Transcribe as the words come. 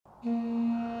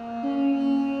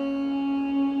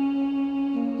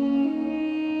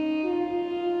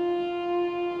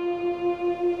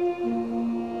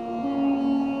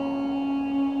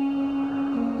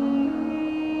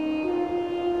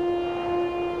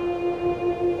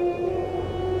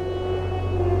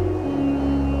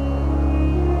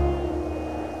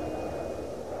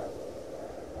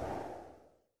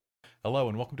Hello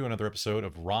and welcome to another episode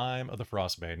of Rime of the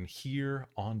Frostmaiden here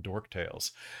on Dork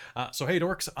Tales. So hey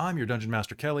dorks, I'm your Dungeon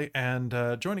Master Kelly, and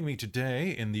joining me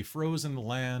today in the frozen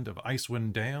land of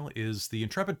Icewind Dale is the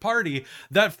intrepid party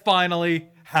that finally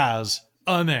has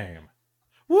a name.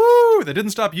 Woo! That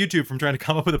didn't stop YouTube from trying to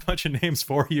come up with a bunch of names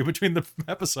for you between the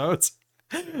episodes.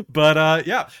 But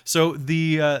yeah, so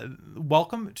the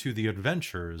welcome to the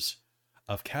adventures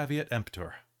of Caveat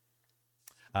Emptor,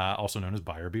 also known as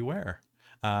Buyer Beware.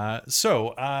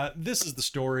 This is the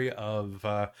story of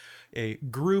a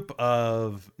group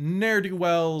of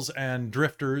ne'er-do-wells and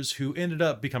drifters who ended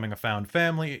up becoming a found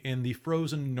family in the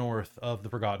frozen north of the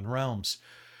Forgotten Realms,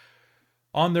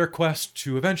 on their quest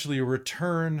to eventually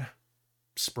return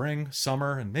spring,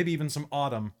 summer, and maybe even some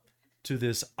autumn to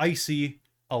this icy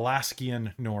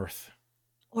Alaskian north.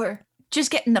 Or just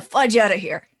getting the fudge out of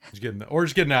here. Just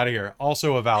getting out of here.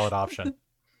 Also a valid option.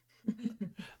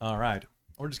 All right.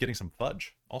 Or just getting some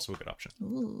fudge. Also a good option.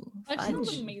 Ooh, Fudge fudge.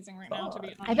 sounds amazing right now, to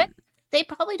be honest. I bet they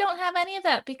probably don't have any of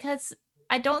that because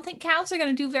I don't think cows are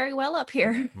going to do very well up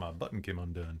here. My button came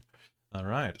undone. All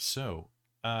right. So,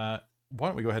 why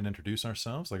don't we go ahead and introduce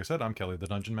ourselves? Like I said, I'm Kelly, the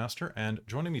Dungeon Master, and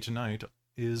joining me tonight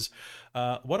is,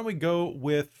 why don't we go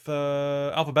with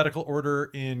alphabetical order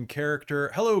in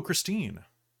character. Hello, Christine.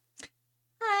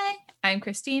 Hi, I'm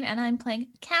Christine, and I'm playing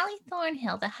Callie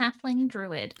Thornhill, the halfling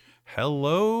druid.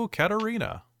 Hello,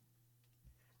 Katarina.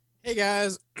 Hey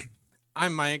guys,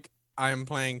 I'm Mike. I'm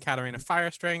playing Katarina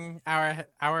Firestring,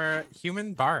 our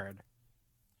human bard.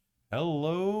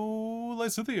 Hello,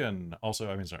 Lysithian.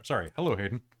 Sorry. Hello,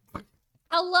 Hayden.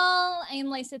 Hello, I'm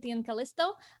Lysithian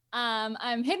Callisto.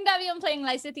 I'm Hidden Debbie. I'm playing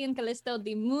Lysithian Callisto,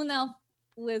 the Moon Elf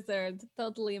wizard.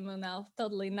 Totally a Moon Elf.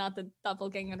 Totally not a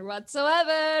doppelganger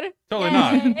whatsoever. Totally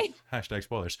not. Hashtag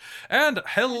spoilers. And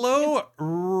hello,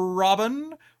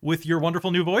 Robin, with your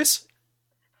wonderful new voice.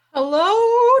 Hello,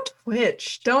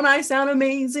 Twitch. Don't I sound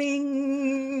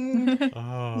amazing?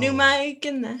 Oh, New mic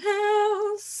in the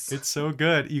house. it's so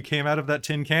good. You came out of that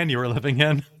tin can you were living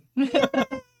in.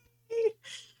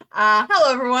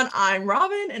 Hello, everyone. I'm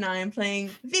Robin, and I am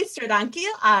playing Vistradankia,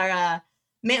 our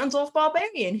Mountain Dwarf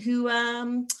Barbarian, who,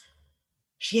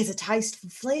 she has a taste for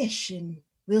flesh, and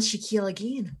will she kill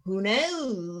again? Who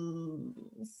knows?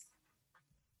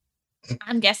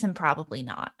 I'm guessing probably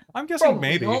not. I'm guessing Probably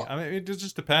maybe. not. I mean, it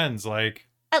just depends. Like,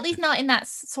 At least not in that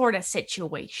sort of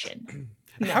situation.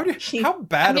 how I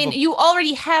bad? mean, you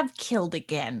already have killed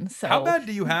again, so... How bad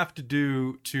do you have to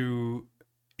do to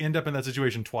end up in that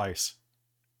situation twice?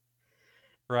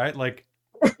 Right? Like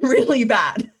Really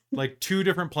bad. 2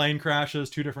 different plane crashes,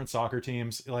 2 different soccer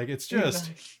teams. Like, it's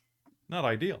just not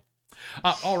ideal.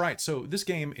 All right, so this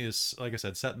game is, like I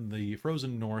said, set in the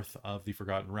frozen north of the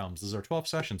Forgotten Realms. This is our 12th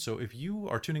session, so if you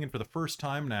are tuning in for the first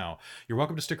time now, you're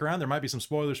welcome to stick around. There might be some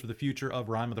spoilers for the future of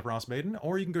Rime of the Frostmaiden,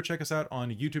 or you can go check us out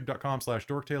on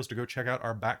youtube.com/dorktales to go check out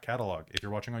our back catalog. If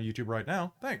you're watching on YouTube right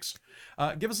now, thanks.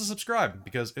 Give us a subscribe,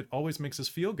 because it always makes us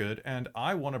feel good, and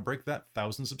I want to break that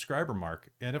 1,000 subscriber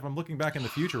mark. And if I'm looking back in the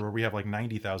future where we have like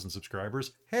 90,000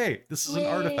 subscribers, hey, this is an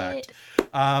artifact.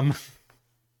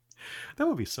 That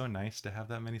would be so nice to have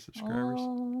that many subscribers.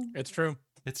 Oh, It's true.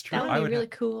 It's true. that would be really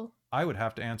cool. I would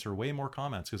have to answer way more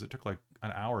comments because it took like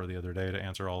an hour the other day to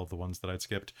answer all of the ones that I'd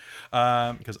skipped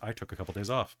because I took a couple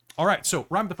days off. All right, so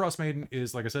Rime of the Frostmaiden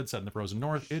is, like I said, set in the frozen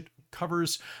north. It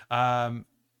covers an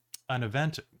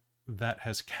event that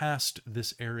has cast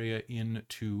this area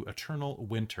into eternal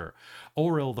winter.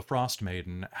 Auril the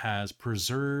Frostmaiden has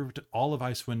preserved all of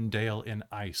Icewind Dale in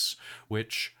ice,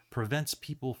 which prevents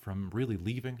people from really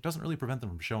leaving. It doesn't really prevent them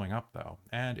from showing up, though,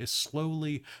 and is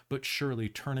slowly but surely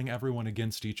turning everyone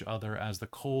against each other as the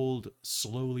cold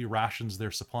slowly rations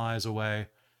their supplies away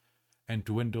and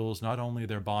dwindles not only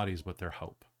their bodies, but their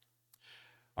hope.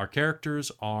 Our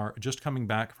characters are just coming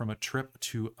back from a trip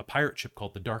to a pirate ship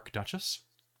called the Dark Duchess,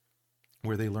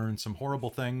 where they learned some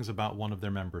horrible things about one of their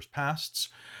members' pasts,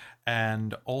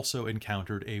 and also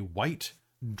encountered a white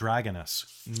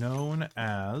dragoness known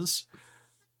as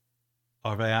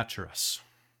Arvayatrus,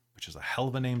 which is a hell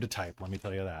of a name to type, let me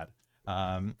tell you that.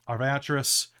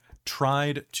 Arvayatrus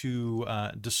tried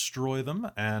to destroy them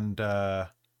and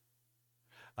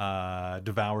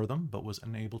devour them, but was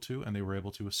unable to, and they were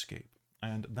able to escape.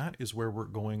 And that is where we're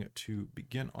going to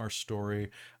begin our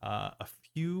story a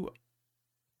few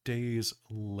days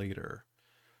later.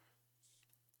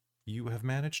 You have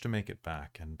managed to make it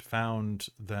back and found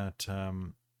that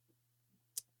found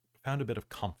a bit of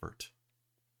comfort.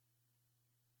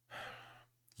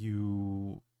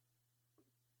 You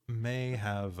may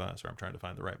have sorry, I'm trying to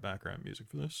find the right background music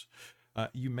for this.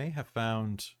 You may have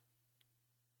found,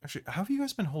 actually, how have you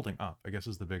guys been holding up, I guess,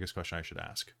 is the biggest question I should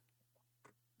ask.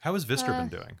 How has Vistra been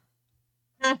doing?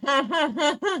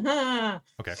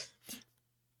 Okay.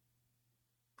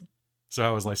 So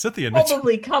how was Lysithian?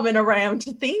 Probably coming around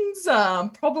to things.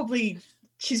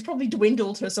 She's probably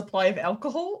dwindled her supply of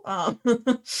alcohol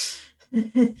to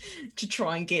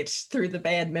try and get through the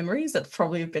bad memories that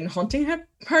probably have been haunting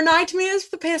her nightmares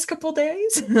for the past couple of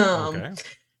days. Okay.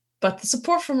 But the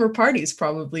support from her party's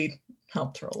probably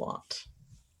helped her a lot.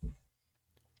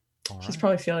 All She's right.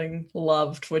 probably feeling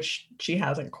loved, which she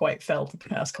hasn't quite felt the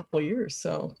past couple of years.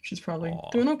 So she's probably Aw.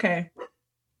 doing okay.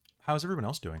 How's everyone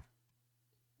else doing?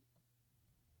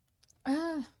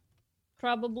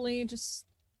 Probably just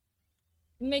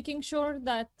making sure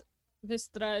that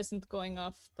Vistra isn't going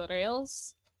off the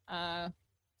rails.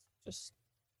 Just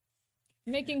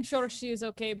making sure she is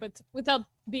okay, but without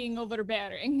being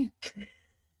overbearing.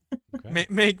 Okay.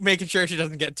 Making sure she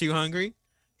doesn't get too hungry.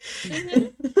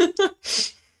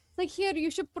 Like, here,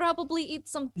 you should probably eat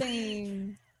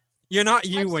something. You're not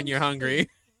you Have when some you're food. hungry.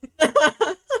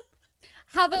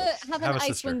 Have an Have a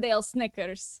sister. Icewind Dale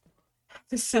Snickers.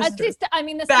 The A sister. sister, I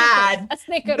mean a Bad. Snickers. A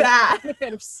Snickers. Bad.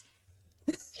 Snickers.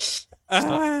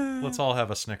 Let's all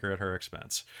have a snicker at her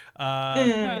expense.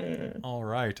 All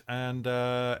right. And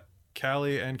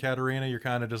Callie and Katarina, you're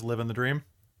kind of just living the dream.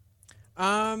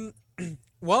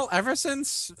 Well, ever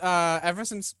since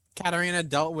Katarina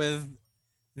dealt with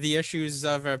the issues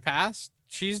of her past,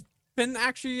 she's been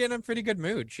actually in a pretty good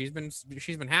mood. She's been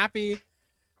happy.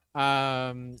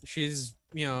 She's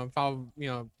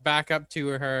probably back up to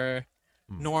her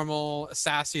normal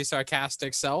sassy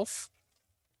sarcastic self.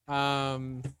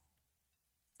 And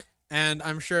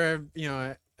I'm sure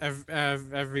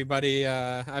everybody,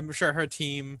 I'm sure her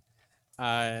team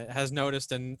has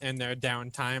noticed in their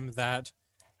downtime that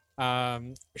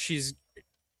she's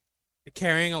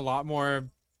carrying a lot more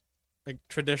like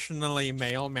traditionally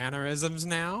male mannerisms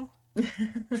now.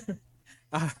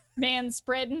 Man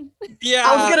spreading. Yeah,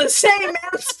 I was gonna say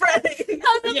man spreading.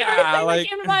 Yeah,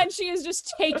 like- in mind, she is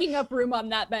just taking up room on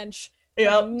that bench.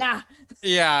 Yep, Nah.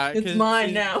 yeah, it's 'cause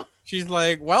mine now. She's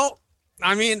like, well,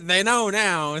 I mean, they know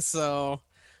now, so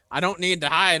I don't need to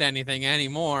hide anything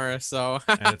anymore. So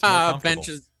And it's more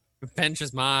comfortable. bench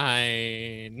is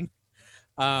mine.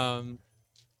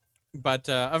 But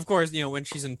of course, when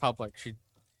she's in public, she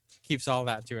keeps all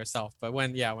that to herself. But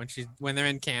when they're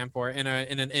in camp or in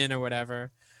an inn or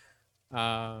whatever,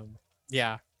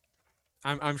 yeah,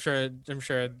 I'm sure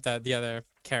that the other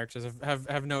characters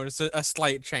have noticed a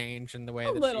slight change in the way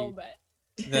A that little bit.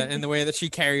 in the way that she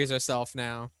carries herself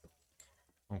now.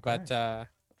 Okay. But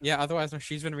yeah, otherwise, no,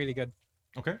 she's been really good.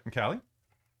 Okay. And Callie?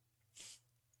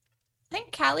 I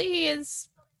think Callie is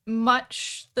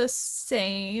much the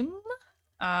same.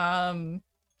 I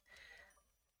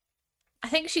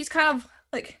think she's kind of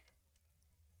like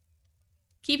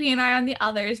keeping an eye on the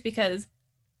others because,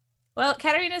 well,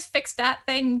 Katarina's fixed that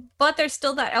thing, but there's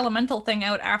still that elemental thing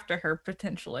out after her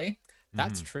potentially.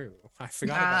 That's Mhm. true. I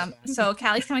forgot about that. So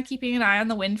Callie's kind of keeping an eye on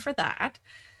the wind for that.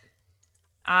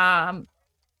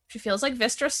 She feels like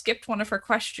Vistra skipped one of her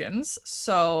questions,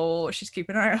 so she's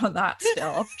keeping an eye on that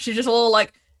still. She's just a little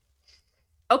like,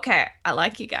 okay, I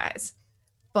like you guys,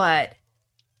 but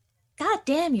god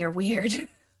damn, you're weird.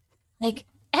 Like,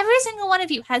 every single one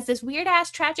of you has this weird ass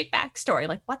tragic backstory.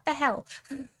 Like, what the hell?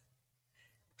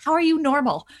 How are you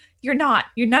normal? You're not.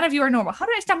 None of you are normal. How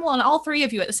did I stumble on all three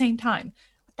of you at the same time?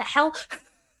 What the hell? I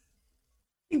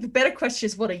think the better question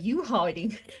is, what are you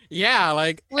hiding? Yeah,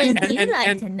 like Would and, you and, like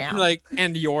and, to know? like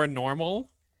and you're normal?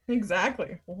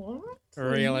 Exactly. What?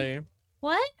 Really?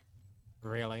 What?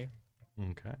 Really?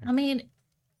 Okay. I mean,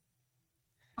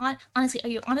 honestly, are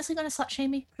you honestly going to slut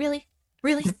shame me? Really?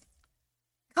 Really?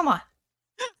 Come on.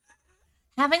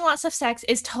 Having lots of sex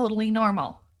is totally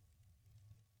normal.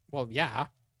 Well, yeah,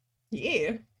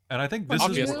 Yeah. And I think this is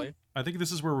obviously. I think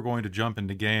this is where we're going to jump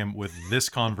into game with this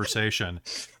conversation,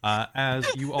 as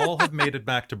you all have made it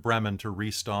back to Bremen to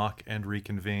restock and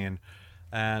reconvene,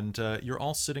 and you're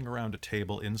all sitting around a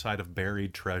table inside of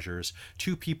buried treasures.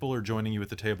 Two people are joining you at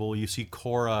the table. You see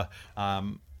Cora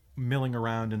milling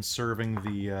around and serving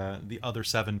the other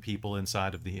 7 people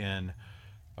inside of the inn,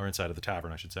 or inside of the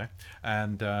tavern, I should say,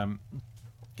 and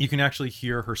you can actually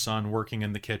hear her son working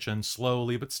in the kitchen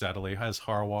slowly but steadily as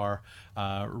Harwar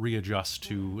readjusts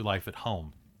to life at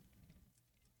home.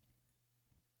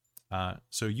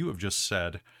 So you have just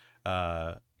said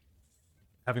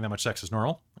having that much sex is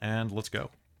normal, and let's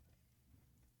go.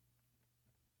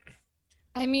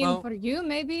 I mean, Well- for you,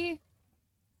 maybe.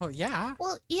 Well, yeah.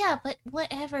 Well, yeah, but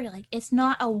whatever. Like, it's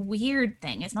not a weird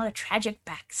thing. It's not a tragic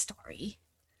backstory.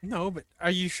 No, but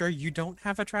are you sure you don't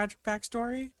have a tragic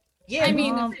backstory? Yeah. I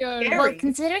mean, Mom, if you're Very. Well,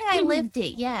 considering I lived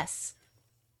it, yes.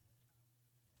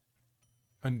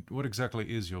 And what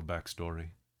exactly is your backstory?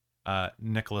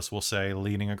 Nicholas will say,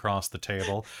 leaning across the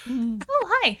table. Oh,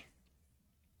 hi.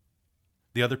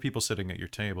 The other people sitting at your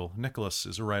table. Nicholas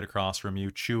is right across from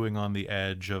you, chewing on the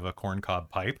edge of a corncob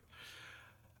pipe.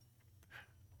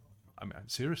 I mean,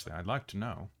 seriously, I'd like to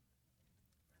know.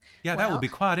 Yeah, that Well, would be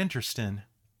quite interesting,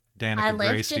 I Danica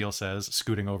lived Greysteel says,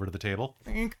 scooting over to the table.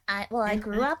 I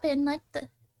grew up in like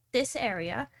this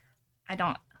area. I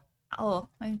don't. Oh,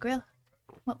 my grill.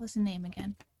 What was the name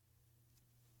again?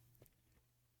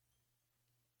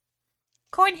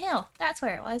 Cornhill. That's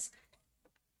where it was.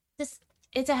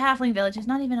 It's a halfling village. It's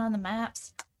not even on the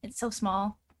maps. It's so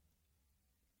small.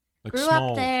 Like Grew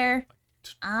small, up there.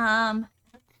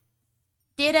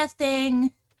 Did a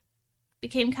thing.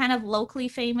 Became kind of locally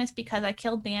famous because I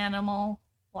killed the animal.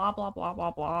 Blah blah blah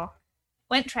blah blah.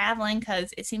 Went traveling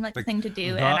because it seemed like the Like, thing to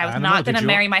do, the and I was animal? not Did gonna you-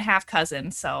 marry my half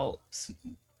cousin. So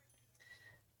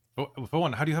For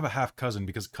one, how do you have a half cousin?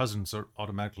 Because cousins are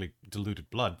automatically diluted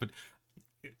blood. But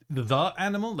the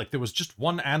animal, like there was just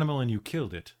one animal and you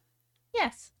killed it.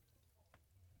 yes,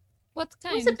 What it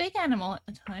kind? was a big animal at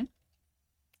the time.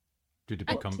 Did it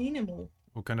What become animal?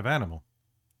 what kind of animal?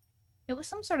 It was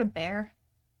some sort of bear.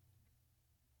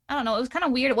 I don't know. It was kind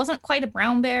of weird. It wasn't quite a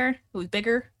brown bear. It was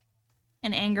bigger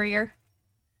and angrier.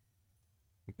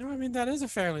 No, I mean that is a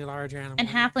fairly large animal. And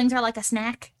halflings are like a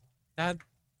snack.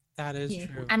 That is Yeah.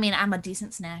 true. I mean, I'm a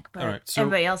decent snack, but Alright, so-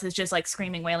 everybody else is just like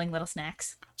screaming, wailing little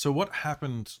snacks. So what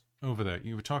happened over there?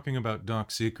 You were talking about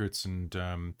dark secrets, and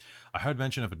I heard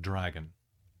mention of a dragon.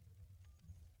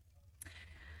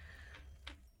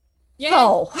 Yeah,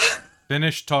 So,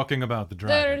 Finish talking about the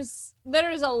dragon.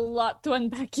 there's a lot to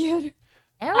unpack here.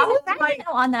 there How was was a dragon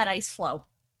on that ice floe.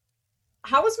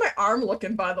 How is my arm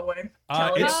looking, by the way?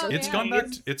 Kelly? It's Oh, it's yeah. gone back.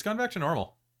 It's gone back to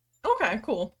normal. Okay,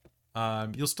 cool.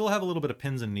 You'll still have a little bit of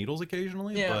pins and needles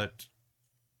occasionally, Yeah.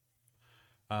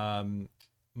 but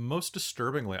most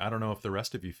disturbingly, I don't know if the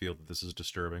rest of you feel that this is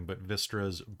disturbing, but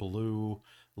Vistra's blue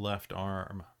left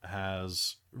arm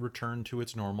has returned to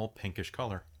its normal pinkish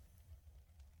color.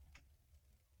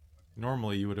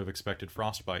 Normally, you would have expected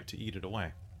Frostbite to eat it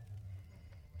away.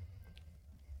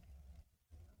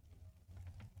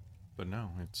 But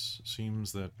no, it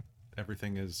seems that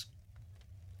everything is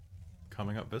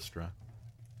coming up Vistra.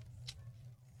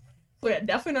 So yeah,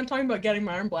 definitely not talking about getting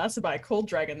my arm blasted by a cold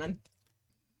dragon then.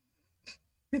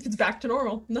 If it's back to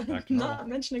normal. Back to Not normal.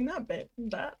 mentioning that bit.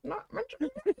 Not mentioning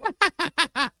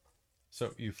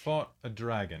So you fought a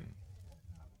dragon.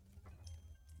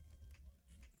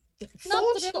 Not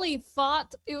Forge- really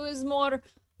fought. It was more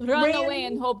run Ran- away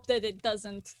and hope that it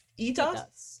doesn't Eat eat us?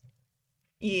 us.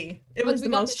 Yeah. It But was we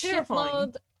the got most a terrifying.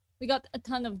 shitload. We got a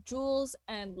ton of jewels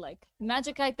and like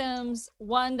magic items.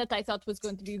 One that I thought was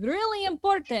going to be really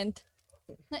important.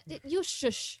 You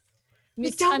shush. We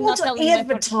Miss, don't I'm want not to telling my part-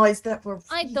 advertise that we're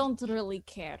I don't really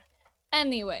care.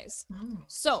 Anyways, Oh.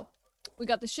 so we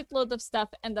got a shitload of stuff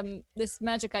and this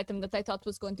magic item that I thought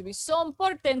was going to be so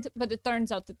important, but it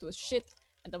turns out it was shit,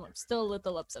 and I'm still a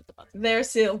little upset about it. They're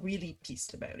still really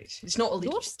pissed about it. It's not a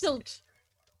little. You're still- upset.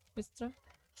 Mister,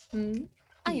 Hmm?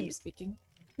 I am Yeah. speaking,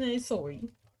 Sorry.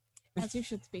 as you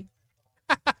should be.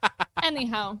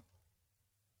 Anyhow.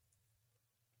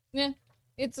 Yeah,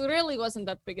 it really wasn't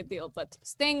that big a deal, but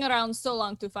staying around so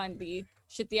long to find the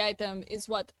shitty item is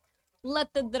what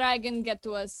let the dragon get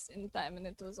to us in time, and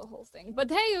it was a whole thing. But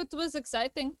hey, it was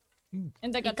exciting. And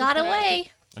I You got, to got try-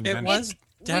 away. And you, It managed, was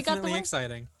We got the definitely win.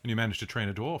 exciting. and you managed to train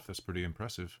a dwarf. That's pretty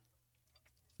impressive.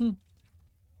 Hmm.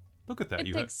 Look at that.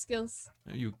 It takes skills.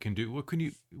 You can do. What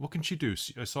can she do?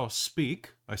 I saw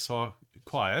speak. I saw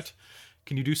quiet.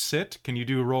 Can you do sit? Can you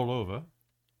do roll over?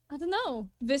 I don't know.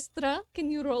 Vistra, can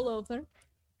you roll over?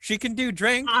 She can do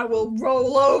drink. I will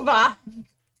roll over.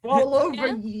 Roll over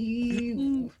Yeah?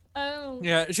 you. Oh.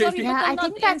 Yeah, she, Sorry, she- but Yeah, I'm I not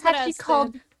think that's actually called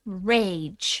interested.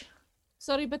 rage.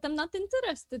 Sorry, but I'm not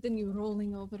interested in you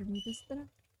rolling over me, Vistra.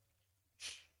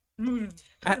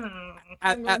 At-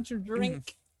 I'm going at- to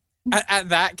drink. at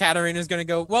that, Katarina's gonna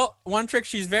go. Well, one trick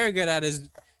she's very good at is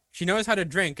she knows how to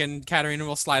drink, and Katarina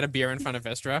will slide a beer in front of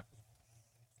Vistra.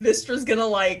 Vistra's gonna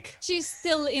like. She's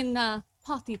still in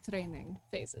potty training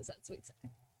phases, as we say.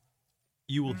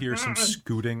 You will hear some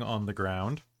scooting on the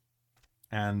ground,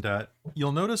 and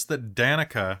you'll notice that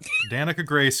Danica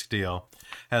Greysteel,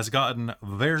 has gotten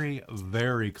very,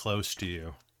 very close to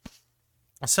you.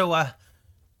 So,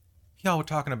 y'all were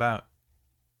talking about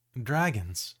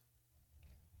dragons.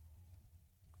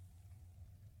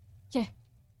 Yeah.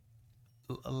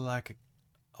 Like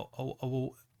a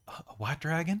white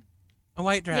dragon? A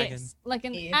white dragon. Yes, like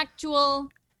an Yeah. actual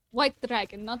white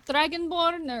dragon, not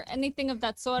dragonborn or anything of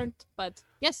that sort, but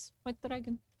yes, white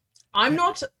dragon. I'm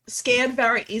not scared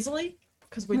very easily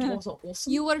because we dwarves are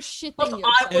awesome. You were shitting But yourself.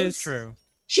 I It is was true.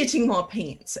 shitting my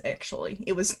pants, actually.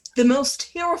 It was the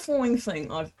most terrifying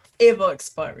thing I've ever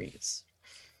experienced.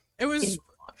 It was. in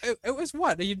my life. It was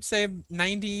what you'd say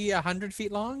 90, 100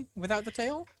 feet long without the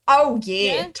tail. Oh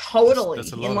yeah, Yeah. totally.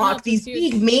 That's a And lot. like That's these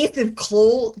huge. big, massive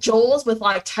claw jaws with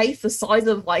like teeth the size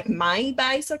of like May,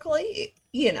 basically.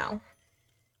 You know,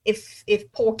 if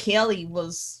poor Kelly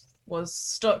was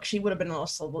stuck, she would have been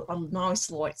a nice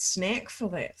light snack for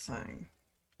that thing.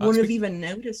 Wouldn't have even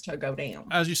noticed her go down.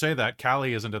 As you say that,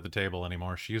 Callie isn't at the table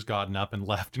anymore. She's gotten up and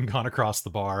left and gone across the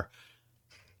bar.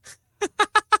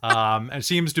 And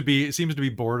seems to be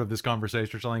bored of this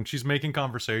conversation or something. She's making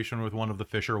conversation with one of the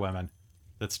fisher women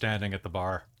that's standing at the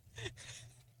bar.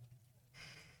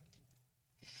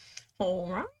 All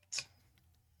right.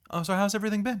 Oh, so how's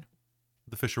everything been?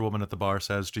 The fisherwoman at the bar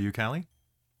says to you, Callie.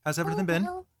 How's everything been?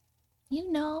 Well,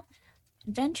 you know,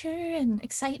 adventure and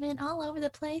excitement all over the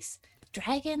place.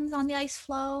 Dragons on the ice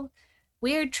floe,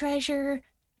 weird treasure,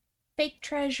 fake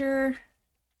treasure.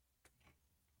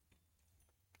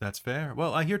 That's fair.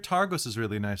 Well, I hear Targos is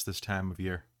really nice this time of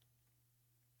year.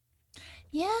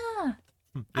 Yeah,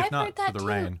 If I've not heard that for the too.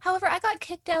 rain. However, I got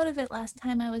kicked out of it last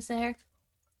time I was there.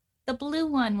 The blue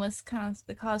one was kind of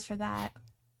the cause for that.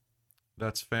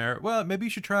 That's fair. Well, maybe you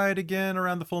should try it again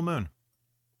around the full moon.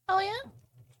 Oh yeah?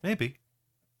 Maybe.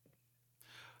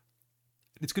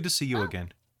 It's good to see you Oh.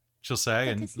 again, she'll say,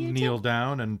 Good to and see you kneel too.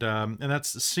 down, and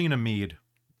that's Cena Mead.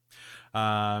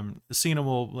 Cena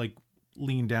will like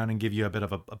lean down and give you a bit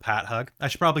of a pat hug. I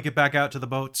should probably get back out to the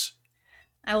boats.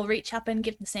 I will reach up and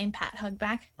give the same pat hug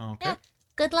back. Okay. Yeah.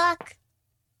 Good luck.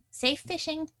 Safe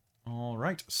fishing. All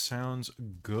right. Sounds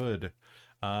good.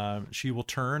 She will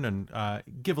turn and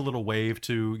give a little wave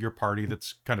to your party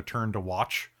that's kind of turned to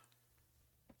watch.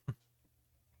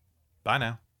 Bye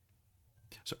now.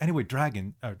 So anyway,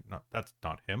 dragon. No, that's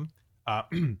not him.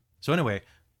 So anyway,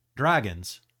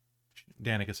 dragons.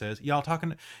 Danica says, "Y'all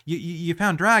talking? You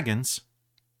found dragons?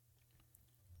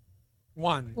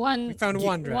 One. One. We found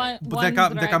one dragon. But that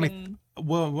got me.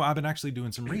 Well, I've been actually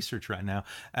doing some research right now,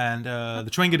 and the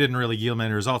Chwinga didn't really yield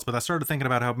many results. But I started thinking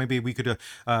about how maybe we could,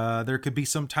 there could be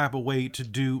some type of way to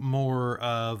do more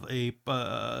of a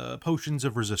potions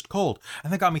of resist cold,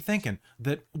 and that got me thinking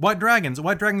that white dragons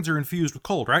are infused with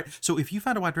cold, right? So if you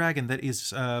found a white dragon that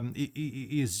is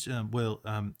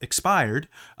expired,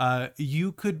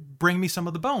 you could bring me some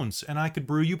of the bones, and I could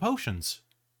brew you potions.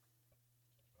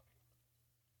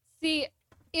 See,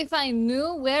 if I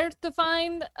knew where to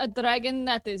find a dragon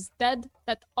that is dead,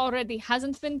 that already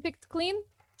hasn't been picked clean,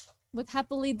 would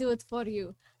happily do it for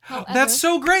you. However, That's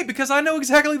so great because I know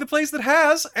exactly the place that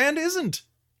has and isn't.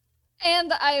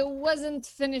 and I wasn't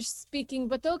finished speaking,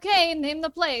 but okay, name the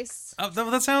place.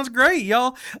 That sounds great,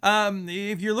 y'all.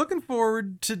 If you're looking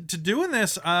forward to doing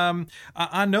this,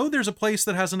 I know there's a place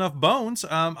that has enough bones.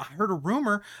 I heard a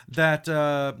rumor that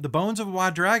the bones of a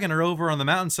wild dragon are over on the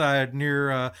mountainside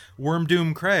near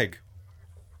Wormdoom Crag.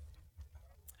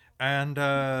 And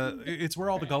it's where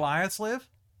all the Goliaths live.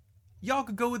 Y'all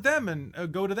could go with them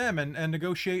and go to them and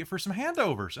negotiate for some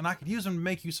handovers, and I could use them to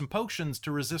make you some potions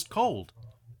to resist cold.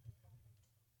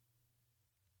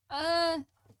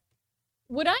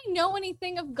 Would I know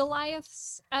anything of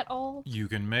Goliaths at all? You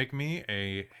can make me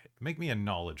a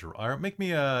knowledge roll, or make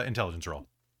me a intelligence roll.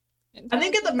 I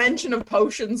think at the mention of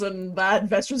potions and that,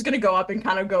 Vestra's gonna go up and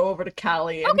kind of go over to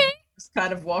Callie and Okay. just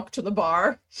kind of walk to the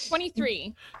bar.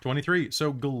 23. 23.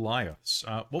 So Goliaths.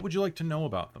 What would you like to know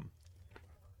about them?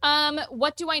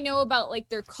 What do I know about like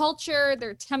their culture,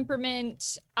 their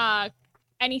temperament,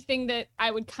 anything that I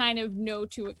would kind of know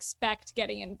to expect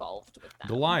getting involved with them?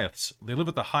 Goliaths. They live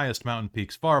at the highest mountain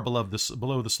peaks, far below the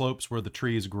slopes where the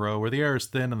trees grow, where the air is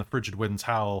thin and the frigid winds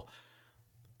howl.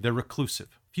 They're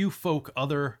reclusive. Few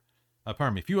other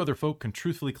folk can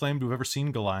truthfully claim to have ever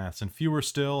seen Goliaths, and fewer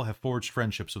still have forged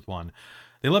friendships with one.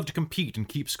 They love to compete and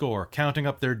keep score, counting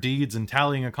up their deeds and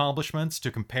tallying accomplishments to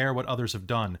compare what others have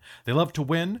done. They love to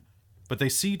win, but they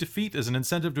see defeat as an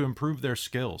incentive to improve their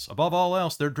skills. Above all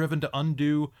else, they're driven to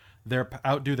outdo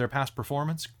their past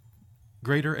performance,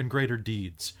 greater and greater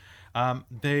deeds.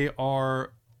 They're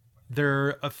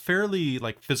a fairly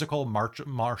like physical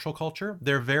martial culture.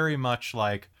 They're very much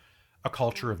like a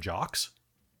culture of jocks.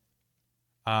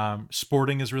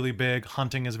 Sporting is really big.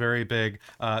 Hunting is very big.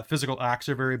 Physical acts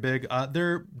are very big.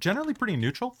 They're generally pretty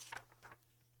neutral.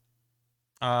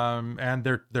 And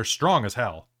they're strong as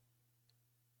hell.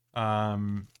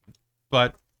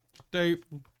 But if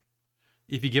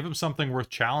you give them something worth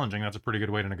challenging, that's a pretty good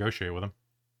way to negotiate with them.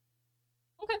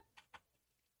 Okay.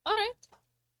 All right.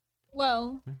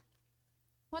 Well,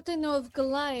 what I know of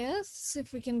Goliaths,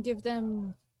 if we can give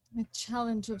them a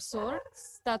challenge of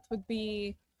sorts, that would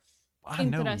be I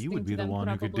know you interesting would to be the them, one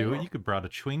who could do it. probably. You could brought a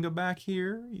chewinga back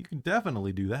here. You could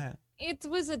definitely do that. It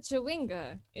was a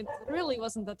chewinga. It really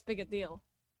wasn't that big a deal.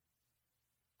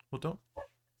 Well, don't.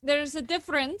 There's a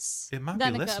difference, It might be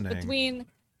Danica, listening.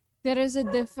 there is a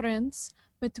difference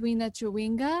between a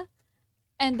chewinga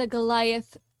and a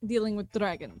Goliath dealing with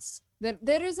dragons.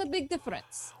 There is a big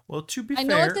difference. Well, to be I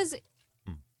know fair, it is.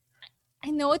 I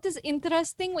know it is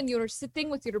interesting when you're sitting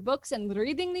with your books and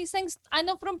reading these things. I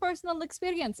know from personal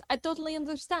experience. I totally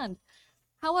understand.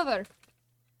 However,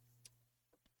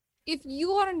 if you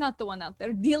are not the one out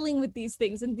there dealing with these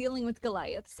things and dealing with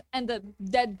Goliaths and a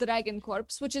dead dragon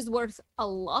corpse, which is worth a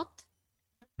lot,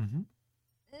 Mhm.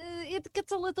 it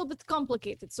gets a little bit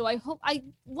complicated. So I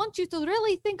want you to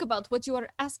really think about what you are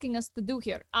asking us to do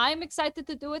here. I'm excited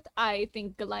to do it. I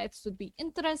think Goliaths would be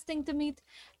interesting to meet,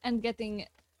 and getting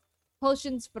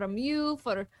potions from you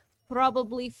for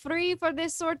probably free for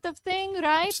this sort of thing,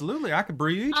 right? absolutely, I could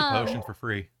brew you each a potion for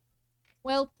free.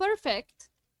 Well, perfect.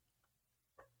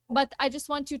 But I just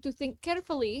want you to think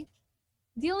carefully.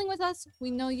 Dealing with us, we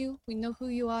know you, we know who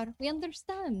you are, we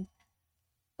understand.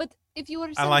 But if you are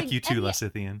I like sending you too, any-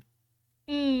 Lasithian.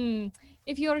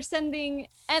 if you are sending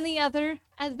any other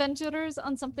adventurers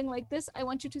on something like this, I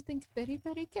want you to think very,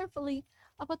 very carefully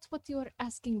about what you are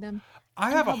asking them. I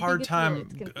and have a how big hard a deal time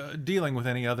it can be. dealing with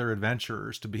any other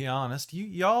adventurers, to be honest.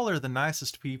 Y'all are the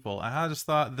nicest people, and I just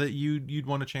thought that you'd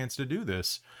want a chance to do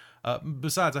this.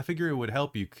 Besides, I figure it would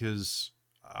help you because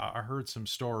I heard some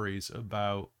stories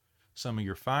about some of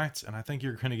your fights, and I think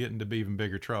you're going to get into even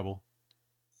bigger trouble.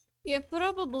 Yeah,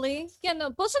 probably. Yeah,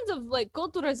 no, potions of like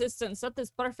cold resistance, that is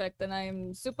perfect, and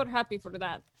I'm super happy for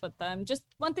that. But I'm just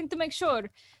wanting to make sure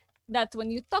that when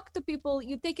you talk to people,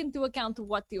 you take into account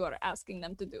what you are asking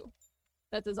them to do.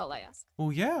 That is all I ask.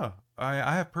 Well, yeah,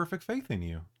 I have perfect faith in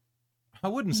you. I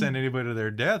wouldn't send anybody to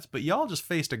their deaths, but y'all just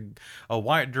faced a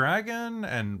white dragon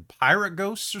and pirate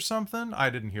ghosts or something. I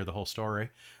didn't hear the whole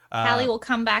story. Hallie will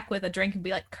come back with a drink and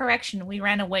be like, correction, we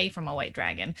ran away from a white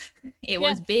dragon. It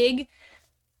was big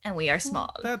and we are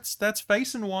small. That's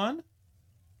facing one.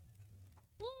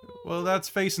 Well, that's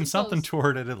facing something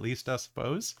toward it, at least, I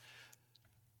suppose.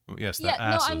 Yes, the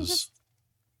asses.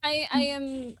 I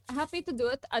am happy to do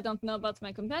it. I don't know about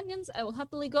my companions. I will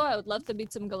happily go. I would love to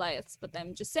beat some Goliaths, but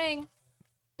I'm just saying.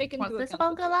 Take into What's this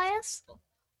account about Goliath?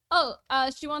 Oh,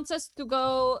 she wants us to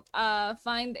go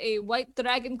find a white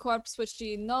dragon corpse, which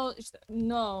she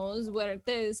knows where it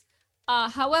is.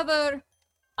 However,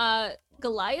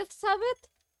 Goliaths have it,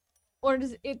 or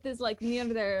it is like near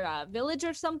their village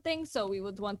or something. So we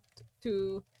would want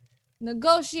to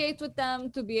negotiate with them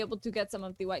to be able to get some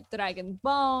of the white dragon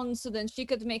bones, so then she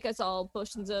could make us all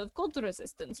potions of cold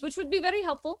resistance, which would be very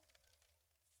helpful.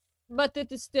 But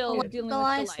it is still What's dealing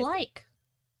Goliath with Goliath. like?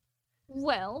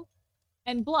 Well,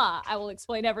 and blah, I will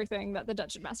explain everything that the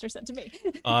dungeon master said to me.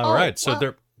 All right, so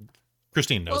they're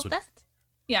Christine knows what.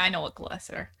 Yeah, I know what Goliaths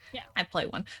are. Yeah. I play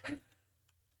one.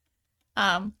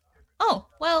 Oh,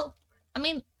 well, I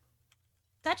mean,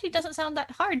 that actually doesn't sound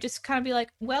that hard. Just kind of be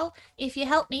like, well, if you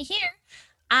help me here,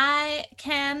 I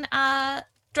can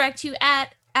direct you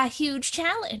at a huge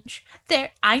challenge.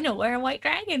 I know where a white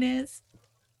dragon is.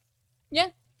 Yeah.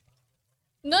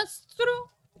 That's true.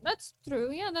 That's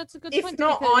true. Yeah, that's a good point. If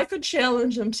not, because I could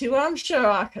challenge them too. I'm sure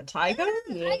I could take them.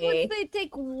 I would say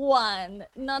take one,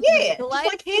 not Yeah, the just Goliath.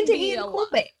 like hand to hand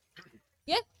combat.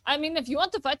 Yeah, I mean, if you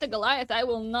want to fight the Goliath, I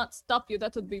will not stop you.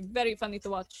 That would be very funny to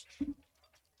watch.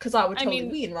 Because I would I totally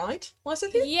mean- win, right? Was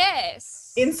it?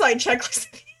 Yes. Inside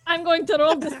checklist. I'm going to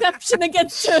roll deception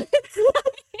against her.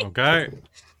 Okay.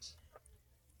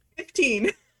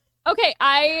 15. Okay,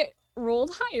 I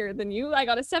rolled higher than you. I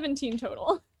got a 17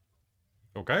 total.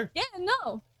 Okay. Yeah,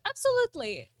 no,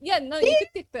 absolutely. Yeah, no, you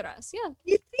could kick their ass. Yeah,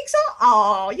 You think so?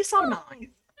 Oh, you're so nice.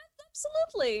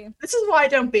 absolutely. This is why I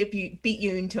don't beat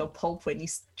you into a pulp when you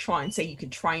try and say you can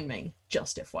train me.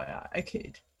 Just FYI, I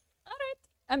could. All right.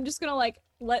 I'm just gonna like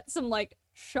let some like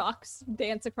shocks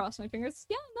dance across my fingers.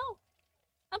 Yeah, no,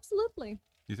 absolutely.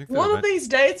 You think One of these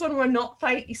days when we're not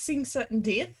facing certain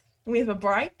death, and we have a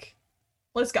break,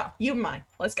 let's go. You and me.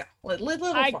 Let's go.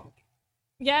 Little fun.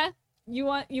 Yeah, you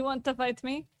want to fight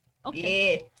me?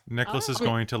 Okay. Yeah. Nicholas is Oh.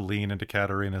 going to lean into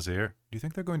Katarina's ear. Do you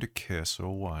think they're going to kiss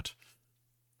or what?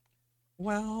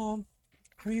 Well,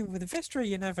 I mean, with Vistra,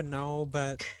 you never know,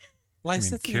 but mean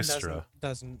Lysithian Kistra.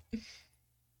 doesn't.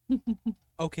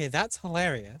 Okay, that's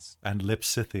hilarious. And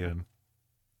Lipsithian.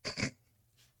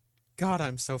 God,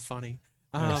 I'm so funny.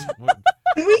 Yes, what-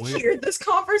 Can we Wait. hear this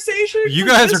conversation? you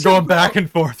 'Cause guys this are going is back and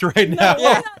forth right now.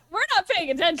 No, we're not paying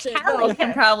paying attention. Callie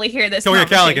can probably hear this. Oh, yeah,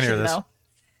 Callie can hear conversation,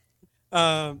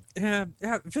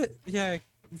 this. Yeah,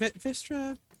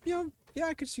 Vistra, yeah,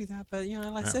 I could see that, but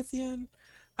Lysithian,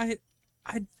 I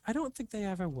don't think they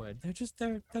ever would. They're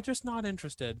just not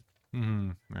interested.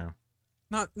 Mm-hmm. Yeah.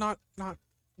 Not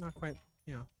quite.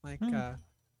 Yeah,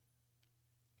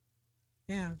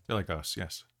 They're like us,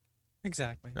 yes.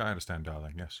 exactly. I understand,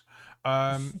 darling, yes.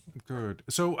 Good.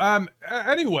 So,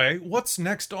 anyway, what's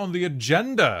next on the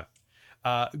agenda?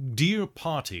 Dear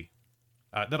party,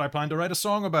 that I plan to write a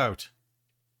song about.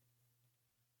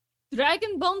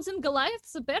 Dragon bones and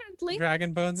Goliaths, apparently.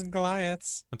 Dragon bones and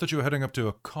Goliaths. I thought you were heading up to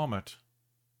a comet.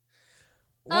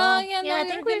 Oh yeah, no, yeah, I we're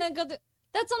think we're- gonna go.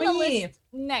 That's on Oh, the yeah. list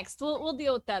next. We'll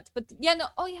deal with that. But yeah, no.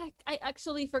 Oh yeah, I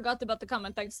actually forgot about the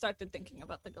comment. I started thinking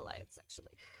about the Goliaths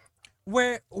actually.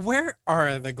 Where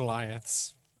are the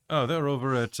Goliaths? Oh, they're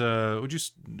over at, where'd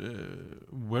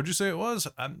you say it was?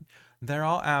 They're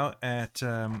all out at,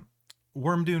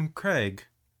 Wormdoom Crag.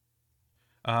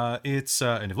 It's,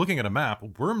 and if looking at a map,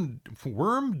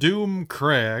 Wormdoom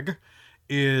Crag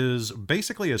is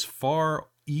basically as far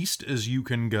east as you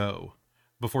can go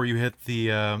before you hit the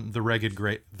Ragged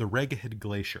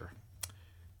Glacier.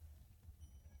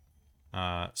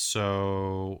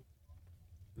 So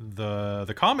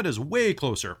the comet is way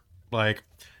closer. Like,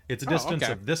 it's a distance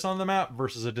okay. of this on the map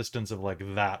versus a distance of like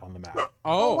that on the map.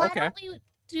 Oh, why okay. don't we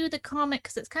do the comet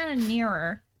because it's kind of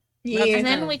nearer, Yeah. and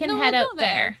then we can No, head we'll out go there.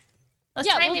 there. Let's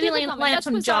yeah, try we'll maybe do the line comment. up That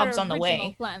some was jobs our on the original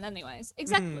way. plan, anyways.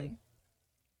 Exactly.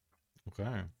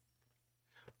 Okay.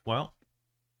 Well,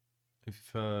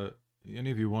 if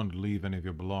any of you want to leave any of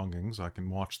your belongings, I can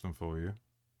watch them for you.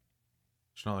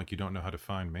 It's not like you don't know how to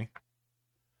find me.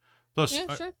 Plus,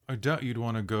 Yeah, sure. I doubt you'd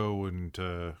want to go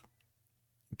and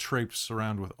traipse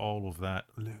around with all of that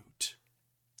loot.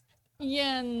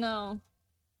 Yeah, no.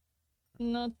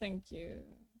 No, thank you.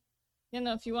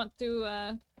 If you want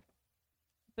to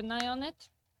keep an eye on it,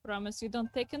 promise you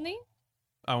don't take any.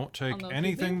 I won't take know if you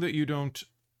anything do. that you don't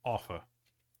offer.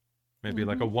 Maybe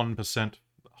like a 1%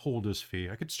 holder's fee.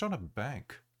 I could start a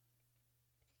bank.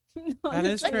 No, That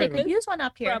is that's They true. could use one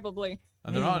up here. Probably.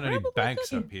 And there aren't any Probably banks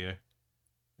could. up here.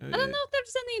 I don't know if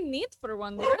there's any need for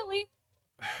one, really.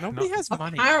 Nobody No. has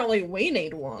money. Apparently, we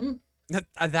need one.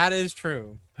 That is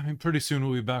true. I mean, pretty soon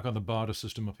we'll be back on the barter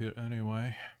system up here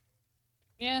anyway.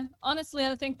 Yeah, honestly,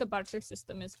 I think the barter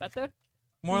system is better.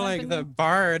 More my like the opinion.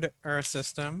 Bard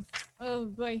system. Oh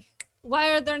boy. Why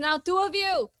are there now two of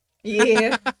you?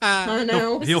 Yeah, I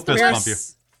know. This He'll is the fist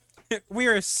worst. bump you. We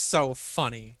are so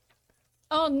funny.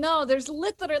 Oh no, there's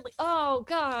literally oh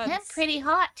god. And pretty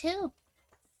hot too.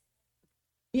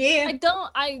 Yeah.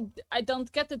 I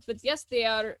don't get it, but yes, they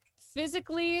are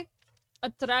physically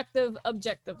attractive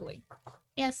objectively.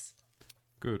 Yes,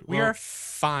 Good. We Well, are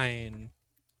fine.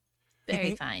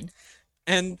 very fine.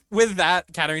 And with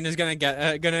that, Katarina's gonna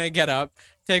get up,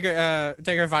 take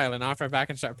her violin off her back,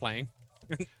 and start playing.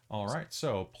 all right.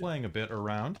 So, playing a bit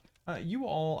around, you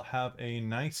all have a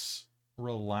nice,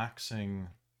 relaxing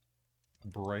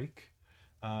break,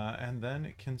 and then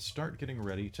it can start getting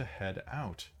ready to head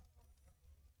out.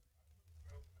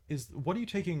 What are you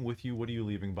taking with you? What are you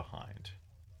leaving behind?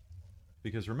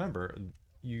 Because remember,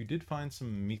 you did find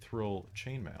some mithril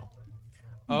chainmail.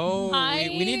 Oh,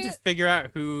 we need to I- figure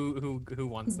out who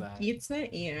wants that. It's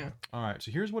that, yeah. All right.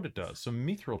 So here's what it does. So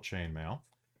mithril chainmail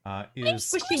is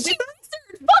Squishy Squishy whip-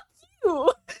 bastard! Fuck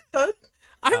you!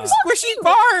 I'm Uh, Squishy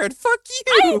Bard. Fuck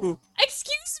you.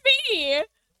 Excuse me!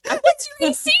 What's your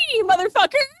AC,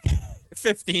 motherfucker?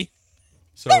 50.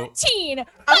 so 13! I'm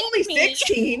Fight only me!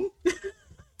 16.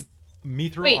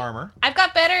 mithril Wait. armor. I've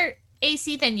got better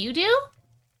AC than you do.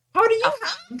 How do you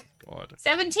have? God.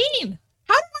 17.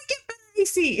 How do I get better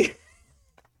AC? You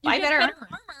Buy get better better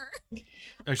armor.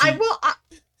 Actually, I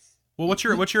well, what's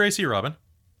your AC, Robin?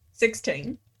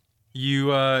 16.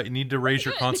 You need to raise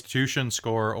your Good. Constitution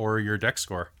score or your Dex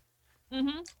score.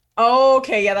 Mm-hmm.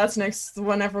 Okay, yeah, that's next.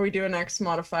 Whenever we do a next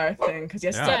modifier thing, because you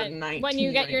Yeah. started at 19. When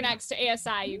you get your right? next to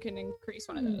ASI, you can increase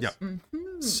one of those. Yep.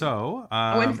 Mhm. So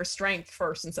I went for strength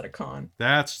first instead of con.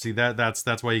 that's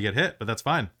why you get hit, but that's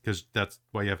fine because that's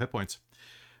why you have hit points.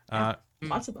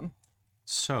 Lots of them.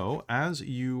 So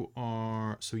you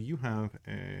have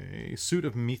a suit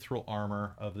of mithril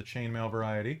armor of the chainmail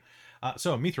variety.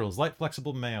 So mithril is light,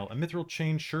 flexible mail. A mithril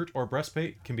chain shirt or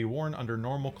breastplate can be worn under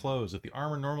normal clothes. If the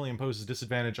armor normally imposes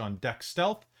disadvantage on dex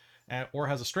stealth or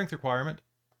has a strength requirement,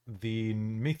 the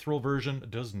mithril version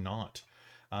does not.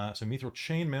 So mithril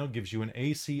chainmail gives you an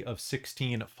AC of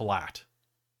 16 flat.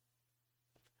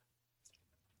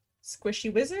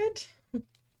 Squishy wizard.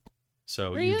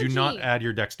 So you do not Ryuji. add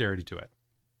your dexterity to it.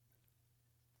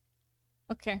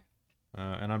 Okay.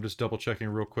 And I'm just double checking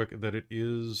real quick that it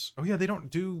is. Oh yeah, they don't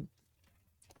do.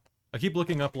 I keep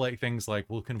looking up like things like,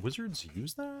 well, can wizards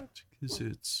use that? Because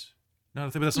it's not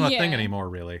a thing, but that's not a thing Yeah. anymore,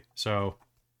 really. So,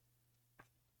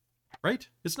 right?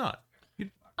 It's not.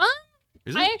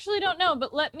 Is it? I actually don't know,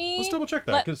 but let me Let's double check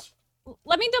that because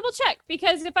double check,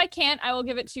 because if I can't, I will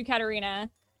give it to Katarina.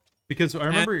 I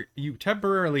remember you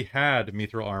temporarily had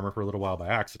mithril armor for a little while by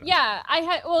accident. Yeah, I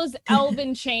had. Well, it was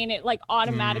Elven Chain. It like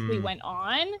automatically went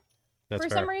on That's for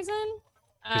fair. some reason.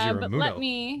 'Cause you're a But Mudo. let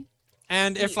me.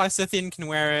 And if Lysithian can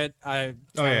wear it, Oh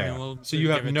yeah. we'll So you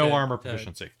have give it no to- armor to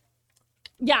proficiency.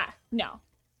 Yeah. No.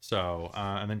 So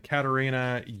and then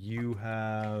Katarina, you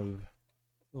have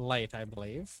light, I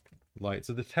believe. light.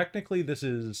 So technically this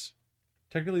is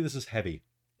heavy.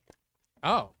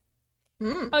 Oh,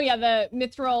 Hmm. Oh yeah, the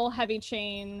Mithril Heavy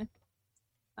Chain.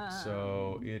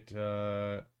 So it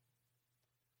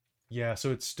yeah,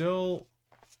 so it's still.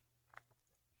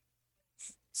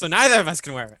 so neither of us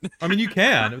can wear it. I mean, you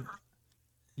can.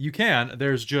 You can.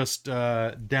 There's just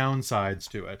downsides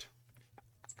to it.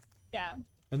 Yeah.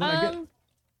 And then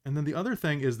and then the other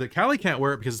thing is that Callie can't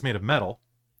wear it because it's made of metal.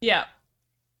 Yeah.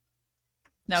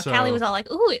 No, So- Callie was all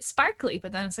like, "Ooh, it's sparkly,"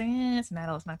 but then it's like, "It's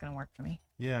metal. It's not gonna work for me."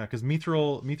 Yeah, because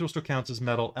mithril still counts as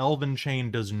metal. Elven chain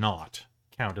does not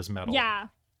count as metal. Yeah.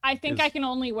 I think Is- I can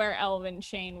only wear Elven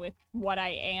Chain with what I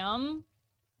am,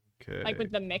 Okay. like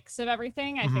with the mix of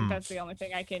everything. I Mhm. think that's the only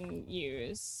thing I can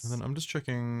use. And then I'm just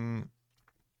checking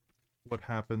what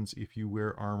happens if you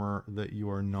wear armor that you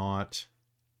are not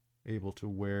able to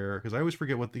wear. Because I always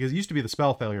forget because it used to be the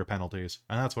spell failure penalties,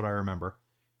 and that's what I remember.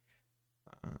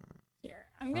 Here,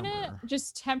 I'm gonna Armor.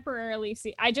 just temporarily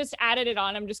see. I just added it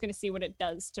on. I'm just gonna see what it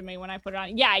does to me when I put it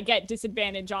on. Yeah, I get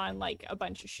disadvantage on like a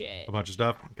bunch of shit. A bunch of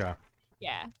stuff. Okay.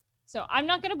 Yeah. So I'm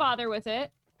not gonna bother with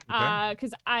it. Okay.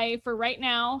 Because I for right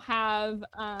now have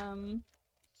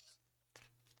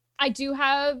I do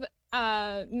have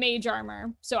mage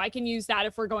armor, so I can use that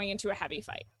if we're going into a heavy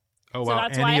fight. Oh So wow.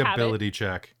 that's why Any I have it. ability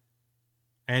check.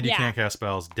 And you Yeah. can't cast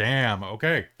spells. Damn.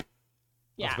 Okay.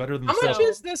 Yeah. That's better than How much So-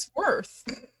 is this worth?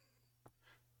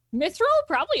 Mithril,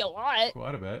 probably a lot.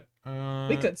 quite a bit.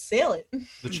 We could sell it.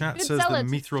 The chat could says sell the it.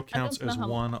 mithril I don't counts know as how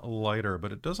one lighter,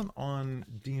 but it doesn't on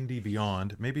D&D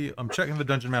Beyond. Maybe I'm checking the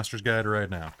Dungeon Master's Guide right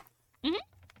now. Mhm.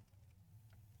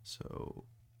 So,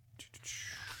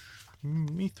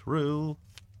 mithril.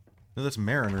 No, that's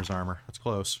Mariner's armor. That's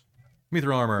close.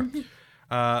 Mithril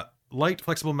armor. Light,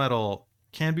 flexible metal.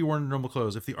 Can be worn in normal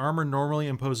clothes. If the armor normally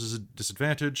imposes a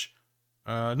disadvantage.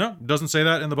 No, doesn't say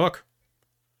that in the book.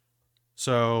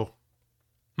 So,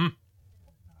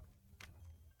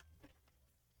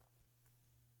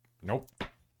 nope.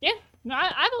 Yeah, no,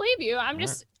 I believe you. I'm Alright.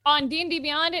 just on D&D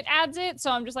Beyond. It adds it,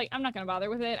 so I'm just like, I'm not gonna bother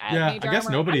with it. I have Yeah, mage I guess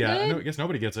armor, nobody. I'm good. I guess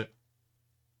nobody gets it.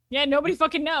 Yeah, nobody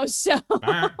fucking knows. So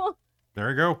Alright. There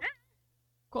you go.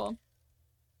 cool.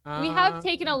 We have Uh,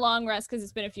 taken a long rest because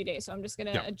it's been a few days, so I'm just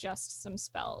gonna Yeah. adjust some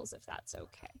spells if that's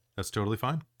okay. That's totally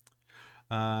fine.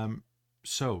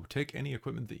 So take any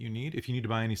equipment that you need. If you need to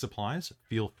buy any supplies,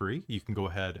 feel free. You can go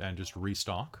ahead and just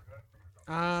restock.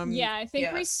 Yeah, I think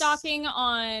yes. restocking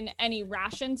on any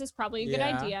rations is probably a good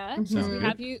Yeah. idea. Mhm. Sounds We good.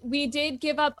 have we did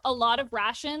give up a lot of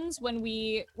rations when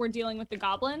we were dealing with the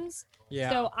goblins. yeah.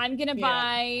 So I'm gonna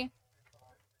Yeah.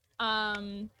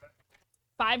 buy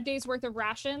 5 days worth of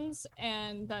rations,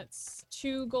 and that's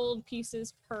 2 gold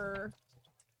pieces per.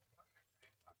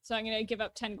 So I'm gonna give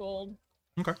up 10 gold.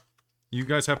 Okay. You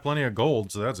guys have plenty of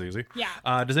gold, so that's easy.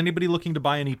 Yeah. Does anybody looking to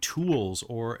buy any tools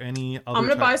or any other? I'm gonna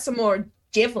type- buy some more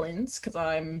javelins because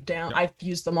I'm down. Yep. I've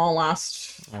used them all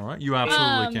last. All right, you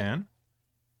absolutely Um, can.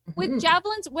 With Mhm.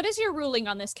 javelins, what is your ruling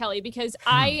on this, Kelly? Because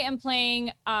I am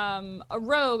playing a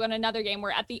rogue on another game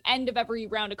where at the end of every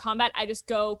round of combat, I just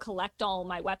go collect all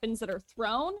my weapons that are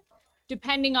thrown,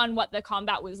 depending on what the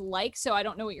combat was like. So I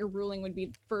don't know what your ruling would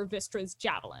be for Vistra's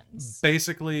javelins.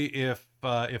 Basically, if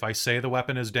I say the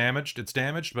weapon is damaged, it's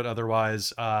damaged. But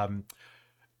otherwise,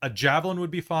 a javelin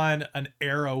would be fine. An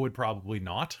arrow would probably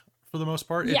not, for the most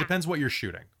part. It Yeah. depends what you're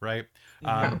shooting, right?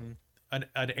 Mhm.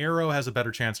 An arrow has a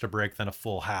better chance to break than a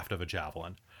full haft of a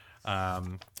javelin.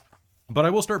 But I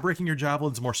will start breaking your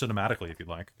javelins more cinematically if you'd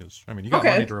like, because I mean you got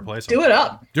Okay, money to replace them. Do it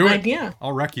up. Do it. Idea.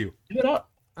 I'll wreck you. Do it up.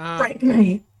 And Break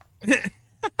me.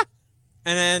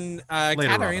 then Later,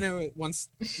 Katarina wants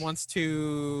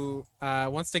to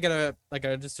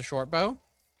get just a short bow.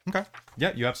 Okay.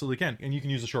 Yeah, you absolutely can, and you can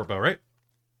use a short bow, right?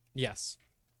 Yes.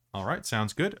 All right,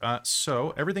 sounds good.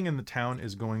 So everything in the town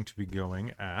is going to be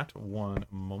going at one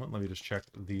moment. Let me just check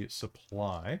the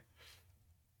supply.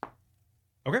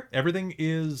 Okay, everything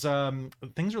is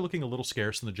things are looking a little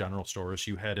scarce in the general store as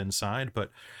you head inside, but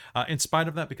in spite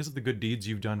of that, because of the good deeds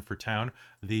you've done for town,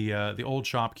 the old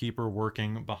shopkeeper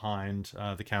working behind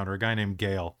the counter, a guy named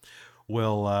Gale,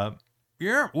 will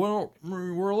yeah, well,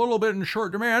 we're a little bit in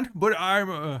short demand, but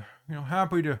I'm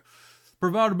happy to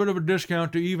provide a bit of a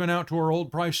discount to even out to our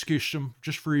old price system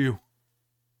just for you.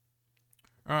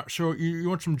 So you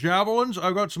want some javelins?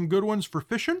 I've got some good ones for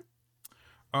fishing.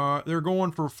 They're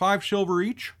going for 5 silver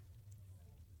each.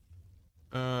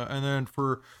 And then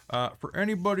for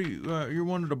anybody you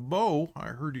wanted a bow, I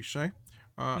heard you say,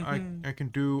 I can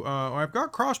do. I've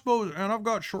got crossbows and I've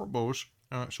got short bows,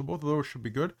 so both of those should be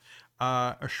good.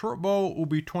 A short bow will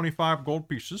be 25 gold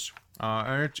pieces,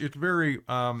 and it's very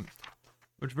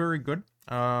good.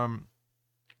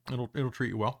 It'll treat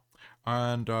you well.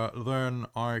 And then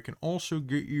I can also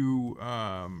get you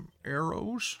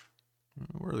arrows.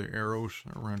 Where are the arrows?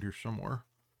 They're around here somewhere.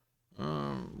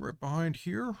 Right behind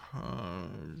here.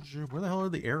 Where the hell are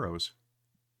the arrows?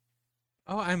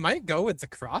 Oh, I might go with the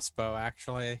crossbow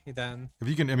actually. Then If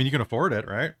you can, I mean, you can afford it,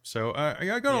 right? So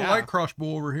I got a light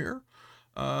crossbow over here.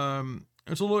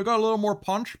 It's got a little more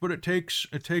punch, but it takes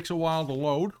a while to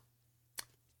load.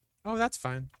 oh, that's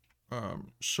fine.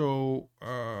 So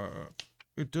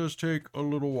it does take a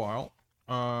little while.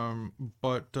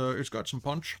 But it's got some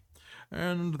punch.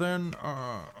 And then,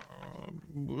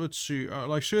 let's see,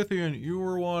 Lysithian, you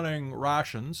were wanting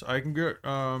rations. I can get,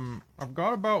 I've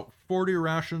got about 40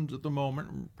 rations at the moment.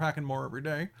 I'm packing more every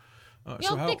day.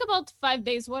 You'll take about 5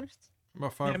 days worth.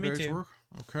 About 5 me days too. worth?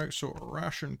 Okay, so a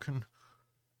ration can,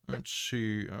 let's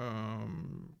see,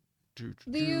 Do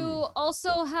you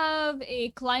also have a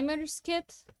climber's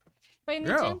kit by any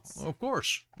chance? of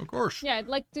course. Yeah, I'd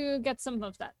like to get some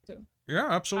of that too. Yeah,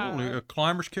 absolutely. A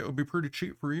climber's kit would be pretty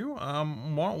cheap for you. Why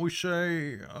don't we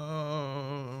say,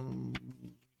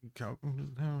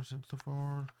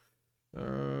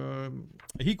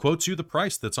 he quotes you the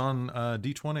price that's on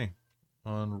D20,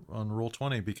 on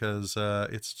Roll20, because I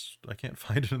can't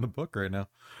find it in the book right now.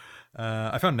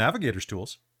 I found navigator's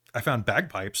tools. I found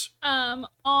bagpipes. On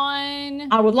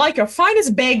I would like your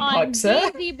finest bagpipe, sir.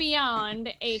 D&D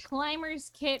Beyond, a climber's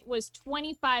kit was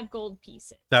 25 gold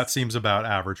pieces. That seems about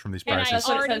average from these And I prices. That's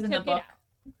what it already says in the took it book. out.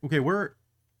 Okay, where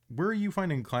are you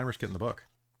finding climber's kit in the book?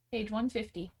 Page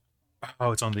 150.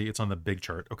 Oh, it's on the big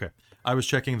chart. Okay, I was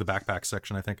checking the backpack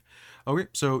section, I think. Okay,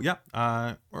 so yeah.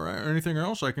 All right. Anything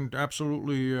else? I can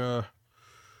absolutely. What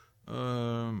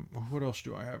else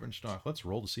do I have in stock? Let's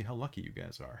roll to see how lucky you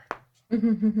guys are.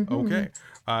 Okay,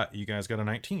 you guys got a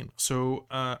 19. So,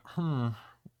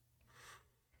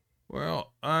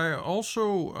 well, I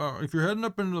also, if you're heading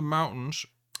up into the mountains,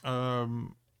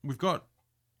 we've got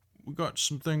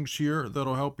some things here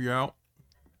that'll help you out.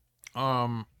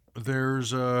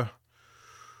 There's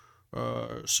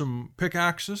some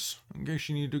pickaxes in case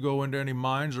you need to go into any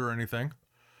mines or anything.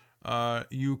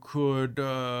 You could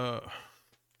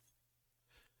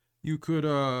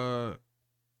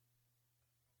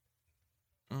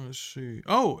let's see.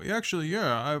 Oh, actually,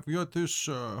 yeah, I've got this,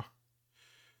 well,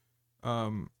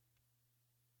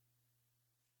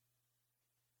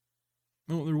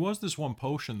 there was this one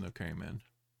potion that came in.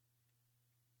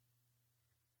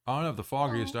 I don't have the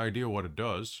foggiest idea what it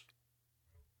does.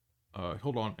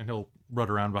 Hold on, and he'll run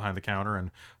around behind the counter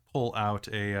and pull out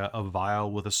a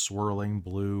vial with a swirling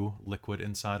blue liquid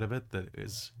inside of it that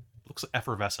looks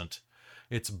effervescent.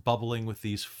 It's bubbling with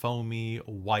these foamy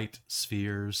white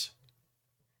spheres.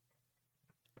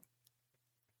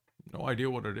 No idea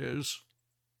what it is.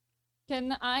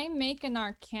 Can I make an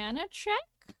Arcana check?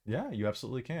 Yeah, you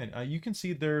absolutely can. You can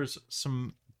see there's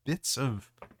some bits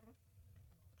of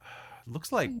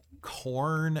looks like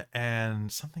corn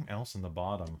and something else in the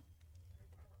bottom.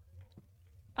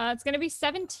 It's gonna be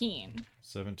 17.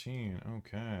 17.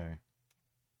 Okay.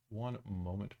 One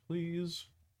moment, please.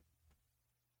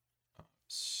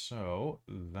 So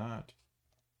that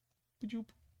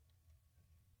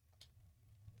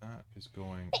that is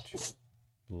going to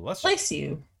bless you. Bless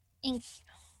you.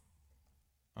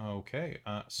 Okay,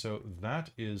 so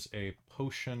that is a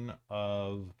potion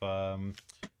of trying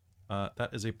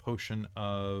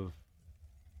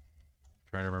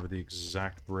to remember the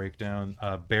exact breakdown.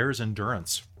 Bear's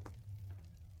endurance.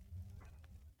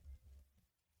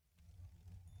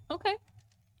 Okay.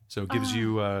 So it gives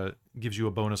you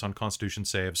a bonus on Constitution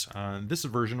saves. This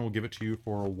version will give it to you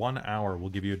for 1 hour. Will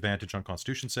give you advantage on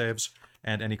Constitution saves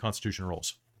and any Constitution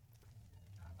rolls.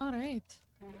 All right.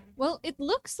 Well, it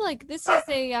looks like this is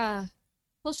a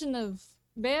potion of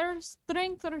bear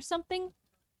strength or something.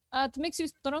 It makes you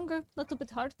stronger, a little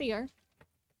bit heartier.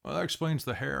 Well, that explains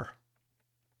the hair.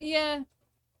 Yeah.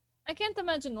 I can't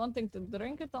imagine wanting to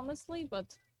drink it, honestly, but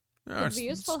Yeah, it'd be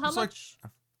useful. How much?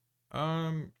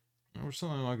 Or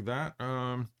something like that.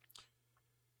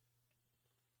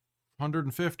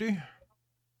 150.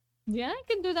 Yeah, I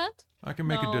can do that. I can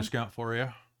make a No. discount for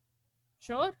you.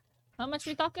 Sure. How much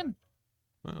we talking?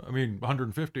 I mean,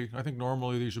 150. I think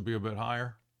normally these would be a bit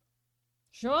higher.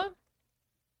 Sure.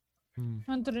 Hmm.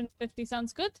 150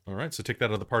 sounds good. All right, so take that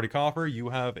out of the party coffer. You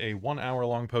have a 1 hour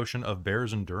long potion of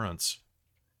Bear's Endurance.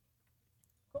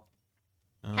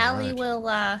 All Allie right. will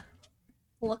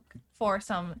look for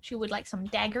some. She would like some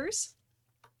daggers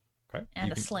Okay. and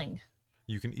You a can, sling.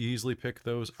 you can easily pick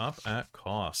those up at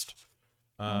cost.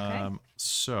 Okay.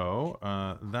 So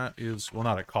that is, well,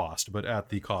 not at cost, but at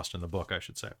the cost in the book, I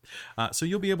should say. So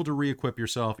you'll be able to re-equip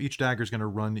yourself. Each dagger is going to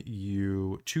run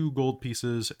you 2 gold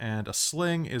pieces, and a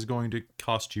sling is going to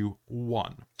cost you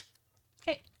 1.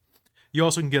 Okay. You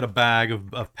also can get a bag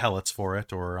of pellets for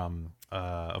it, or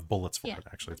of bullets for Yeah. it.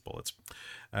 Actually, it's bullets.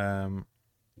 And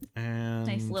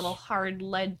Nice little hard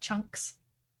lead chunks.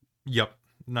 Yep,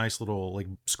 nice little like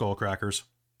skull crackers.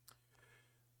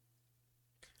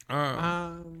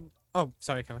 Oh,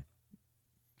 sorry, Kelly.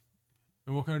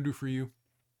 And what can I do for you,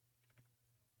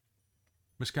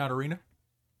 Miss Katarina?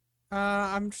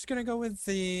 I'm just gonna go with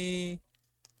the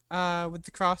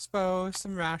crossbow,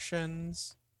 some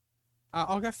rations.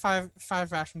 I'll get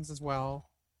five rations as well.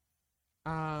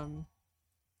 And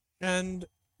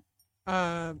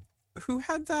who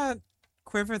had that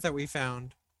quiver that we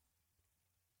found?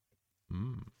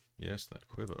 Yes, that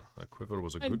quiver. That quiver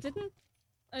was a I good. didn't.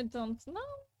 I don't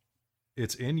know.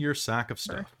 It's in your sack of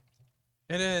stuff.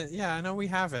 It is. Yeah, I know we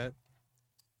have it.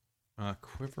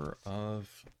 Quiver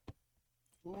of.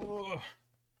 Ugh.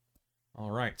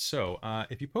 All right, so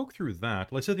if you poke through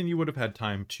that, let's say then you would have had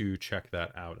time to check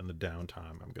that out in the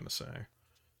downtime, I'm going to say.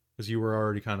 Because you were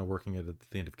already kind of working it at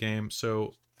the end of game.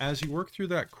 So as you work through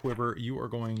that quiver, you are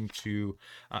going to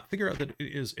figure out that it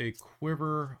is a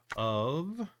quiver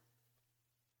of...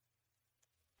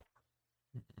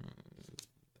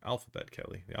 alphabet,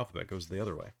 Kelly. The alphabet goes the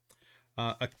other way.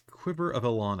 A quiver of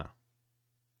Ilana.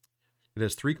 It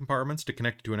has 3 compartments to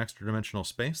connect to an extra-dimensional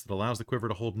space that allows the quiver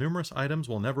to hold numerous items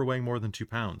while never weighing more than 2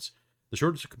 pounds. The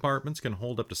shortest compartments can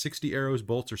hold up to 60 arrows,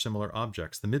 bolts, or similar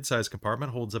objects. The mid-sized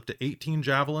compartment holds up to 18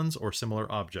 javelins or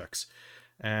similar objects.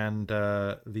 And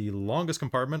the longest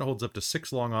compartment holds up to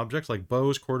 6 long objects like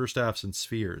bows, quarterstaffs, and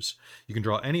spheres. You can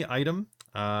draw any item,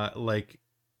 like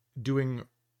doing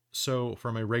so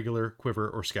from a regular quiver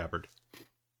or scabbard.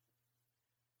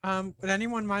 Would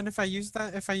anyone mind if I use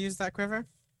that? If I use that quiver?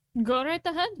 Go right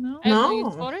ahead. No. I have no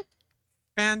use for it.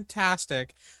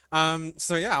 Fantastic.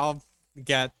 So yeah, I'll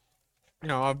get,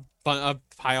 a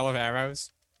pile of arrows.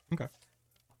 Okay.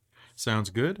 Sounds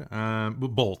good.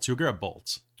 Bolts. You'll grab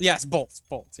bolts. Yes, bolts,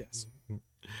 yes.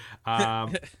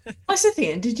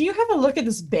 Lysithian, did you have a look at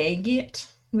this bag yet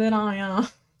that I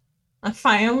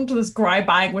found? This grey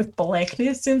bag with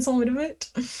blackness inside of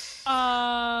it?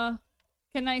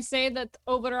 Can I say that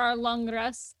over our long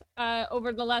rest,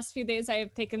 over the last few days, I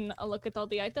have taken a look at all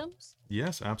the items?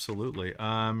 Yes, absolutely.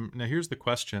 Now here's the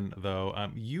question, though.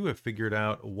 You have figured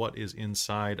out what is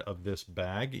inside of this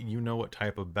bag. You know what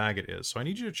type of bag it is. So I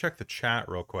need you to check the chat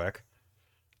real quick.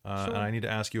 Sure. And I need to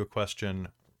ask you a question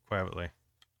privately.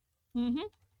 Mm-hmm.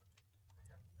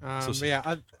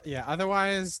 But yeah.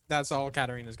 Otherwise, that's all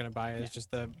Katarina's gonna buy is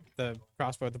just the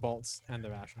crossbow, the bolts, and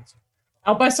the rations.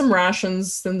 I'll buy some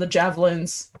rations, then the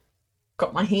javelins.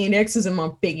 Got my hand axes and my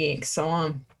big axe, so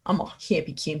I'm a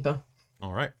happy camper.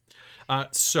 All right.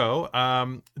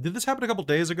 So did this happen a couple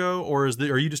days ago, or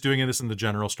are you just doing this in the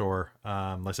general store,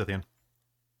 Lysithian?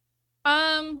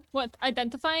 What,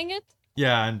 identifying it?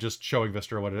 Yeah, and just showing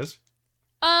Vistra what it is.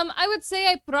 I would say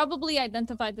I probably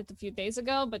identified it a few days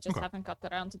ago, but just Okay. haven't got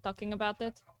around to talking about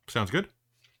it. Sounds good.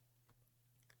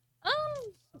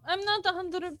 I'm not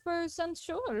 100%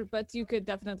 sure, but you could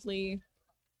definitely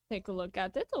take a look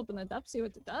at it, open it up, see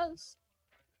what it does.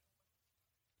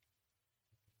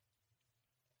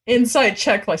 Inside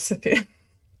check, Lysithian.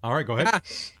 All right, go ahead.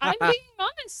 I'm being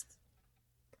honest.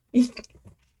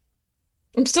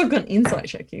 I'm still gonna inside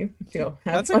check you. If you'll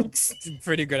have That's a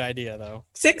pretty good idea, though.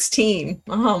 16.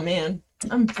 Oh man,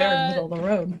 I'm very middle of the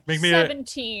road. Make me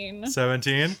 17.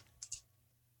 17.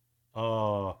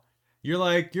 Oh, you're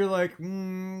like,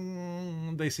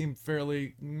 they seem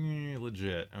fairly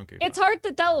legit. Okay. It's hard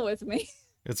to tell with me.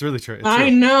 It's really true. I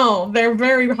know they're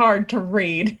very hard to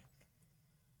read.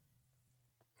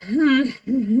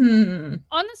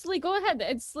 Honestly, go ahead.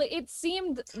 It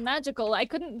seemed magical. I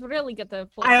couldn't really get the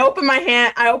full. I open my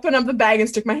hand. I open up the bag and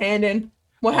stick my hand in.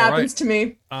 What All happens right. to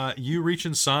me? You reach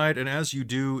inside, and as you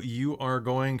do, you are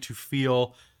going to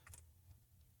feel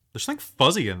There's something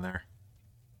fuzzy in there.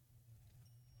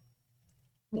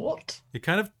 What? It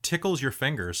kind of tickles your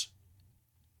fingers.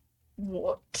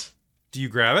 What? Do you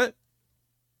grab it?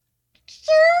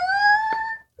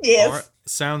 Yes. All right,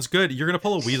 sounds good. You're gonna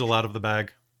pull a weasel out of the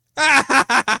bag.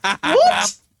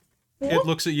 What? It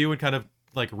looks at you and kind of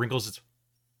like wrinkles its.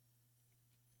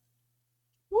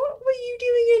 What were you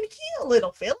doing in here,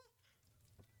 little Phil?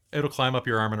 It'll climb up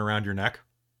your arm and around your neck.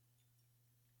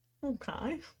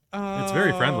 Okay. It's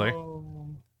very friendly.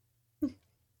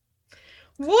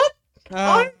 What?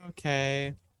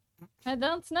 Okay. I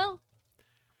don't know.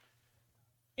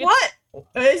 What?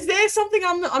 Is there something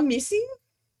I'm missing?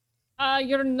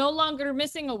 You're no longer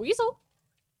missing a weasel.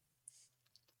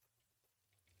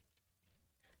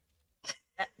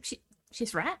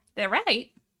 She's right. They're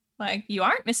right. Like, you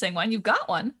aren't missing one. You've got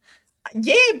one.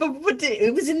 Yeah, but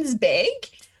it was in this bag.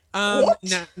 What?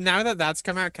 Now that that's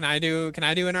come out, can I do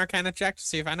an Arcana check to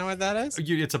see if I know what that is?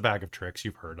 It's a bag of tricks.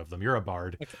 You've heard of them. You're a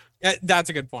bard. Okay. Yeah, that's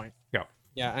a good point. Yeah.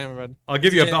 Yeah, I am a bard. I'll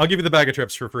give you the bag of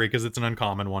tricks for free because it's an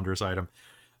uncommon, wondrous item.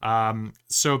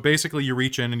 So basically, you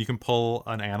reach in and you can pull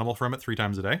an animal from it 3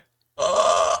 times a day.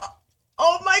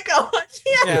 Oh my god!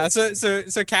 Yes. Yeah.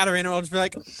 So Katarina will just be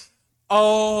like,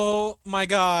 "Oh my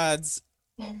gods,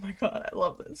 Oh my god! I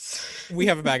love this. we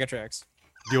have a bag of tricks."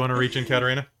 Do you want to reach in,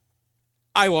 Katarina?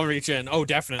 I will reach in. Oh,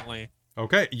 definitely.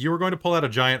 Okay, you are going to pull out a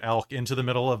giant elk into the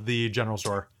middle of the general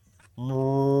store.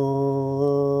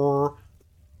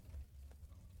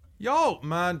 Yo,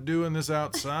 mind doing this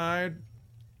outside?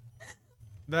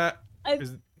 That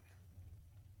is.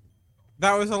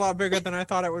 That was a lot bigger than I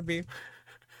thought it would be.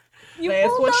 That's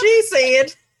pulled what up- she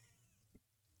said.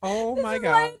 Oh This my is why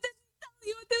I god. didn't tell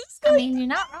you this. I mean, you're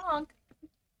not wrong.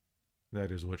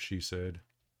 That is what she said.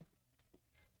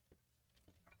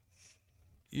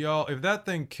 Yo, if that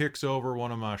thing kicks over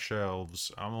one of my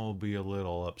shelves, I'm gonna be a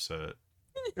little upset.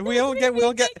 We'll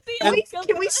get. Can we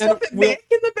stuff it we'll- back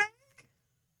in the bag?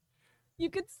 You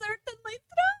could certainly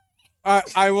try.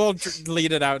 I will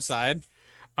lead it outside.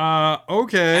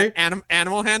 Okay.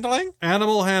 Animal handling.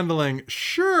 Animal handling.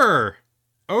 Sure.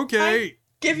 Okay.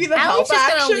 Give you the Allie's help just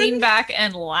gonna action. lean back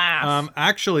and laugh.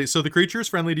 Actually, so the creature is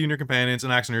friendly to you and your companions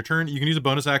and acts on your turn. You can use a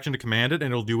bonus action to command it,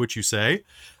 and it'll do what you say.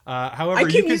 However, I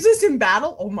you can use this in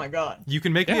battle. Oh my god! you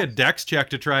can make me Yeah. a dex check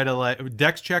to try to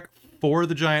dex check for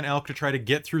the giant elk to try to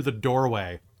get through the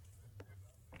doorway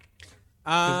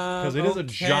because it is a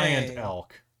giant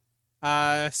elk.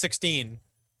 16.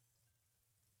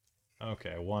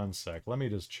 Okay, one sec. Let me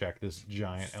just check this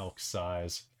giant elk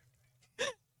size.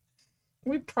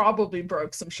 We probably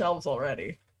broke some shelves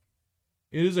already.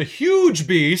 It is a huge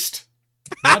beast,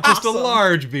 not just a Awesome.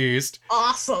 large beast.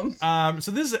 Awesome. So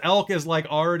this elk is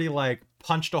already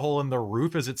punched a hole in the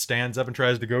roof as it stands up and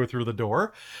tries to go through the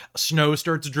door. Snow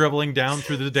starts dribbling down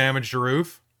through the damaged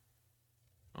roof.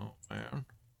 Oh man,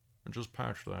 I just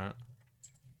patched that.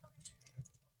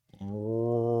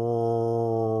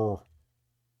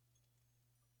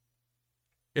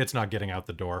 It's not getting out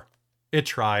the door. It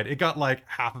tried. It got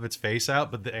half of its face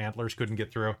out, but the antlers couldn't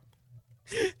get through.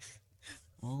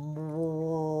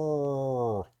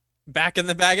 Back in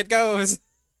the bag it goes.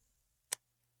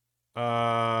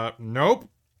 Nope.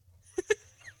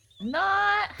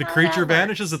 Not The how creature that works.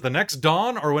 vanishes at the next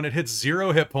dawn or when it hits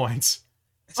 0 hit points.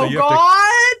 So Oh you have to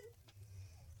god!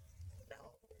 No.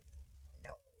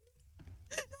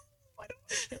 I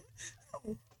don't.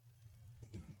 No.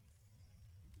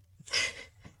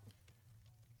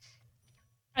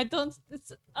 I don't.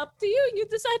 It's up to you. You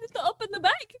decided to open the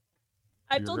bag.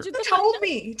 I You're told ver- you You to. told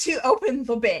me to open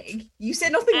the bag. You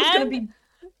said nothing was gonna be.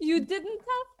 You didn't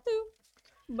have to,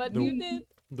 but The- you did.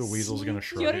 The weasel's gonna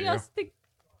shrug at you. Curiosity.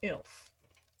 Elf.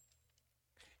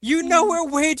 You know we're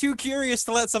way too curious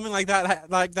to let something like that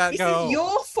This go. is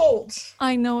your fault.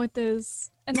 I know it is,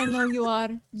 and I know you are,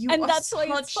 You and are that's why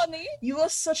it's such- funny. You are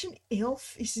such an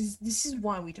elf. This is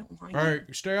why we don't like All you.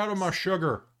 right, stay out of my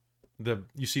sugar.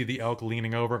 You see the elk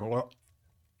leaning over.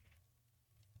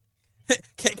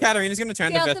 Katarina's gonna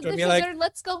turn to Get out of Vistra the and be like, sugar.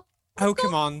 Let's go. "Oh,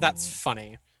 come on, that's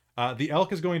funny." The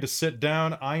elk is going to sit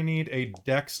down. I need a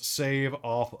dex save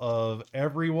off of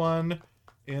everyone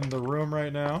in the room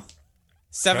right now.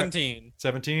 17.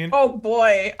 17, Oh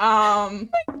boy. 10.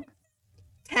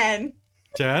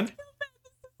 10.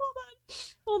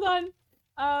 Hold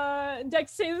on.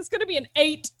 Dex say this is gonna be an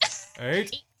 8.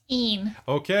 8. 18.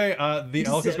 Okay, the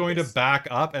elk is going to Six. back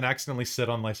up and accidentally sit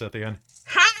on Lysithian.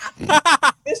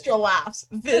 Ha! Vistra laughs.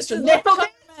 Vistra.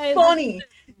 That's funny.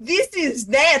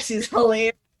 That is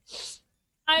hilarious.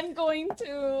 I'm going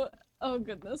to. Oh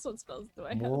goodness, what spells do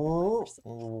I have?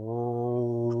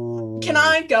 Can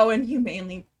I go and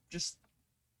humanely just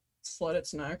slit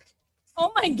its neck?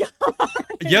 Oh my god.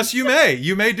 Yes, you may.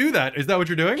 You may do that. Is that what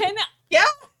you're doing? Can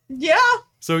Yeah.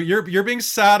 So you're being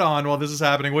sat on while this is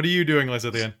happening. What are you doing,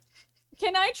 Lysithian?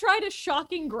 can I try to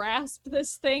shocking grasp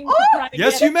this thing? To Oh! try to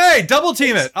Yes, get you may. Double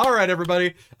team it. All right,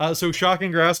 everybody. So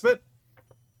shocking grasp it,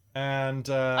 and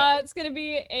It's gonna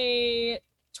be a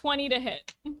 20 to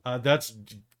hit. that's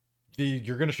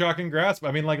you're gonna shocking grasp.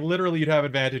 I mean, like literally, you'd have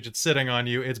advantage. It's sitting on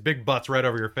you. Its big butt's right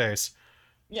over your face.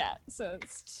 Yeah, so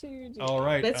it's 2d. All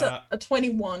right. That's a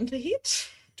 21 to hit.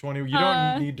 20. You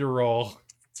don't need to roll.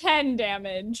 10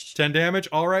 damage. 10 damage.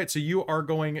 All right, so you are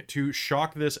going to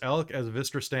shock this elk as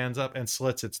Vistra stands up and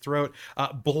slits its throat.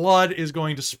 Blood is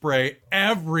going to spray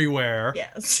everywhere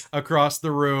Yes. across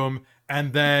the room,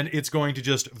 and then it's going to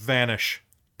just vanish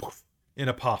poof, in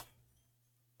a puff.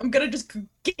 I'm gonna just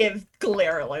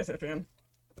glare at Lysithian.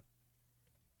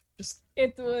 Just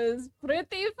It was pretty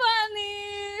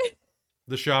funny.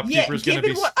 The yeah, shopkeeper's going to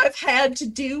given be... what I've had to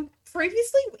do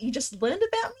previously, what you just learned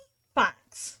about me,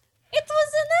 thanks. It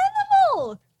was an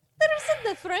animal. There's a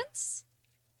difference.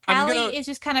 I'm Callie gonna- is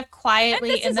just kind of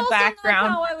quietly this in is the also not background,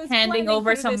 how I was handing planning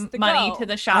over for this some to money go. to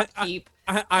the shopkeep.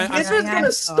 This I'm was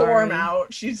gonna storm sorry.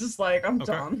 out. She's just like, I'm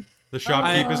Okay. done. The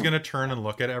shopkeep is Oh. going to turn and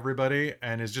look at everybody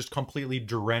and is just completely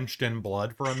drenched in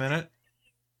blood for a minute.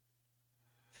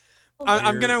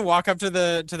 I'm gonna walk up to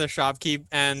the shopkeep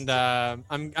and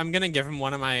I'm gonna give him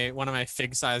one of my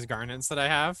fig size garnets that I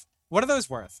have. What are those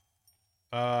worth?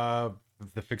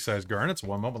 The fixed size garnets.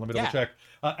 One moment, let me double Yeah. check.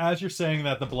 As you're saying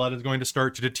that, the blood is going to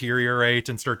start to deteriorate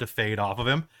and start to fade off of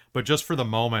him, but just for the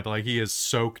moment, like he is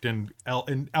soaked in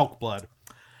elk blood.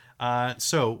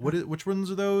 So which ones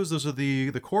are those? Those are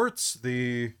the quartz.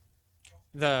 The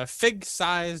fig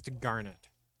sized garnet.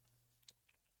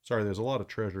 Sorry, there's a lot of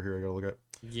treasure here. I gotta look at.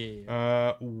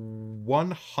 Yeah.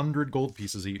 100 gold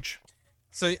pieces each.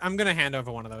 So I'm gonna hand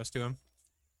over one of those to him.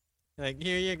 Like,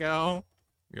 here you go.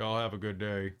 Y'all have a good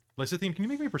day. Lysithian, can you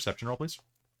make me a perception roll, please?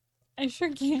 I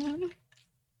sure can.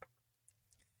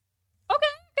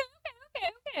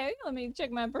 Okay. Let me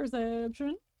check my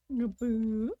perception.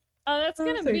 That's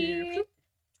gonna be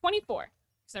 24.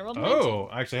 Because I rolled a 19. Oh,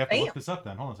 I actually have to look Damn. this up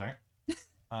then. Hold on a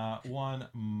second. One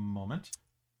moment.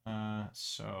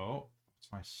 So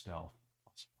what's my stealth?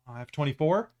 I have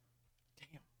 24.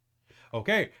 Damn.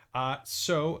 Okay.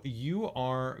 So you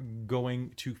are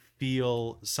going to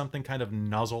feel something kind of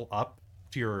nuzzle up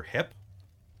to your hip.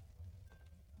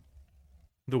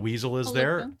 The weasel is I'll look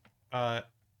there. down.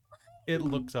 It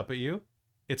looks up at you.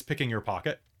 It's picking your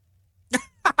pocket.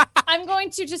 I'm going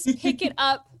to just pick it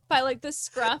up by like the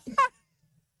scruff.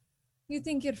 You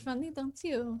think you're funny, don't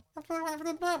you?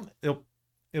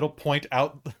 It'll point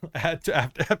out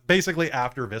at basically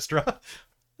after Vistra.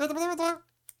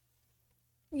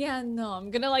 Yeah, no,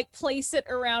 I'm gonna like place it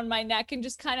around my neck and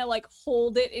just kind of like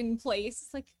hold it in place.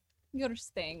 It's like, you're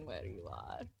staying where you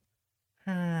are.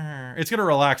 It's gonna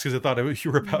relax because it thought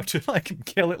you were about to like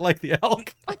kill it like the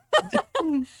elk.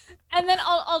 And then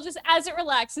I'll just, as it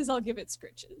relaxes, I'll give it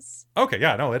scritches. Okay,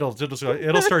 yeah, no, it'll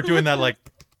start doing that like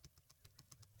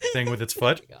thing with its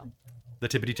foot, There we go. the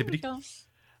tippity There we tippity. go.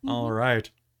 All right.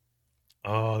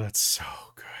 Oh, that's so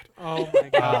good. Oh my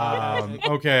god.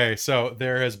 Okay, so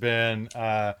there has been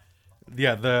the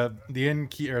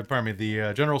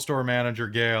general store manager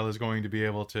Gail is going to be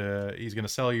able to, he's going to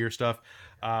sell you your stuff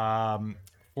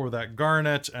for that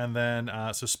garnet, and then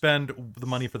so spend the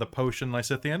money for the potion,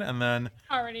 Lysithian, and then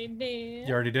Already did.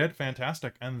 you already did.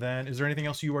 Fantastic. And then is there anything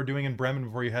else you are doing in Bremen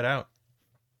before you head out?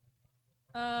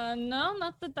 No,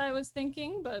 not that I was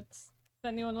thinking, but if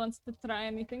anyone wants to try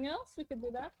anything else, we could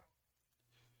do that.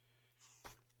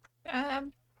 I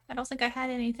don't think I had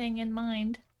anything in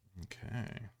mind. Okay.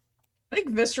 I think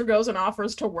Vistra goes and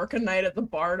offers to work a night at the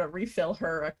bar to refill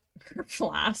her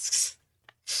flasks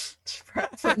for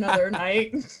another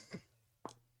night.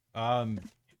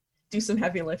 Do some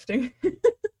heavy lifting.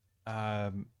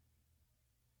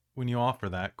 When you offer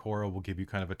that, Cora will give you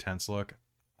kind of a tense look.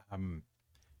 I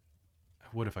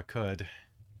would if I could.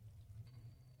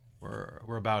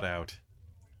 We're about out.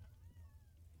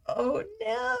 Oh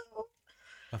no.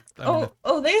 I mean,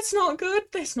 That's not good.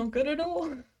 That's not good at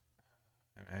all.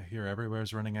 I hear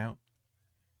everywhere's running out.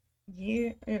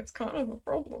 Yeah, it's kind of a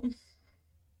problem.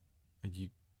 You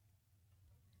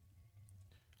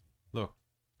look.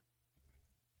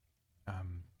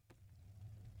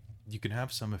 You can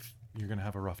have some if you're gonna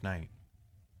have a rough night.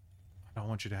 I don't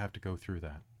want you to have to go through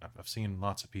that. I've seen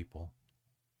lots of people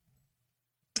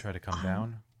try to come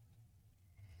down.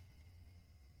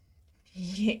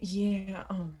 Yeah.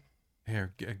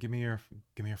 Here, give me your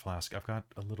flask. I've got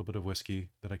a little bit of whiskey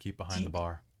that I keep behind the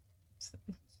bar.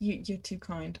 You're too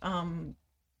kind.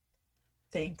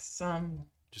 Thanks.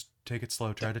 Just take it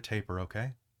slow. Try to taper,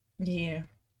 okay? Yeah.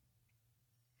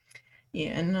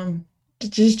 Yeah, and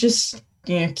just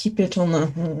yeah, keep it on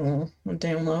the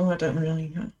down low. I don't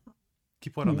really.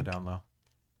 Keep what on the down low?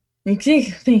 Thank you,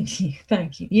 thank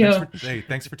you. Yeah.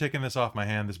 Thanks for taking this off my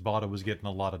hand. This bottle was getting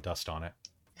a lot of dust on it.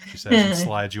 She says and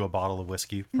slides you a bottle of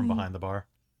whiskey from behind the bar.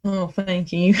 Oh,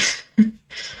 thank you.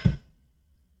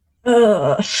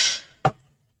 uh,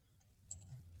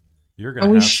 You're I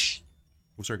gonna wish. have.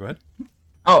 Oh, sorry. Go ahead.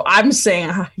 Oh, I'm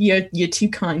saying you're too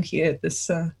kind here at this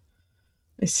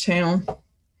town.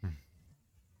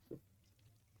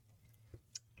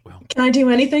 Well, can I do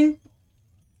anything?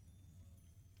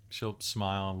 She'll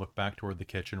smile and look back toward the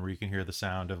kitchen where you can hear the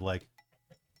sound of like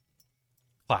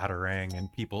clattering and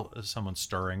someone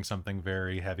stirring something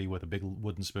very heavy with a big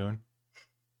wooden spoon.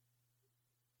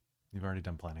 You've already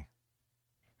done plenty.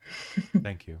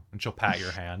 Thank you. And she'll pat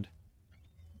your hand.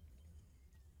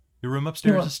 Your room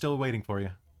upstairs is still waiting for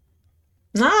you.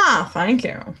 Ah, thank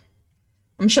you.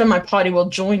 I'm sure my party will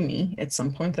join me at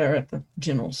some point there at the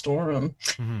general store.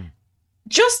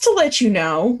 Just to let you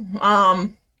know,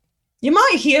 you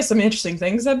might hear some interesting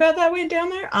things about that went down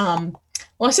there.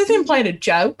 Well, I sit there and played a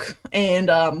joke, and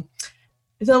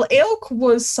the elk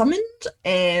was summoned,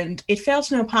 and it felt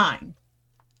no pain.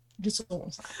 Just all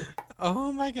I'm saying.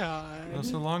 Oh my god. Well,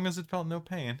 so long as it felt no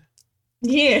pain.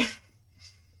 Yeah.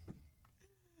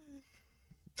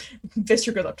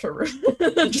 Visser goes up to her room.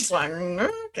 Just like,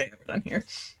 okay, I'm done here.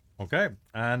 Okay,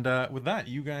 and with that,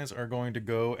 you guys are going to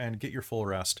go and get your full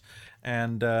rest,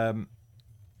 and are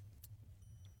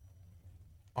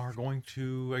going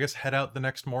to, I guess, head out the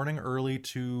next morning early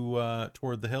to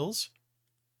toward the hills.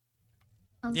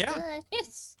 Yeah. Good.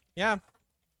 Yes. Yeah.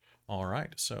 All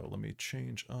right, so let me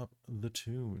change up the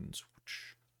tunes.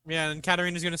 Yeah, and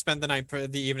Katarina's going to spend the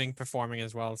evening performing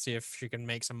as well, see if she can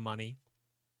make some money.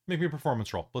 Make me a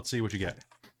performance roll. Let's see what you get.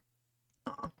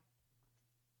 Oh,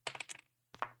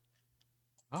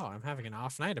 I'm having an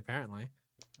off night apparently.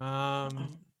 That's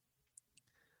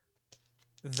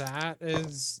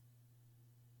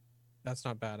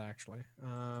not bad actually.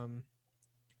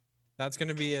 That's going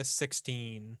to be a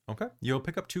 16. Okay. You'll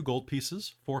pick up 2 gold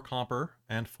pieces, 4 copper,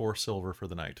 and 4 silver for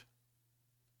the night.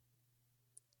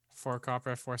 4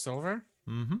 copper, 4 silver?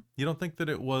 Mm-hmm. You don't think that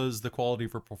it was the quality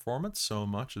for performance so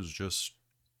much as just,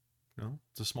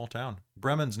 it's a small town.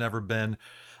 Bremen's never been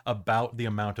about the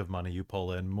amount of money you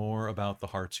pull in, more about the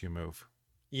hearts you move.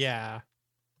 Yeah.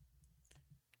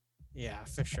 Yeah,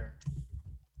 for sure.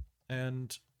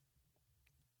 And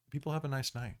people have a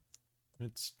nice night.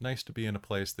 It's nice to be in a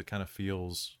place that kind of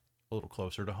feels a little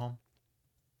closer to home.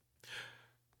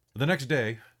 The next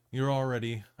day, you're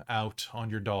already out on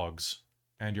your dogs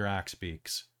and your axe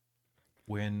beaks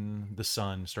when the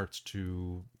sun starts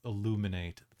to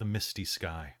illuminate the misty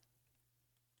sky.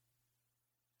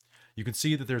 You can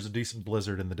see that there's a decent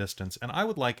blizzard in the distance, and I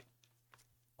would like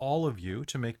all of you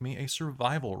to make me a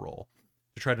survival roll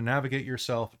to try to navigate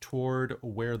yourself toward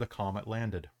where the comet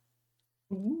landed.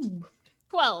 Ooh.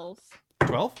 12.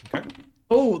 12? Okay.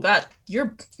 Oh,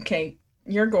 you're okay.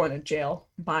 You're going to jail.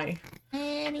 Bye.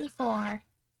 24.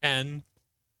 10.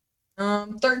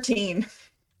 13.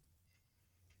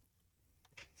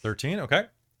 13, okay.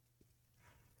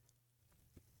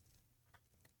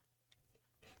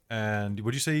 And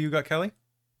would you say you got, Kelly?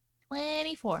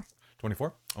 24.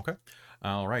 24, okay.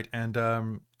 All right, and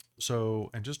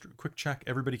just a quick check,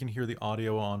 everybody can hear the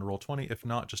audio on Roll20. If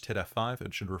not, just hit F5.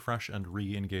 It should refresh and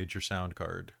re-engage your sound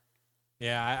card.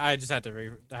 Yeah, I just had to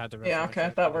refresh. Yeah, okay,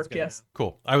 it. that worked, yes.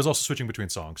 Cool. I was also switching between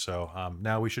songs, so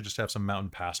now we should just have some mountain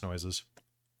pass noises.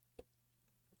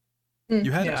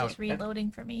 You head out. Just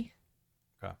reloading for me.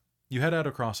 Okay. You head out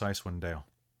across Icewind Dale.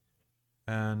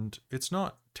 And it's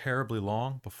not terribly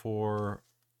long before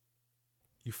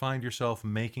you find yourself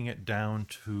making it down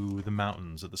to the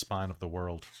mountains at the spine of the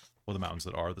world. Or the mountains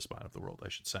that are the spine of the world, I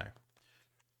should say.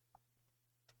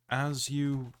 As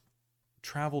you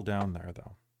travel down there,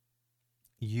 though,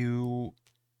 you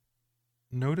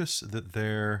notice that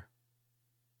there's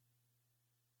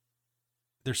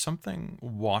something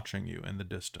watching you in the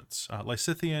distance.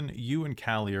 Lysithian, you and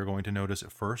Callie are going to notice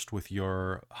it first with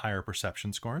your higher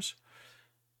perception scores.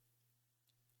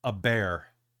 A bear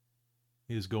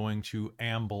is going to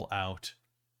amble out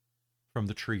from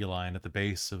the tree line at the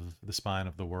base of the spine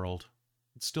of the world.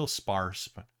 It's still sparse,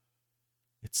 but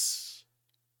it's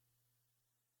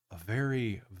a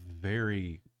very,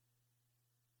 very,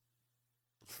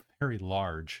 very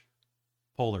large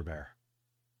polar bear.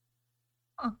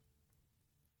 Huh.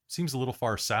 Seems a little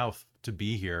far south to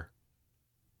be here,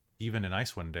 even in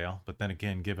Icewind Dale, but then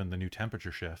again, given the new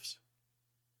temperature shifts.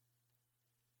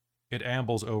 It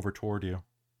ambles over toward you.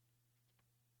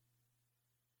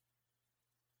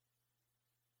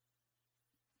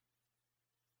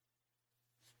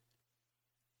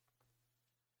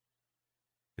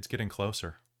 It's getting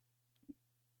closer.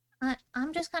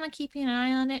 I'm just kind of keeping an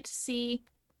eye on it to see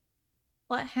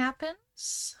what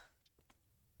happens.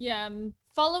 Yeah, I'm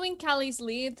following Callie's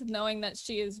lead, knowing that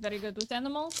she is very good with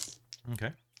animals.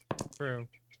 Okay. True.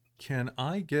 Can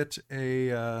I get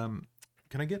an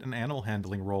animal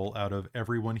handling roll out of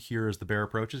everyone here as the bear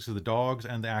approaches? So the dogs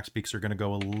and the axe beaks are going to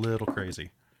go a little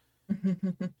crazy.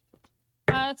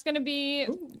 It's gonna be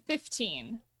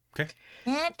 15. Okay.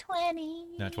 Nat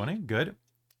 20. Nat 20. Good.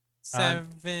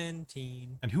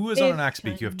 17. And who is on an axe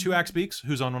beak? You have 2 axe beaks.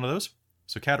 Who's on one of those?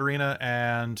 So Katarina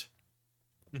and...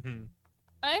 Mm-hmm.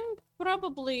 I'm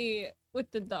probably with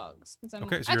the dogs because I'm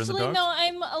Okay, so you're in the actually dogs? no,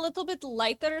 I'm a little bit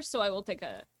lighter, so I'll take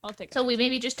So we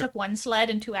maybe just took one sled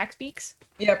and 2 axe beaks.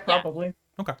 Yeah, probably.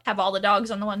 Have all the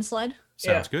dogs on the one sled.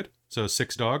 Sounds good. So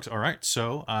 6 dogs. All right.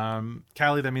 So,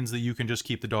 Callie, that means that you can just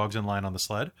keep the dogs in line on the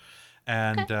sled.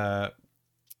 And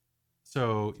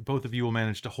so both of you will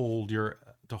manage to hold your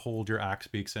axe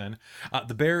beaks in.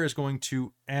 The bear is going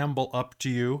to amble up to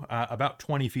you about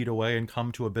 20 feet away and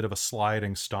come to a bit of a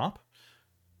sliding stop.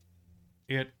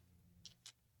 It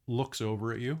looks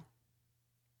over at you.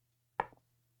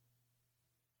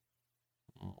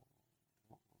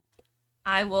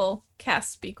 I will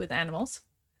cast Speak with Animals.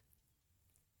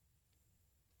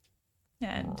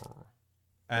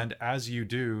 And as you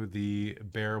do, the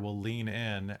bear will lean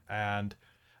in and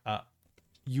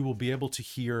you will be able to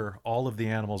hear all of the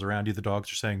animals around you. The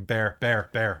dogs are saying, bear,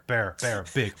 bear, bear, bear, bear,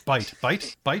 big, bite,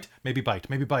 bite, bite, maybe bite,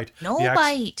 maybe bite. No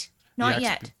bite. Not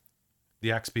yet.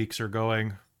 The axe beaks are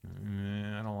going,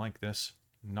 I don't like this.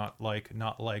 Not like,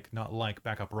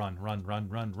 back up, run, run, run,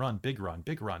 run, run, big run,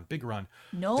 big run, big run.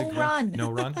 No big run. No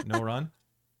run, no run.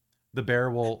 The bear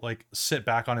will like sit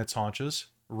back on its haunches,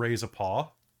 raise a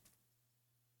paw.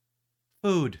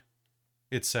 Food,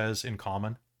 it says in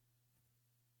common.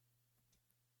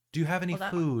 Do you have any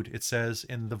food? It says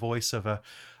in the voice of a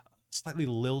slightly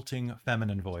lilting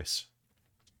feminine voice.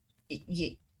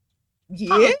 Yeah,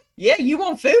 you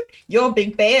want food? You're a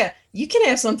big bear. You can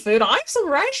have some food. I have some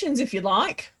rations if you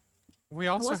like. We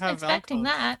I also wasn't have expecting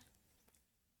alcohol. that.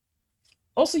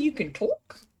 Also, you can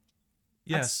talk.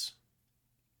 Yes.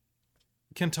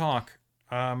 Can talk.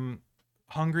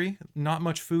 Hungry? Not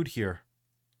much food here.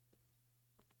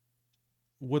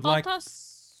 Would like...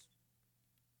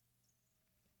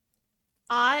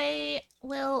 I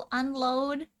will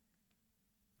unload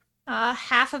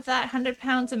half of that 100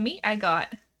 pounds of meat I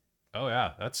got. Oh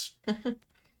yeah, that's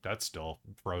still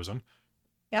frozen.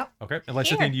 Yep. Okay. And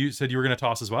Lysithian, you said you were going to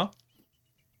toss as well?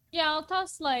 Yeah, I'll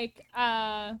toss like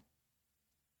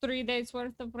 3 days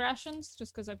worth of rations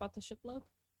just because I bought the shipload.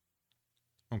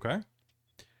 Okay.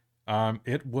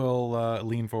 It will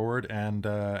lean forward and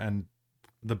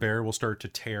the bear will start to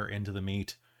tear into the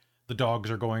meat. The dogs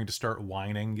are going to start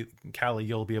whining. Callie,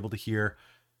 you'll be able to hear,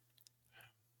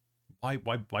 why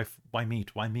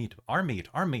meat? Why meat? Our meat.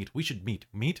 We should meat.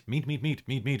 Meat.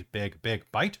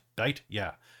 Big. Bite.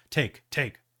 Yeah. Take.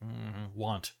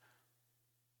 Want.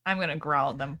 I'm gonna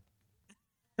growl at them.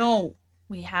 No,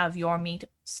 we have your meat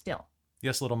still.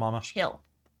 Yes, little mama. Chill.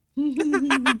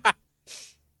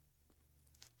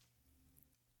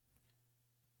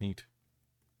 Meat.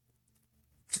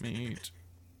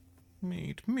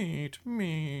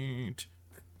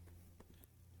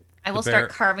 I will start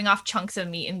carving off chunks of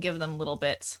meat and give them little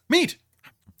bits. Meat.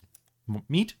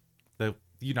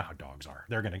 You know how dogs are.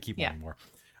 They're gonna keep wanting more.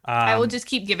 I will just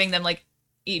keep giving them like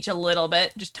each a little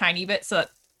bit, just tiny bit, so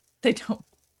that they don't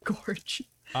gorge.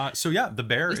 So yeah, the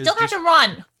bear We is still have just... to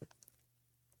run.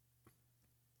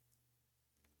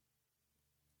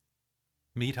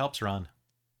 Meat helps run.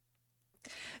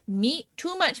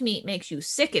 Too much meat makes you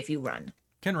sick if you run.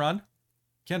 Can run,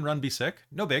 be sick.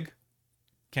 No big.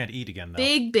 Can't eat again though.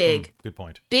 Big. Good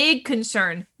point. Big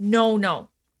concern. No.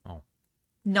 Oh.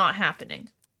 Not happening.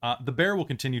 The bear will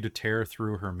continue to tear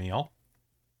through her meal.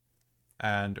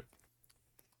 And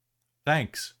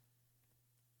thanks.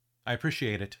 I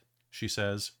appreciate it, she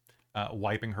says,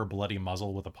 wiping her bloody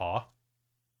muzzle with a paw.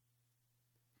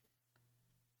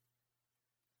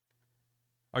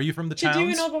 Are you from the Should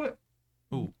towns? do another...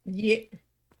 Ooh. Yeah.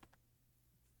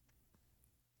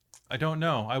 I don't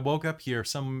know. I woke up here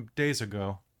some days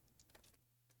ago.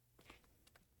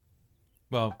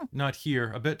 Well, not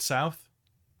here. A bit south.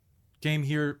 Came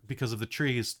here because of the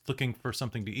trees, looking for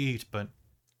something to eat, but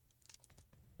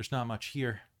there's not much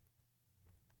here.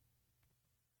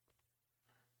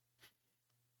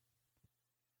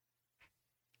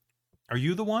 Are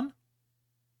you the one?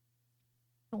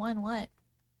 The one what?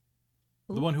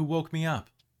 The one who woke me up.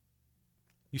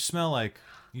 You smell like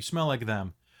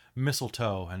them.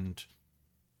 Mistletoe and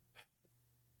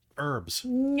herbs.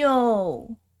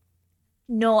 No.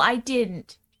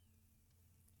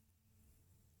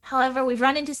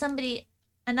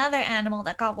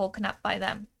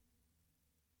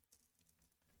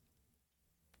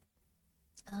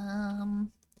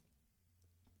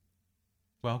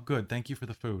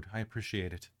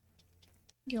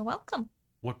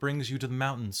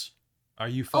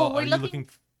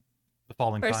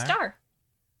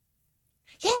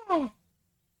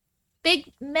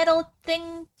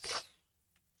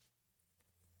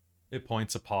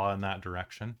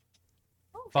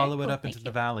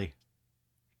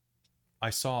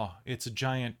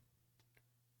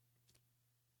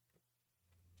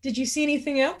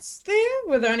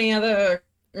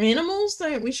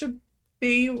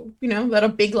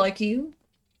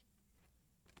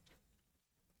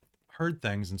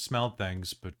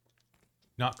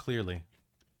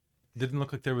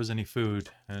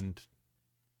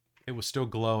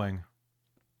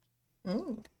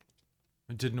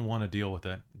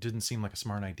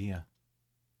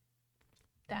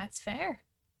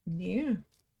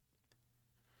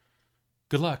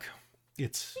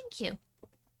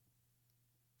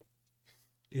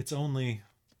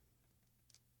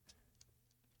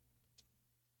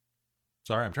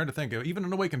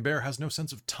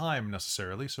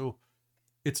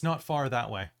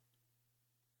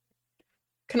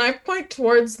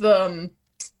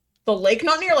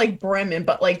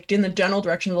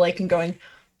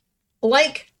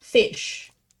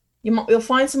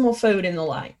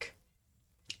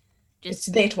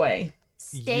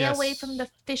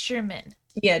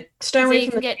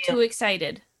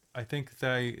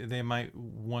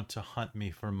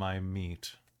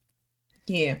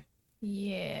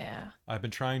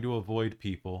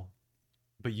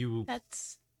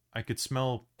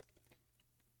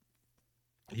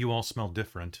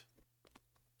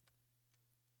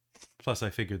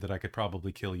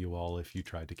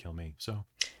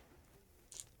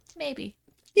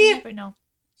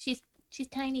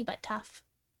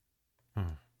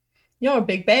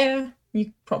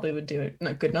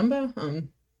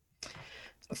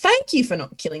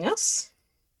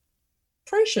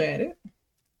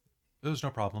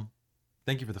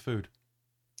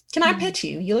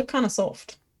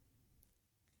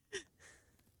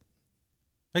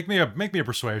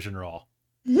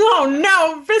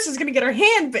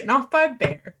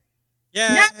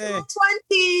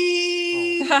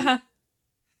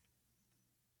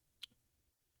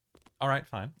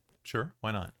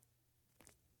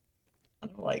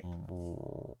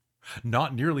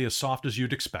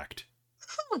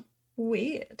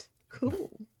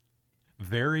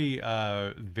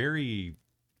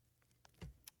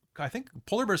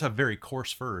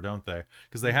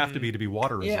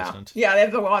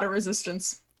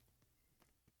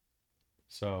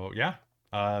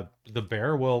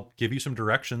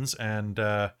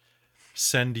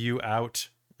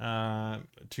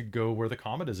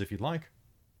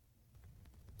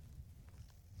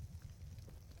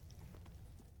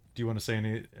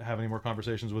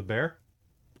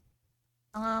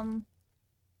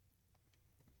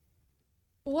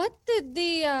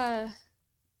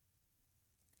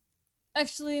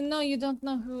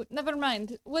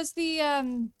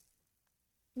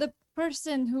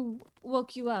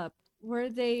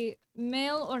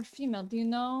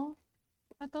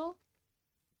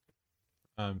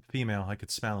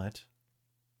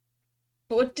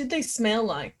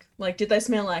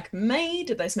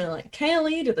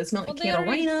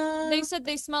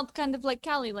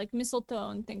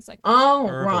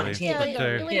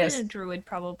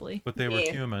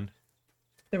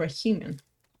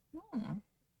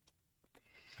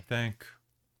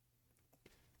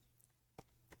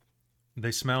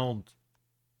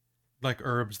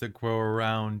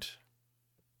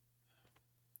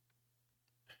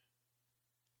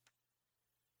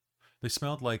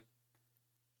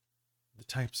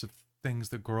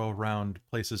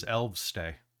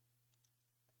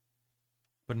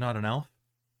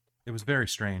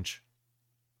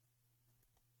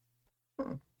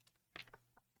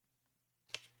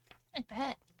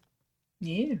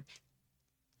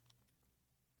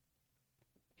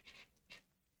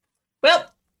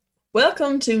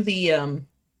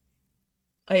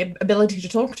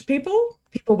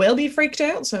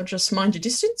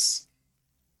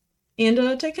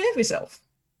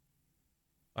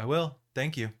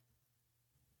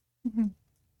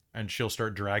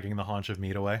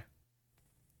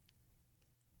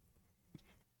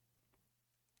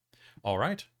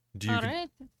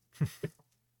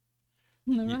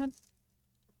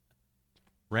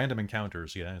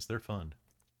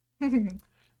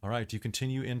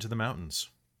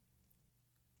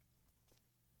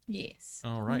 Yes.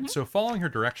 All right. So following her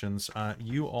directions,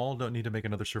 you all don't need to make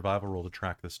another survival roll to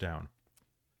track this down.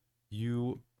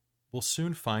 You will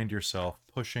soon find yourself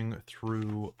pushing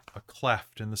through a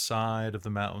cleft in the side of the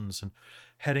mountains and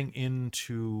heading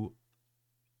into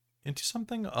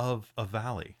something of a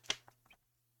valley.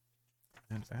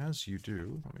 And as you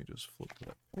do, let me just flip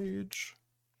that page.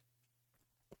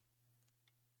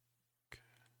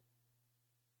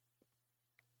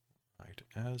 Right,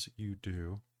 as you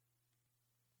do,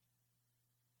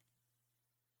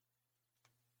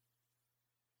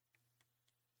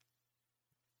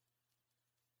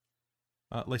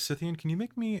 Lysithian, can you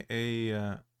make me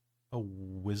a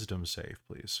wisdom save,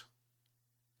 please?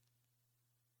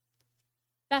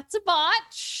 That's a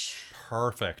botch.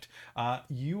 Perfect.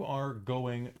 You are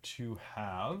going to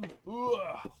have...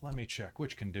 let me check.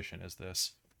 Which condition is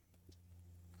this?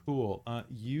 Cool.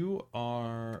 You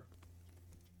are...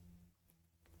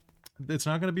 It's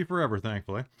not going to be forever,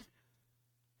 thankfully.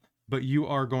 But you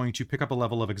are going to pick up a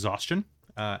level of exhaustion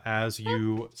as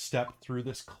you step through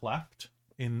this cleft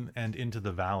into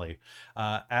the valley.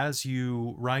 As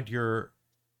you ride your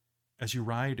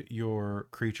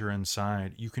creature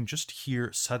inside, you can just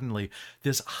hear suddenly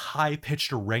this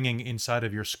high-pitched ringing inside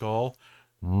of your skull.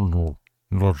 Only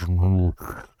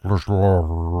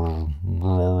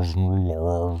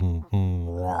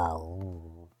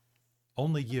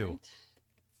you.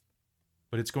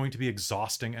 But it's going to be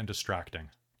exhausting and distracting.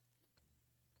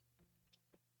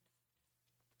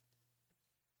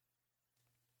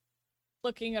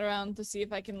 Looking around to see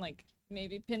if I can like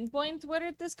maybe pinpoint where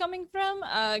it is coming from.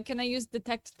 Can I use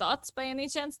detect thoughts by any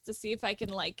chance to see if I can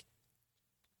like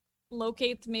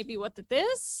locate maybe what it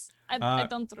is? I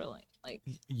don't really like.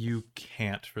 You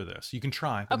can't for this. You can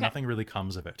try, but Okay. nothing really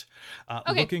comes of it.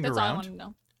 Okay, Looking that's all I around, want to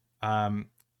know.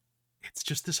 it's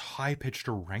just this high-pitched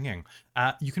ringing.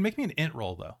 You can make me an int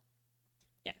roll, though.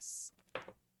 Yes.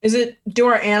 Do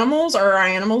our animals, are our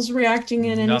animals reacting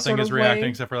in any Nothing sort is of reacting way?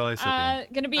 except for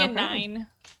Lysithian. Gonna be a Okay. 9.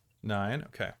 9,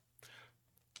 okay.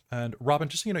 And Robin,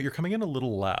 just so you know, you're coming in a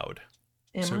little loud.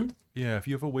 Am I? Yeah, if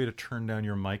you have a way to turn down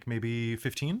your mic, maybe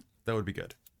 15, that would be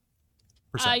good.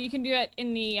 Percent. You can do it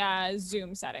in the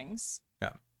Zoom settings.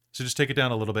 Yeah. So just take it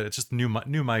down a little bit. It's just new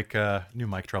mic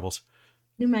troubles.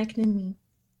 New mic, new me.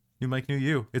 New mic, new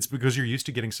you. It's because you're used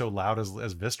to getting so loud as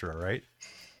Vistra, right?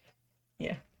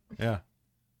 Yeah. Yeah.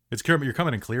 You're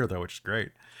coming in clear though, which is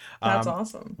great. That's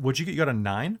awesome. What'd you get? You got a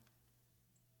 9?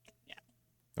 Yeah.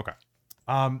 Okay.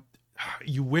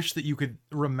 You wish that you could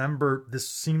remember. This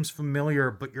seems familiar,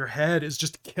 but your head is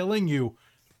just killing you.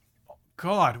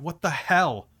 God, what the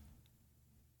hell?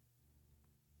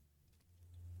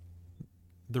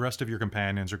 The rest of your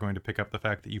companions are going to pick up the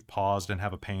fact that you've paused and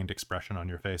have a pained expression on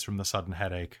your face from the sudden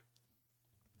headache.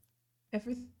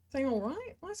 Everything all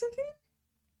right? What's it?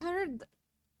 I heard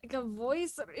like a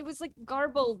voice. It was like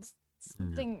garbled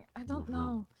something. I don't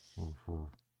know.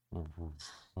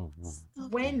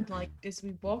 When? Like, as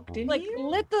we walked in Like here?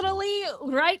 literally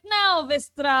right now,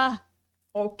 Vistra.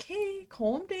 Okay,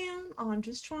 calm down. I'm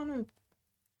just trying to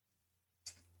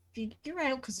figure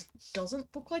out, because it doesn't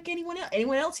look like anyone else.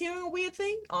 Anyone else hearing a weird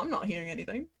thing? I'm not hearing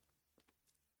anything.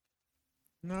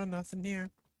 No, nothing here.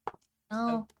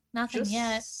 No, nothing Just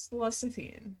yet.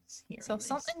 Lysithians hearing So this.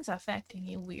 something's affecting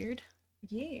you weird.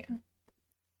 Yeah.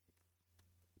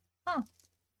 Huh.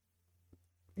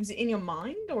 Is it in your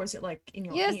mind or is it like in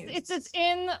your Yes, ears? it's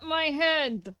in my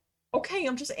head. Okay,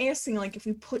 I'm just asking, like, if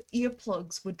we put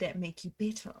earplugs, would that make you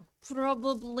better?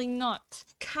 Probably not.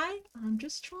 Okay, I'm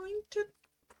just trying to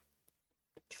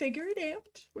figure it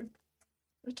out with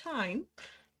the time.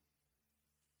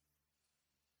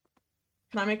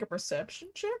 Can I make a perception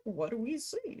check? What do we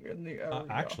see in the area?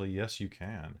 Actually, yes, you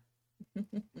can.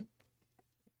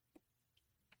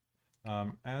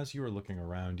 As you are looking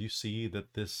around, you see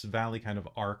that this valley kind of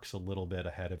arcs a little bit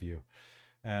ahead of you.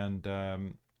 And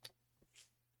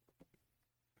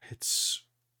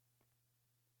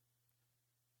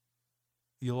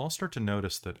you'll all start to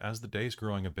notice that as the day's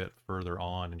growing a bit further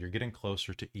on and you're getting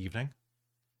closer to evening,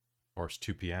 of course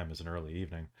 2 p.m. is an early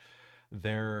evening,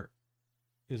 there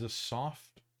is a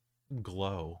soft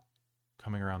glow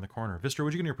coming around the corner. Vistra,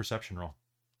 what'd you get in your perception roll?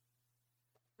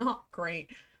 Oh,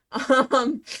 great.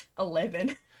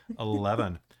 11.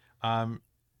 11.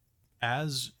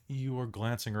 As you are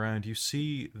glancing around, you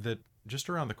see that just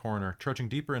around the corner, trudging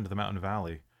deeper into the mountain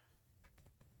valley,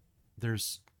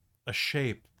 there's a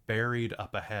shape buried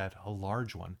up ahead, a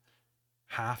large one,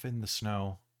 half in the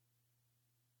snow.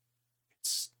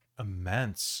 It's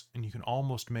immense, and you can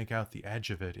almost make out the edge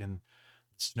of it in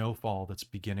snowfall that's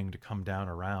beginning to come down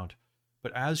around.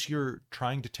 But as you're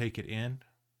trying to take it in,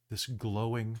 this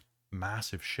glowing,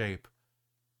 massive shape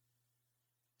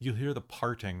you hear the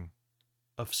parting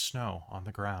of snow on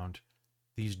the ground,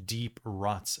 these deep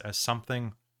ruts as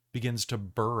something begins to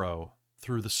burrow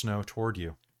through the snow toward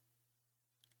you.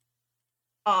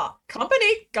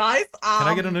 Company, guys. Can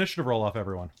I get an initiative roll off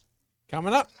everyone?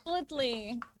 Coming up.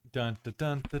 Absolutely. Dun, dun,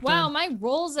 dun, dun, Wow, dun. my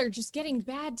rolls are just getting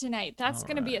bad tonight. That's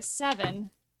gonna be a Alright. 7.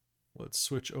 Let's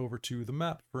switch over to the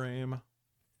map frame.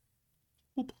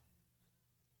 Boop.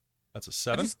 That's a I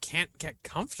 7. just can't get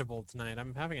comfortable tonight.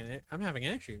 I'm having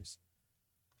issues.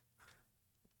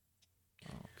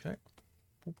 Okay.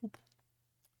 Boop, boop.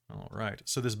 All right.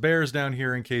 So this bear's down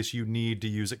here in case you need to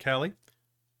use it, Callie.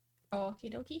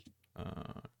 Okie dokie.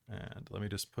 And let me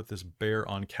just put this bear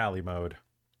on Callie mode.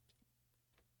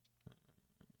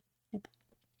 Boop.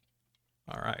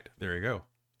 All right. There you go.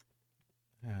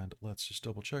 And let's just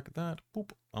double check that.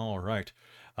 Boop. All right.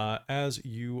 As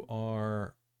you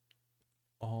are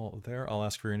all there, I'll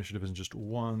ask for your initiative in just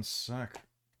 1 sec.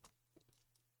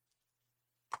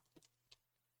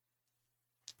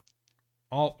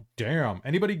 Oh, damn.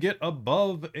 Anybody get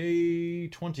above a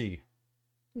 20?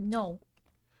 No.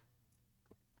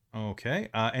 Okay.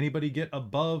 Anybody get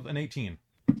above an 18?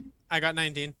 I got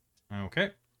 19.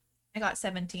 Okay. I got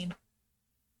 17.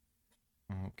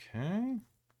 Okay.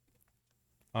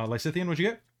 Lysithian, what'd you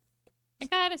get? I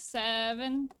got a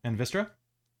 7. And Vistra?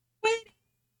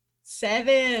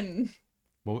 7.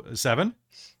 Well, 7?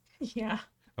 Yeah.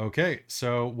 Okay.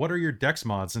 So what are your dex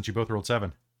mods since you both rolled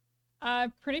 7?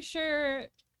 Pretty sure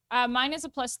mine is a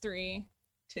 +3.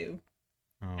 2.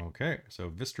 Okay. So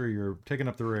Vistra, you're taking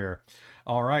up the rear.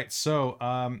 All right. So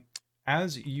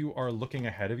as you are looking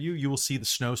ahead of you, you will see the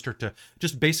snow start to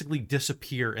just basically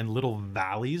disappear in little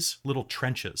valleys, little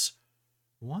trenches.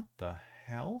 What the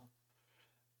hell?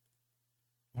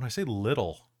 When I say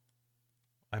little,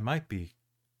 I might be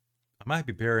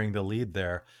burying the lead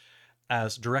there,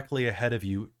 as directly ahead of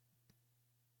you,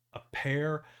 a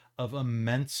pair of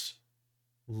immense,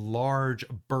 large,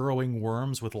 burrowing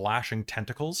worms with lashing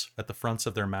tentacles at the fronts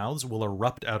of their mouths will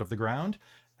erupt out of the ground,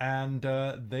 and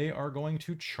they are going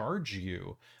to charge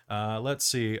you. Let's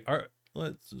see.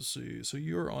 Let's see. So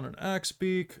you're on an axe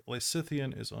beak.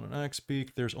 Lysithian is on an axe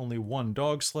beak. There's only one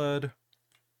dog sled.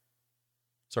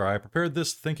 Sorry, I prepared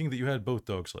this thinking that you had both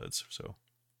dog sleds. So,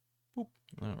 boop.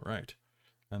 All right.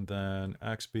 And then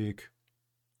axe beak.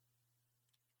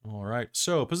 All right.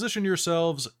 So position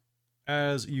yourselves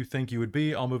as you think you would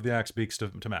be. I'll move the axe beaks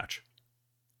to match.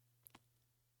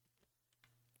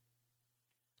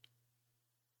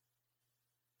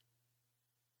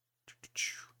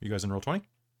 You guys in roll 20?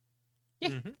 Yeah.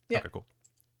 Mhm. Yeah. Okay, cool.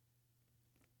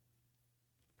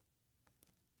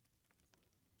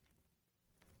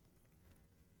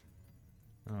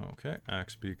 Okay,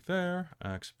 axe beak there,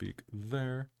 axe beak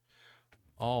there.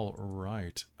 All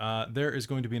right. There is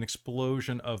going to be an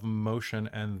explosion of motion,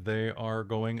 and they are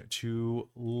going to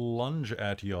lunge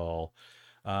at y'all.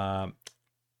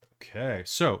 Okay,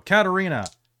 so Katarina,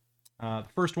 the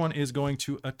first one is going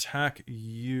to attack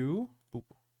you.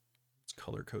 Oop. Let's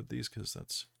color code these because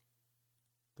that's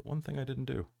the one thing I didn't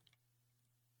do.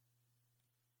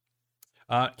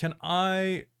 Can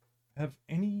I have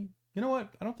any... You know what?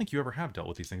 I don't think you ever have dealt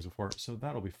with these things before, so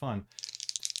that'll be fun.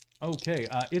 Okay,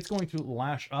 it's going to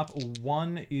lash up.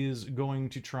 One is going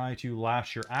to try to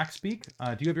lash your axe beak.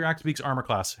 Do you have your axe beak's armor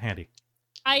class handy?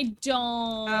 I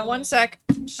don't. 1 sec.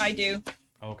 I do.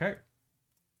 Okay.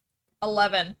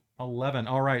 11. 11.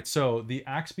 All right, so the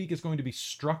axe beak is going to be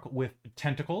struck with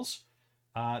tentacles.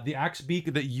 The axe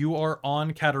beak that you are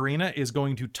on, Katarina, is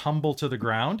going to tumble to the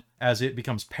ground as it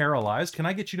becomes paralyzed. Can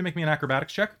I get you to make me an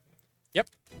acrobatics check? Yep.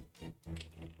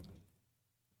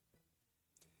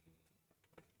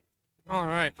 All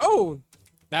right. Oh,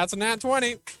 that's a nat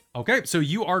 20. Okay, so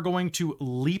you are going to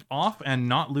leap off and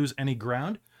not lose any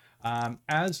ground.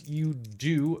 As you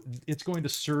do, it's going to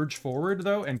surge forward,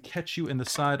 though, and catch you in the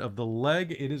side of the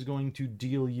leg. It is going to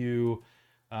deal you...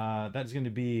 that is going to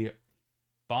be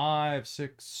 5,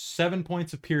 6, 7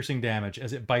 points of piercing damage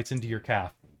as it bites into your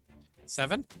calf.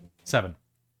 7. 7.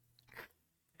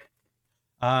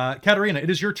 Katarina, it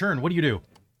is your turn. What do you do?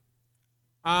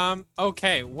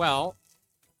 Okay, well.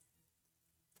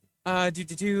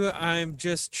 I'm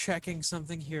just checking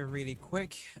something here really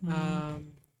quick. Right.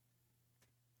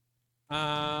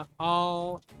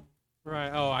 Oh,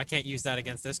 I can't use that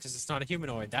against this because it's not a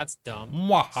humanoid. That's dumb.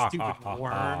 Stupid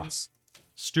worms.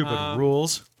 Stupid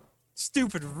rules.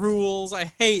 Stupid rules.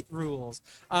 I hate rules.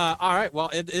 All right. Well,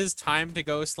 it is time to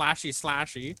go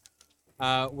slashy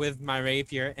with my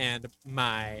rapier and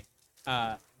my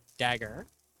dagger.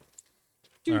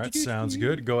 All right, sounds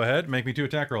good. Go ahead. Make me 2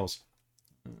 attack rolls.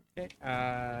 Okay.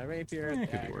 Rapier. Could be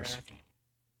dagger. worse.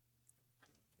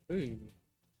 Ooh.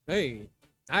 Hey,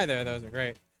 either of those are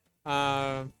great.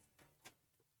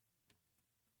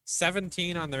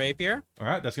 17 on the rapier All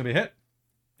right, that's gonna be a hit.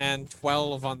 and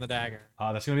 12 on the dagger.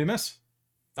 That's gonna be a miss.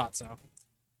 Thought so.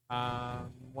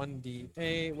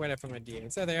 1d8. Where did I put my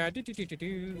d8? So there.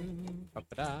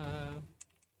 Ba-ba-da.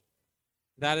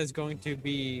 That is going to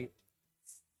be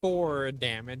 4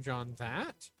 damage on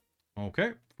that.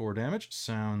 Okay, 4 damage.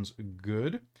 Sounds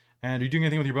good. And are you doing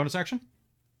anything with your bonus action?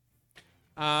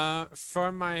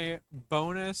 For my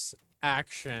bonus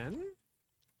action.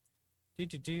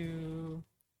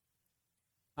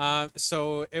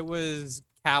 So it was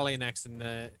Callie next in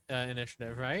the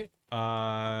initiative, right?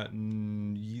 Out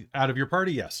of your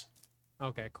party, yes.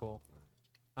 Okay, cool.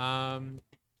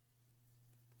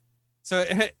 So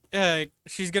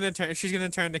she's gonna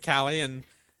turn to Callie and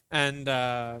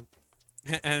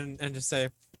just say,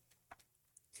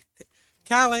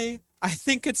 Callie, I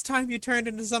think it's time you turned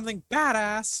into something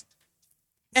badass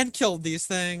and killed these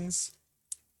things.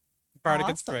 Bardic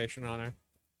Awesome. inspiration on her.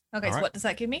 Okay, All so right. what does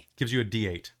that give me? Gives you a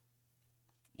D8.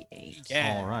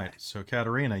 Yeah. All right. So,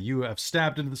 Katarina, you have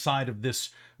stabbed into the side of this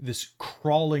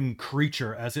crawling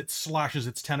creature as it slashes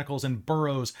its tentacles and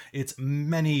burrows its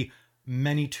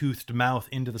many-toothed mouth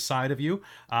into the side of you.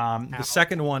 The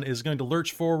second one is going to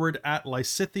lurch forward at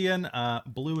Lysithian.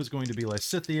 Blue is going to be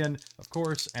Lysithian, of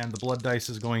course, and the blood dice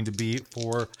is going to be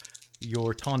for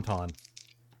your Tauntaun.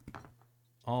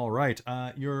 All right.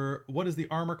 What is the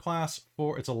armor class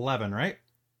for? It's 11, right?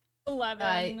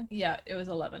 11. Yeah, it was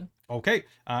 11. Okay.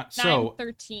 9, So,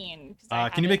 13.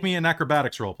 can you make me an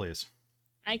acrobatics roll, please?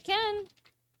 I can.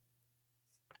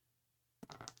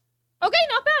 Okay,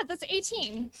 not bad. That's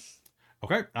 18.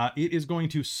 Okay. It is going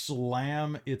to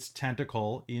slam its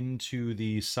tentacle into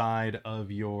the side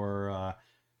of your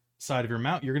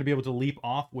mount. You're going to be able to leap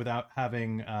off without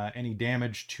having any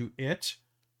damage to it.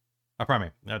 Pardon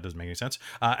me, that doesn't make any sense.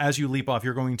 As you leap off,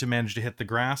 you're going to manage to hit the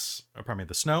grass,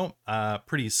 the snow,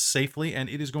 pretty safely, and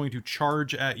it is going to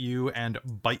charge at you and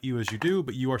bite you as you do,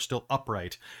 but you are still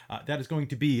upright. That is going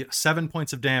to be 7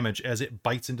 points of damage as it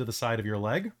bites into the side of your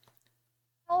leg.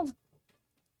 Oh,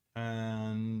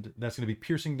 And that's going to be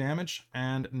piercing damage.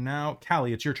 And now,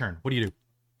 Callie, it's your turn. What do you do?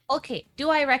 Okay,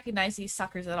 do I recognize these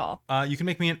suckers at all? You can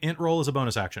make me an int roll as a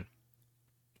bonus action.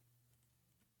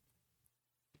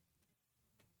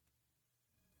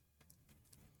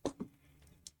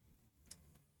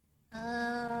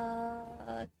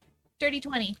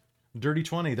 30-20. Dirty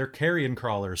 20. They're carrion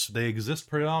crawlers. They exist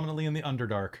predominantly in the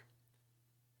Underdark.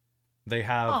 They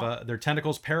have their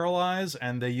tentacles paralyze,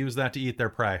 and they use that to eat their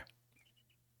prey.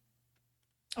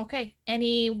 Okay,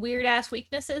 any weird ass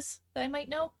weaknesses that I might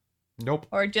know? Nope.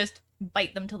 Or just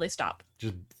bite them till they stop?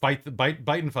 Just bite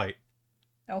and fight.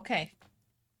 Okay.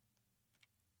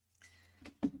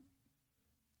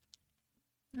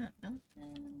 No.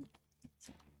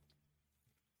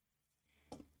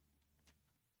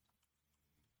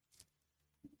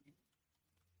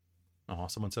 Oh,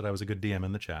 someone said I was a good DM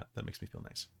in the chat. That makes me feel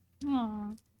nice.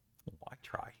 aw. Oh, I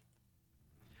try.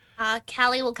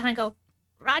 Callie will kind of go,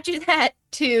 Roger that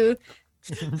to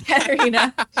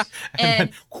Katarina.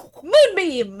 And And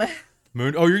Moonbeam!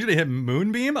 Moon. Oh, you're gonna hit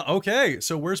Moonbeam? Okay.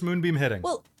 So where's Moonbeam hitting?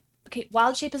 Well, okay,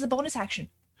 Wild Shape is a bonus action.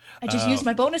 I just used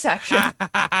my bonus action.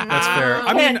 That's fair. I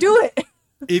I mean, can't do it.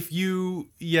 if you,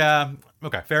 yeah,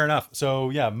 okay, fair enough. So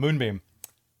yeah, Moonbeam.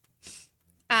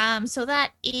 So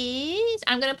that is,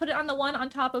 I'm going to put it on the one on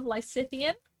top of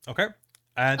Lysithian. Okay,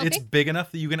 and it's Okay. big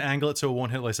enough that you can angle it so it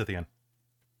won't hit Lysithian.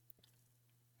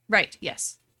 Right,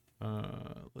 yes.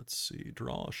 Let's see.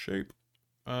 Draw a shape.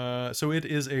 So it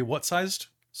is a what sized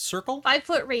circle? 5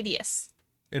 foot radius.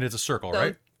 It is a circle, So-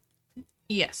 right?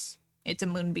 Yes. It's a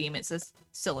moonbeam. It's a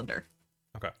cylinder.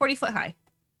 Okay. 40 foot high.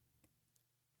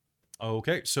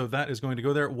 Okay, so that is going to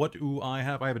go there. What do I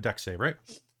have? I have a dex save, right?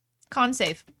 Con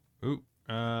save. Ooh,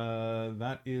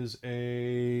 that is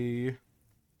a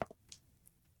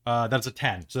that's a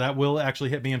 10. So that will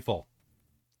actually hit me in full.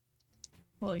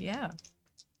 Well, yeah.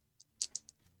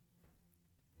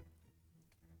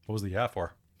 What was the yeah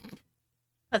for?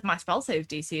 But my spell save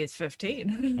DC is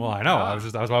 15. Well, I know.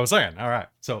 That's what I was saying. All right.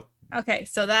 So, Okay,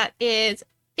 so that is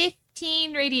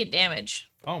 15 radiant damage.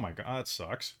 oh my god, that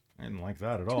sucks. I didn't like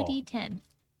that at all. 2d10.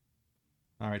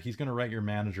 All right, he's gonna write your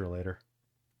manager later.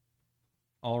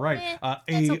 All right.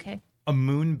 That's okay. A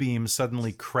moonbeam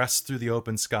suddenly crests through the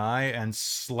open sky and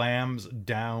slams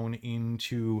down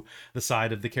into the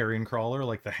side of the carrion crawler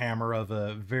like the hammer of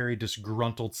a very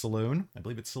disgruntled saloon. I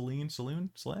believe it's Saloon?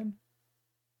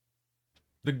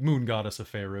 The moon goddess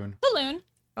of Faerun. Saloon.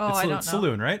 Oh, It's I don't know.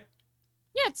 Saloon, right?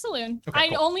 Yeah, it's Saloon. Okay, I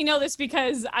cool. only know this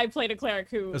because I played a cleric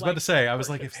who. I was about to say, I was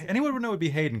like, if worships- anyone would know, it would be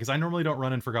Hayden, because I normally don't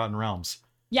run in Forgotten Realms.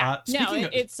 Yeah, no, speaking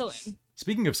of- it's Celine.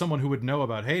 Speaking of someone who would know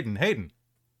about Hayden,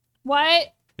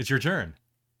 What? it's your turn.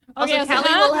 Also, so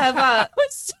Callie will have I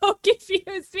was so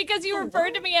confused because you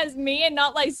referred to me as me and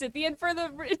not Lysithian for the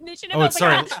initiative. Oh, I it's was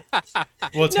like, sorry. "Ah."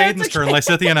 Well, it's No, Hayden's it's turn. okay.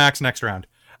 Lysithian acts next round.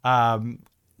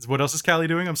 What else is Callie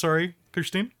doing? I'm sorry,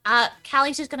 Christine.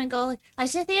 Callie's just gonna go like,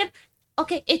 Lysithian.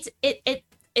 Okay,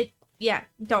 yeah,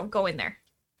 don't go in there.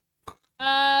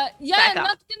 Yeah, Back I'm up.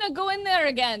 not gonna go in there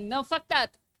again. No, fuck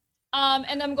that.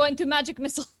 And I'm going to magic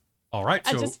missile All right,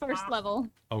 at so just first level.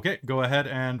 okay, go ahead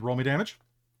and roll me damage.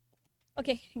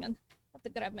 Okay, hang on. I have to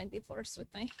grab my d4s with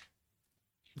me.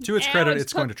 To its Ow, credit, it's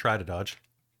it's going to try to dodge.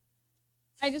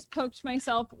 I just poked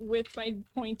myself with my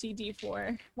pointy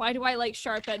d4. Why do I like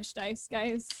sharp edge dice,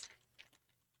 guys?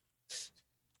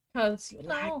 Because you No,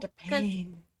 like the 'cause-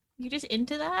 pain. you just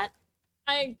into that?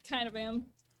 I kind of am.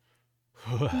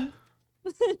 All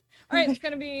right, it's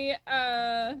gonna be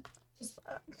Just,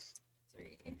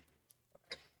 3.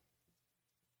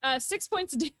 6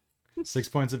 points of damage, 6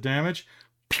 points of damage.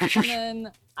 and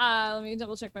then let me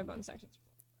double check my bonus actions.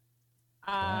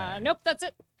 Nope, that's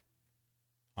it.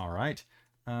 All right.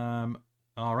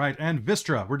 All right, and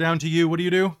Vistra, we're down to you. What do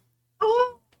you do?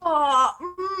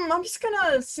 I'm just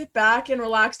gonna sit back and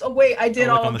relax. Oh wait, I did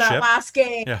like all on of the that ship? last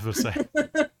game. Yeah, I was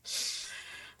gonna say.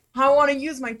 I want to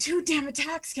use my 2 damn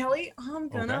attacks, Kelly. I'm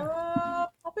gonna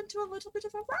pop into a little bit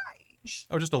of a rage.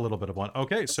 Oh, just a little bit of one.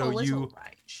 Okay, Just a so little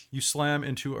rage. you slam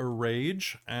into a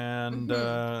rage and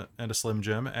a slim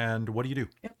jim, and what do you do?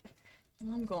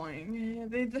 I'm going.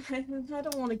 I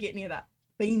don't want to get near that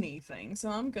beanie thing, so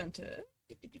I'm going to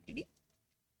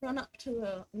run up to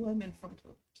the one in front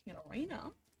of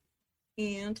Katarina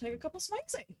and take a couple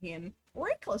swings at him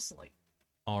recklessly.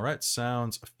 All right,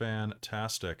 sounds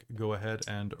fantastic. Go ahead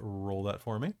and roll that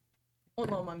for me.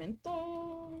 Uno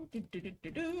momento.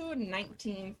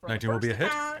 19 for 19 the will be a first hit.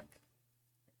 attack.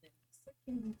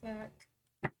 Second attack.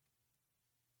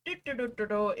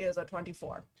 Is a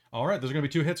 24. All right, there's gonna be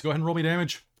 2 hits. Go ahead and roll me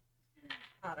damage.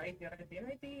 Alrighty.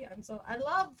 I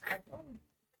love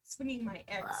swinging my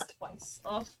X twice.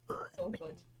 Oh, so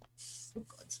good. So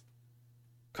good.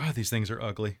 God, these things are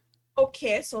ugly.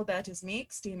 Okay, so that is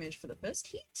max damage for the first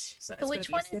hit. So that's which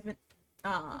gonna be one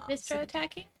seven, Vistra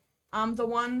attacking? the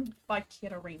one by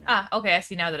Katarina. Ah, okay, I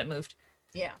see now that it moved.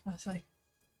 Yeah. I was like,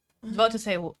 I was about to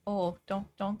say, oh,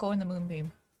 don't go in the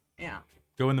moonbeam. Yeah.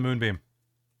 Go in the moonbeam.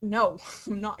 No,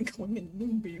 I'm not going in the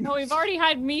moonbeam. No, you've already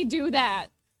had me do that.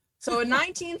 So a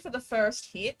 19 for the first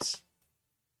hit.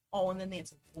 Oh, and then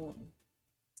that's a 1.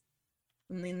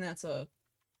 And then that's a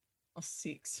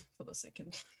 6 for the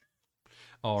second.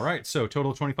 All right, so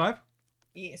total 25.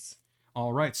 Yes.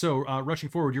 All right, so rushing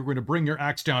forward, you're going to bring your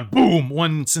axe down. Boom!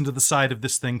 Once into the side of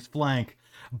this thing's flank.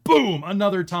 Boom!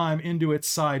 Another time into its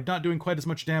side. Not doing quite as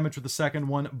much damage with the second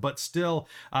one, but still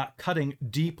cutting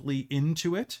deeply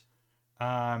into it.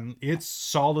 It's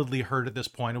solidly hurt at this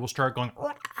point. It will start going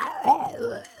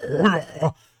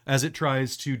as it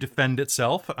tries to defend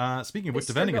itself. Speaking of which,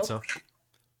 defending itself,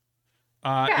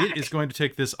 it is going to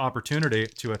take this opportunity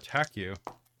to attack you.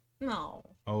 No.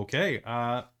 Okay.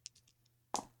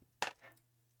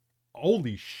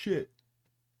 Holy shit.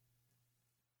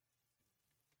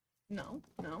 No.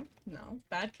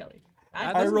 Bad Kelly.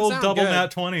 That Bad I doesn't rolled sound double good.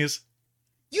 nat 20s.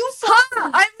 You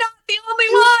I'm not the only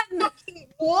one!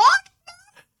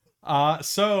 What?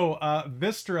 So,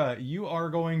 Vistra, you are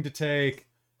going to take,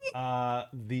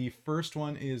 the first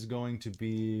one is going to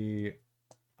be,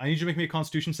 I need you to make me a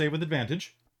constitution save with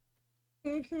advantage.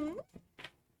 Mm-hmm.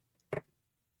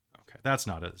 Okay, that's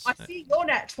not it. I see your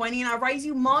nat 20 and I raise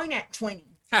you mine at 20.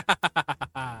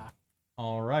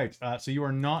 All right, so you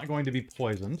are not going to be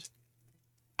poisoned,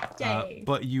 Yay.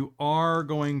 but you are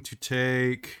going to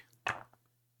take,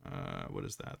 what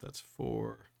is that? That's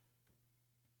 4,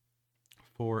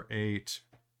 8,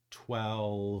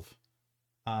 12.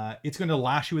 It's going to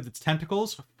lash you with its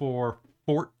tentacles for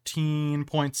 14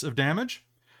 points of damage,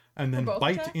 and then both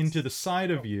bite attacks? into the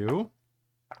side of you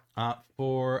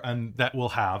and that will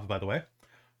have, by the way.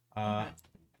 Okay.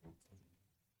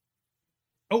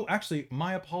 Oh, actually,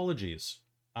 my apologies.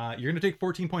 You're going to take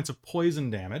 14 points of poison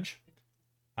damage,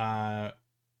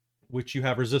 which you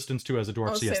have resistance to as a dwarf.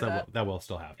 I'll So yes, say that will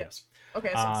still have. Yes.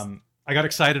 Okay, so I got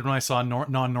excited when I saw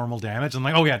non-normal damage. I'm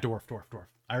like, oh yeah, dwarf.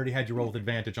 I already had you roll with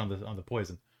advantage on the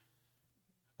poison.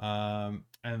 And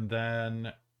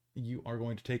then you are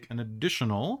going to take an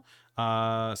additional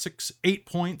 8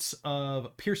 points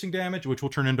of piercing damage, which will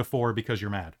turn into 4 because you're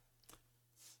mad.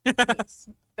 it's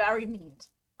very mean.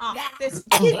 This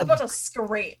kid got a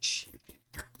scratch.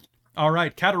 All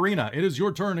right, Katarina, it is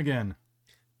your turn again.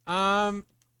 I'm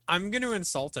gonna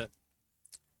insult it.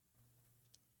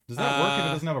 Does that work if it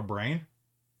doesn't have a brain?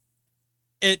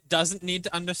 It doesn't need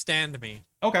to understand me.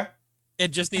 Okay. It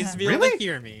just needs to be able Really? to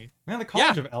hear me. Man, the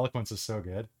College of Eloquence is so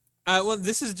good. Well,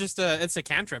 this is just it's a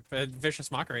cantrip, a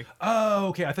vicious mockery. Oh,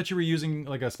 okay. I thought you were using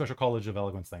like a special College of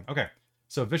Eloquence thing. Okay.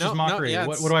 So vicious No, mockery. yeah,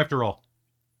 what do I have to roll?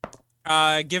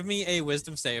 Give me a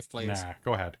wisdom save, please. Nah,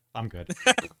 go ahead. I'm good.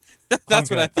 That's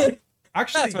I'm what I good. thought.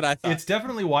 Actually, That's what I thought. it's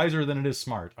definitely wiser than it is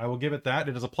smart. I will give it that.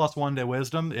 It is a +1 to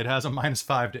wisdom. It has a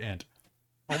 -5 to int.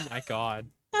 Oh my god.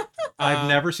 I've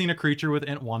never seen a creature with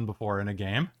int 1 before in a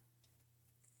game.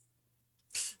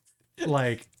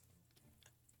 Like,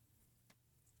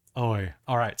 all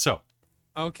right. So,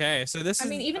 Okay, so this I is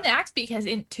mean, even the axe beak has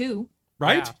int 2.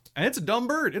 right? Yeah. And it's a dumb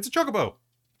bird. It's a chocobo.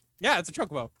 yeah, it's a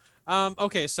chocobo.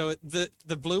 Okay, so the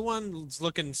blue one's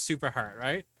looking super hard,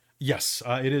 right? Yes,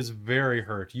 it is very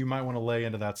hurt. You might want to lay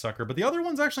into that sucker, but the other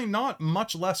one's actually not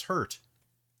much less hurt.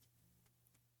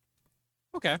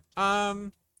 Okay.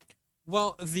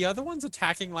 Well, the other one's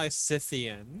attacking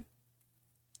Lysithian.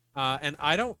 And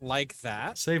I don't like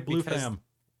that. Save blue because- fam.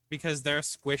 because they're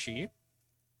squishy.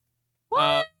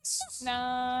 What? S-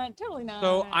 Nah, totally not.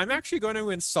 So I'm actually going to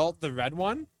insult the red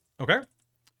one. Okay.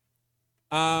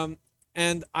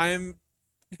 And I'm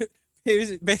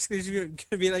basically just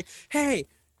gonna be like, "Hey,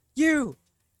 you're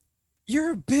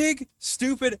big,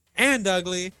 stupid, and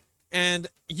ugly, and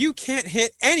you can't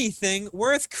hit anything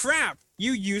worth crap,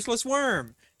 you useless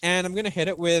worm." And I'm gonna hit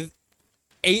it with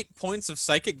 8 points of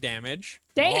psychic damage.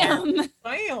 Damn.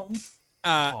 Damn.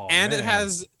 Oh, And it man.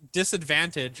 has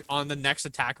disadvantage on the next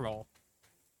attack roll.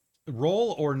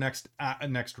 Roll or next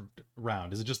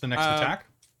round? Is it just the next attack?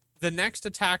 The next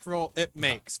attack roll it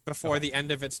makes before the end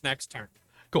of its next turn.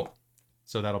 Cool.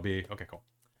 So that'll be okay. Cool.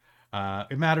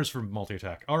 It matters for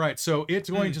multi-attack. All right, so it's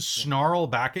going to snarl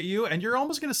back at you, and you're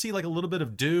almost going to see like a little bit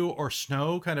of dew or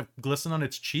snow kind of glisten on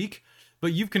its cheek,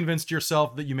 but you've convinced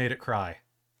yourself that you made it cry.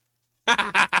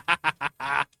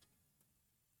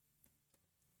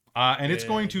 And it's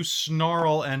going to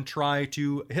snarl and try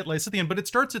to hit Lysithian, but it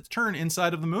starts its turn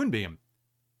inside of the moonbeam.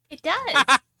 It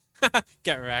does.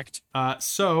 Get wrecked.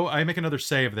 So I make another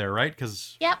save there, right?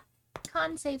 Because Yep.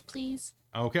 Con save, please.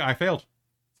 okay, I failed.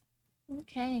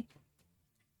 Okay.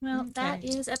 Well, that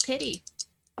is a pity.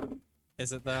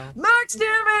 Is it though? Max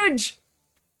damage!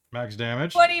 Max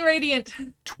damage. 20 radiant.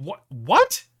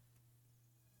 What?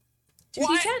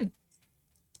 2d10.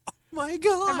 My I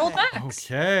god. rolled max.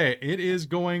 Okay, it is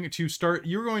going to start.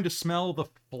 You're going to smell the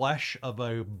flesh of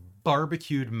a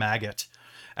barbecued maggot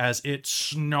as it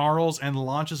snarls and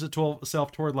launches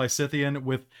itself toward Lysithian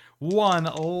with one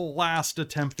last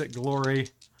attempt at glory.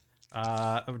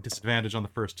 Disadvantage on the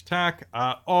first attack.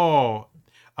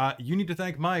 You need to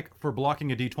thank Mike for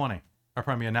blocking a d20. Or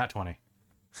probably a nat 20.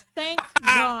 Thank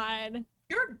God.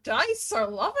 Your dice are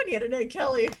loving you today,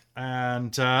 Kelly.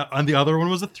 And the other one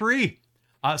was a 3.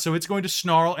 So it's going to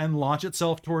snarl and launch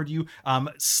itself toward you,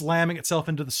 slamming itself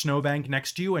into the snowbank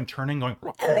next to you and turning, going.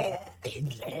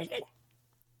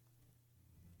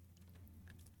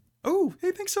 Oh,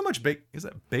 hey, thanks so much, Is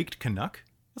that Baked Canuck?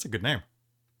 That's a good name.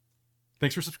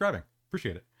 Thanks for subscribing.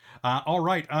 Appreciate it. All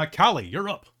right, Callie, you're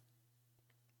up.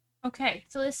 Okay,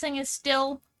 so this thing is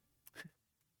still.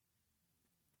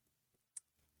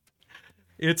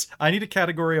 I need a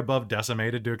category above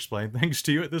decimated to explain things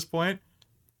to you at this point.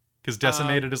 Because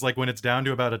decimated is like when it's down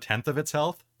to about 1/10 of its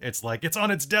health. It's like, it's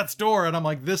on its death's door. And I'm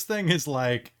like, this thing is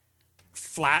like...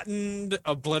 Flattened,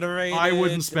 obliterated. I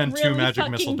wouldn't spend 2 Really magic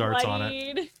missile fucking darts on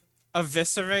it. bloodied.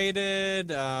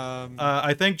 Eviscerated.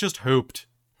 I think just hooped.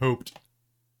 Hooped.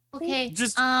 Okay.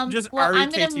 Just well, I'm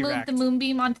gonna REKT move wrecked. the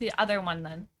moonbeam onto the other one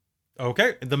then.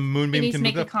 Okay, the It moonbeam needs can to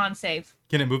move make a that. con save.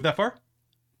 Can it move that far?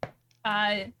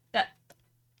 Is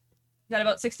that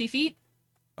about 60 feet?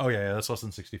 Oh yeah, that's less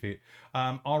than 60 feet.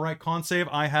 All right, con save.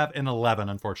 I have an 11,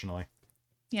 unfortunately.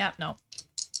 Yeah, no.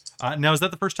 Now, is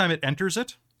that the first time it enters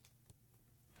it?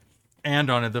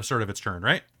 And on the start of its turn,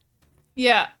 right?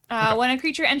 Yeah. When a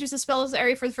creature enters the spell's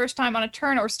area for the first time on a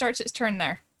turn or starts its turn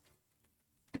there.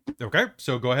 Okay,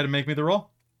 so go ahead and make me the roll.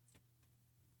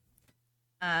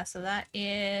 So that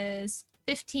is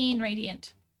 15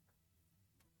 radiant.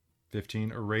 15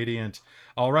 radiant.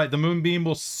 All right, the moonbeam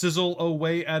will sizzle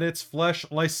away at its flesh.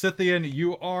 Lysithian,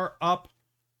 you are up.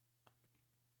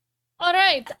 All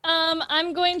right.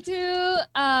 I'm going to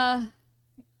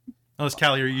Unless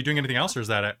Callie, are you doing anything else, or is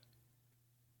that it?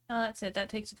 No, that's it. That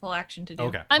takes a full action to do.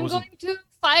 Okay. I'm going to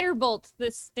firebolt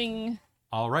this thing.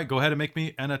 All right, go ahead and make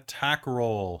me an attack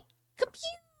roll. Kapew!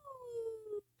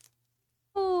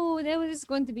 Oh, that was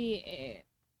going to be a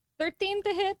 13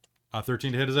 to hit.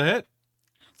 13 to hit is a hit.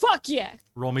 Fuck yeah.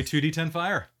 Roll me 2d10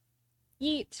 fire.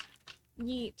 Yeet.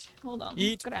 Yeet. Hold on.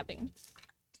 Yeet. Grabbing.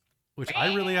 which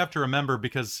I really have to remember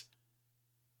because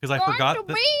I Going forgot to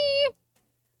that. be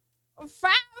 5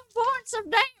 points of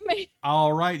damage.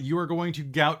 All right, you are going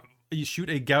to you shoot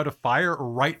a gout of fire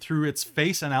right through its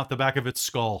face and out the back of its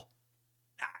skull.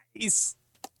 Nice.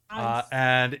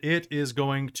 And it is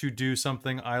going to do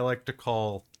something I like to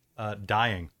call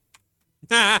dying.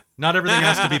 Not everything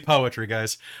has to be poetry,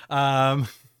 guys. Actually,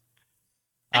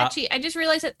 I just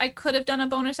realized that I could have done a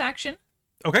bonus action.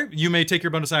 Okay, you may take your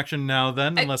bonus action now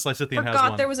then, I unless Lysithian has Forgot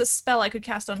one. there was a spell I could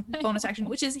cast on bonus action,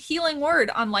 which is Healing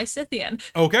Word on Lysithian.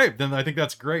 Okay, then I think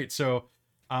that's great. So,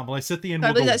 Lysithian So I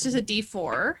will believe go... that's just a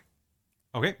D4.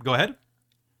 Okay, go ahead.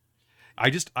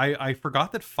 I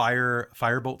forgot that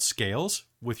firebolt scales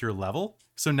with your level.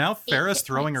 So now Farah's hit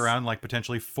throwing points. around like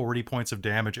potentially 40 points of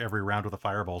damage every round with a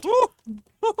firebolt.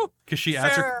 Because she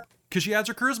adds her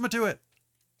charisma to it.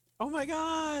 Oh my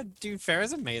god, dude,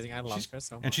 Farrah's amazing. I love her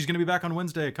so much. And she's gonna be back on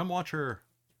Wednesday. Come watch her.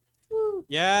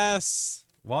 Yes.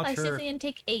 Watch her. Lysithian,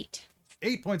 take 8.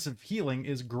 8 points of healing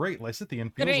is great.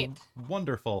 Lysithian feels Great.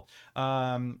 wonderful.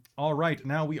 All right,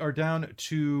 now we are down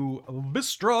to Fully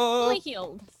Vistra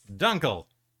healed. Dunkel.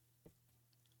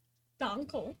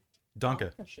 Dunkel.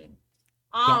 Dunka.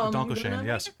 Dunkel, Shane,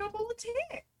 yes. A couple of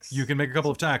attacks. You can make a couple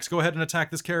of attacks. Go ahead and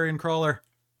attack this carrion crawler.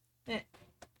 Eh.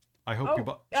 I hope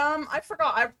you. I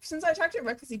forgot. Since I attacked it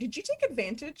recklessly, did you take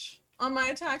advantage on my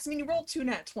attacks? I mean, you rolled 2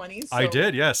 nat 20s. So... I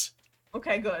did, yes.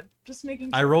 Okay, good. Just making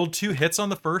sure. I rolled 2 hits on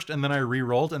the first, and then I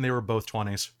re-rolled, and they were both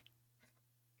 20s.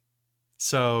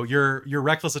 So your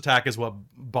reckless attack is what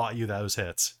bought you those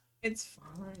hits. It's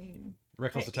fine.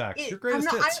 Reckless attacks. Your I'm greatest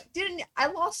not, hits. I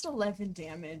lost 11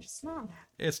 damage. It's not that.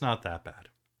 It's not that bad.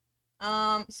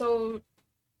 So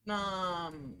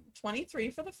 23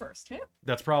 for the first hit.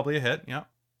 That's probably a hit. Yeah.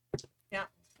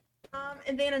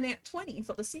 And then a nat 20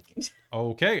 for the second.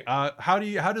 Okay. How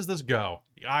does this go?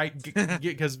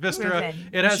 Because Vistra, Revenge.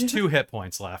 it has 2 hit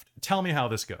points left. Tell me how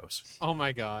this goes. Oh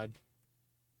my god.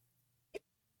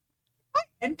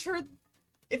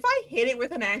 If I hit it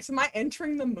with an axe, am I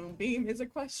entering the moonbeam? Is a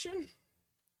question.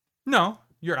 No,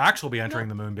 you're actually be entering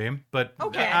the moonbeam, but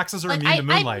Okay. axes are Like, immune to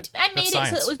moonlight. I made That's it so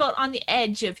science. it was about on the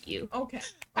edge of you. Okay.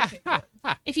 Okay. Good.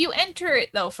 If you enter it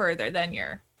though further, then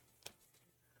you're.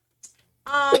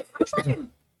 I'm trying to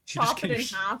just chop it in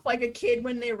keeps- half like a kid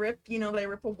when they rip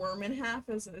a worm in half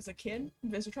as a kid.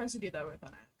 Visor tries to do that with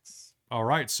an axe. All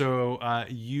right, so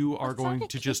you are I thought going a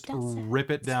to kid just does that.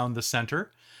 rip it down the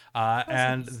center,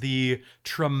 and the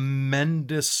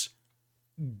tremendous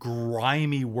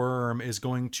grimy worm is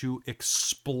going to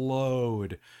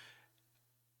explode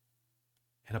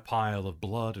in a pile of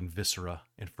blood and viscera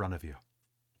in front of you.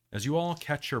 As you all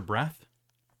catch your breath,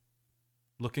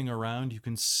 looking around,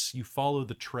 you follow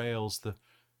the trails, the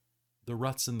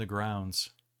ruts in the grounds,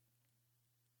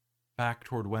 back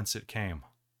toward whence it came.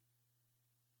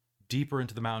 Deeper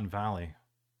into the mountain valley,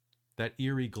 that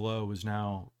eerie glow is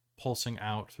now pulsing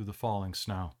out through the falling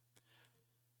snow.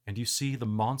 And you see the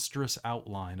monstrous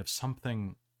outline of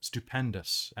something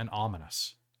stupendous and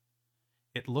ominous.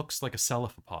 It looks like a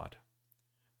cephalopod,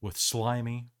 with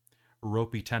slimy,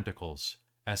 ropey tentacles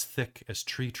as thick as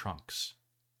tree trunks,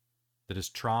 that has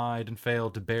tried and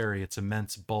failed to bury its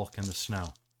immense bulk in the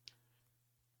snow.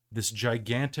 This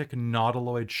gigantic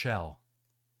nautiloid shell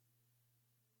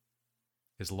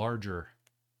is larger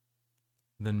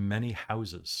than many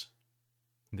houses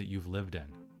that you've lived in.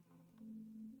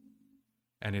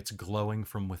 And it's glowing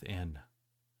from within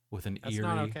with an That's eerie,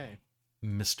 not okay.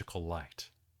 mystical light.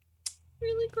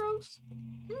 Really gross.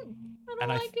 I don't And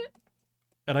like it.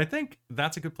 And I think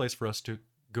that's a good place for us to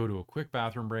go to a quick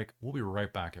bathroom break. We'll be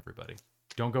right back, everybody.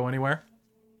 Don't go anywhere.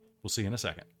 We'll see you in a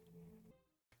second.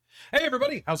 Hey,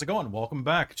 everybody. How's it going? Welcome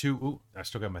back to... Ooh, I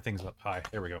still got my things up high.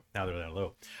 There we go. Now they're down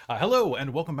low. Hello,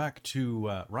 and welcome back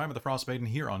to Rime of the Frostmaiden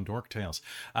here on Dork Tales.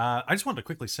 I just wanted to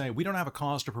quickly say we don't have a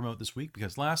cause to promote this week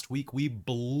because last week we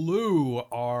blew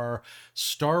our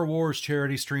Star Wars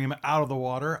charity stream out of the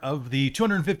water. Of the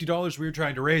 $250 we were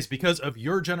trying to raise because of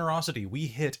your generosity, we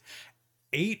hit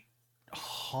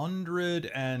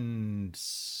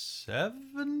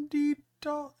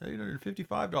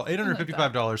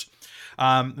 $855.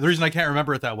 The reason I can't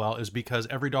remember it that well is because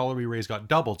every dollar we raised got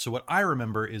doubled. So what I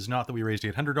remember is not that we raised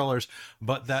 $800,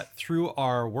 but that through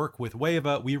our work with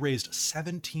Wava, we raised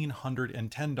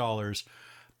 $1,710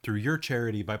 through your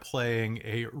charity by playing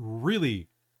a really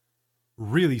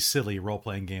silly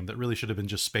role-playing game that really should have been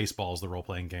just Spaceballs, the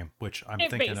role-playing game, which I'm It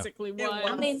thinking of. basically It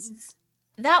was. I mean,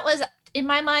 that was, in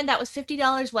my mind, that was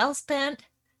 $50 well spent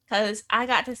because I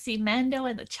got to see Mando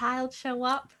and the child show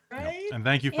up. Right? And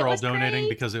thank you It for all was donating great.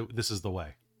 because this is the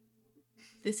way.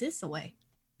 This is the way.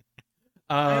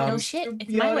 No Um, shit. To It's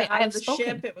be my able way. to I out have of the spoken.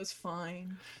 ship, it was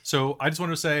fine. so I just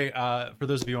wanted to say, for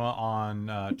those of you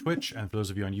on Twitch and for those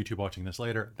of you on YouTube watching this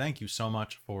later, thank you so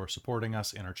much for supporting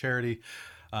us in our charity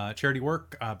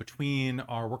work. Between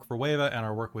our work for Weva and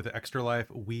our work with Extra Life,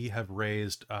 we have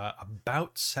raised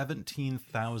about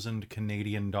 17,000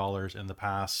 Canadian dollars in the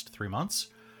past 3 months,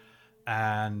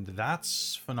 and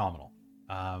that's phenomenal.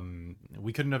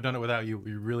 We couldn't have done it without you.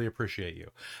 We really appreciate you.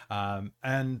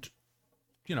 And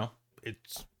you know,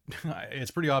 it's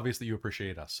it's pretty obvious that you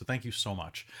appreciate us. So thank you so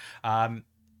much.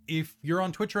 If you're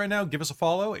on Twitch right now, give us a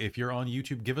follow. If you're on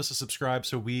YouTube, give us a subscribe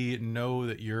so we know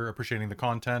that you're appreciating the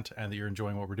content and that you're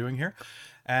enjoying what we're doing here.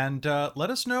 And let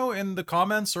us know in the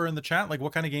comments or in the chat, like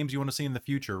what kind of games you want to see in the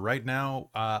future. Right now,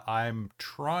 I'm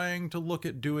trying to look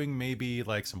at doing maybe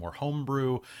like some more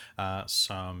homebrew,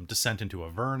 some Descent into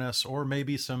Avernus, or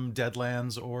maybe some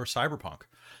Deadlands or Cyberpunk.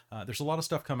 There's a lot of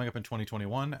stuff coming up in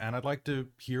 2021, and I'd like to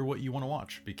hear what you want to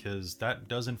watch, because that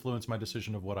does influence my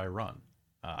decision of what I run.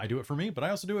 I do it for me, but I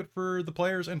also do it for the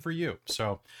players and for you.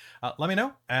 So let me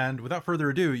know. And without further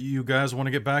ado, you guys want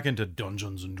to get back into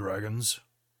Dungeons and Dragons?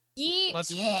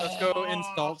 Let's go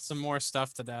insult some more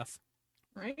stuff to death.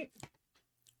 Right?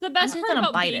 The best just part gonna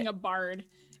about bite being it. a bard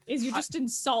is you just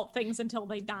insult things until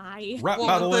they die. Rap Well,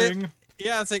 battling.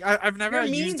 Yeah, it's like I've never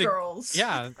You're mean used girls.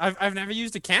 I've never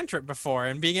used a cantrip before,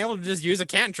 and being able to just use a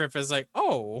cantrip is like,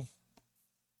 oh,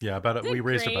 Yeah, we They're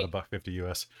raised great. about $1.50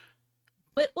 US.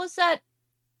 What was that?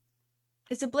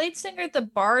 Is the Blade Singer the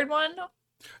bard one?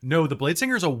 No, the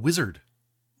Bladesinger is a wizard.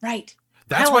 Right.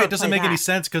 That's I why wanna it doesn't play make any that.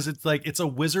 sense, because it's like it's a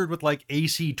wizard with like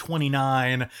AC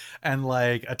 29 and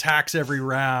like attacks every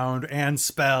round and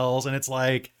spells, and it's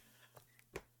like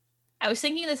I was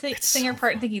thinking the It's singer so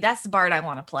part, fun. thinking that's the bard I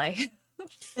want to play.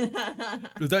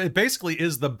 it basically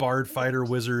is the bard fighter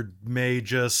wizard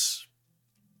magus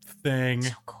thing.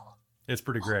 So cool. It's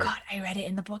pretty Oh great. god, I read it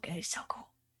in the book and it's so cool.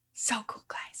 So cool,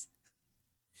 guys.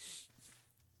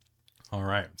 All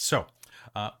right. So,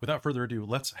 without further ado,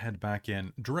 let's head back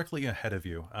in directly ahead of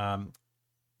you. And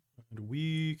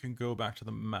we can go back to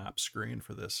the map screen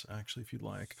for this, actually, if you'd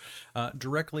like.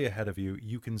 Directly ahead of you,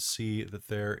 you can see that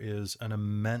there is an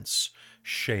immense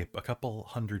shape, a couple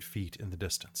 100 feet in the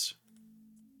distance.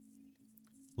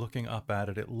 Looking up at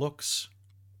it, it looks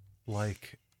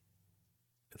like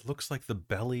the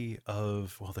belly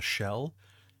of, well, the shell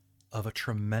of a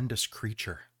tremendous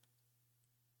creature.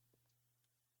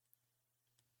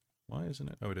 Why isn't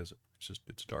it? Oh, it is.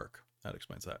 It's dark. That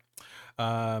explains that.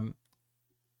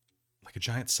 Like a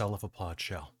giant cephalopod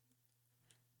shell.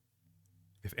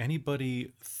 If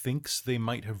anybody thinks they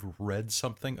might have read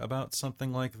something about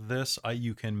something like this,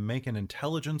 you can make an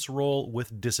intelligence roll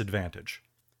with disadvantage.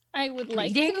 I would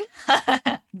like Reading?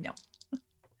 to. No.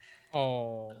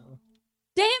 oh.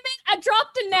 Damn it! I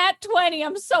dropped a nat 20.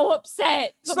 I'm so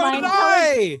upset. But So my, did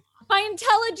I. my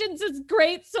intelligence is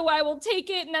great, so I will take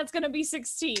it, and that's gonna be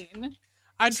 16.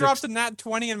 I dropped a nat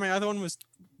 20, and my other one was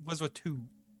a 2.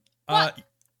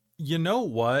 You know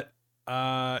what?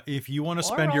 If you want to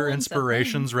Or spend your rolling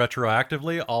inspirations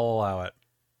retroactively, I'll allow it.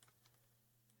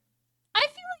 I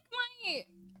feel like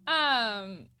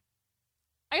my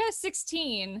I got a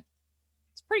 16.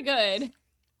 It's pretty good.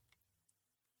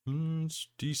 It's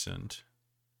decent.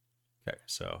 Okay,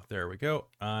 so there we go.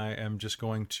 I'm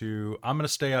going to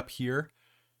stay up here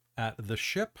at the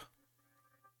ship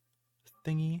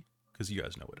thingy, because you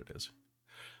guys know what it is.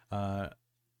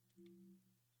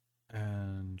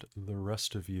 And the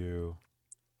rest of you...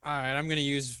 All right, I'm gonna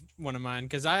use one of mine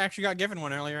because I actually got given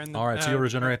one earlier. In the, All right, so you'll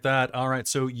regenerate that. All right,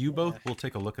 so you Yeah. both will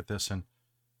take a look at this, and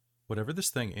whatever this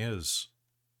thing is,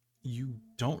 you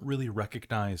don't really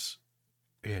recognize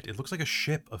it. It looks like a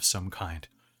ship of some kind,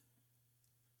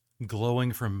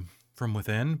 glowing from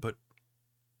within, but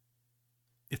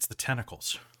it's the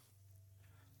tentacles.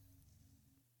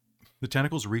 The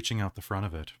tentacles reaching out the front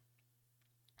of it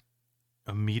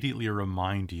immediately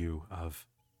remind you of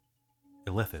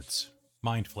illithids,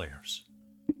 mind flayers,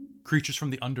 creatures from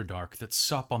the Underdark that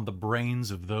sup on the brains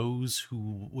of those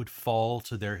who would fall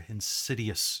to their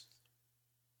insidious,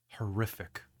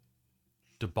 horrific,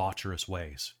 debaucherous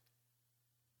ways.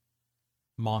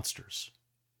 Monsters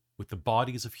with the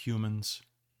bodies of humans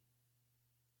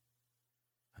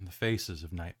and the faces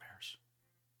of nightmares.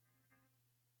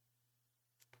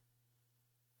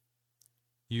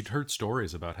 You'd heard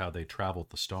stories about how they traveled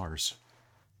the stars.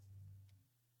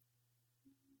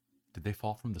 Did they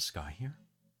fall from the sky here?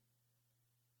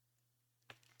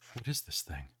 What is this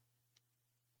thing?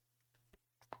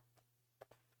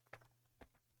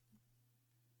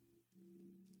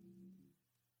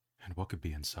 And what could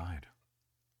be inside?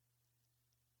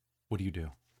 What do you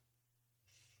do?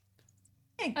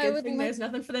 Yeah, I good would thing like- there's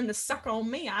nothing for them to suck on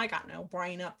me. I got no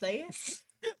brain up there.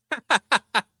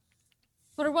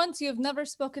 For once, you have never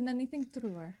spoken anything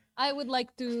truer. I would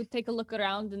like to take a look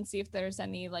around and see if there's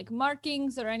any like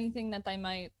markings or anything that I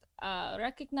might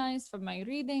recognize from my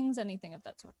readings, anything of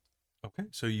that sort. Okay,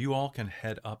 so you all can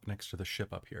head up next to the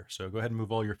ship up here. So go ahead and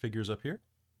move all your figures up here.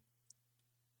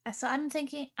 So I'm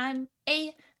thinking I'm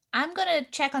gonna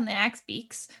check on the axe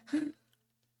beaks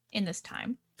in this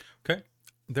time. Okay,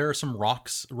 there are some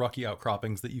rocky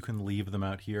outcroppings that you can leave them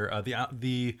out here.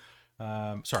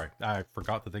 Sorry, I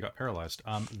forgot that they got paralyzed.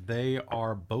 They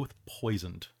are both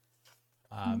poisoned.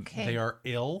 Okay. They are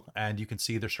ill, and you can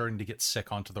see they're starting to get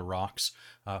sick onto the rocks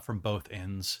from both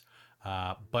ends.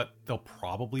 But they'll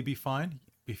probably be fine.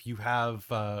 If you have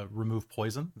remove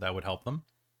poison, that would help them.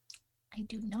 I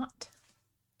do not.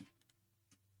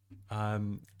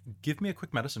 Give me a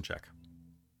quick medicine check.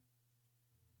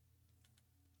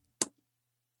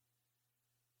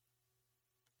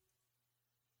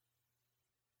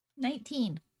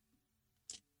 $19.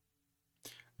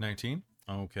 19.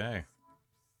 Okay.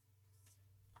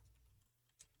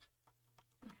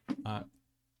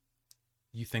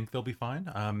 You think they'll be fine?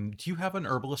 Do you have an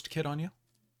herbalist kit on you?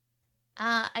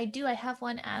 I do. I have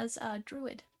one as a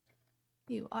druid.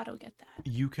 You auto get that.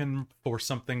 You can force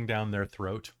something down their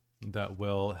throat that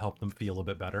will help them feel a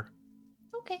bit better.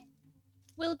 Okay.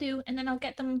 Will do. And then I'll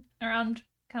get them around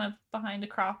kind of behind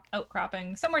a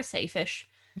outcropping, somewhere safe-ish.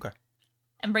 Okay.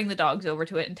 And bring the dogs over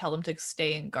to it and tell them to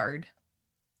stay in guard.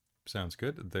 Sounds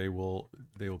good. They will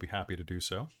be happy to do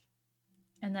so.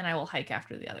 And then I will hike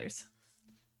after the others.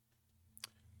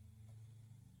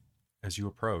 As you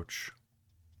approach,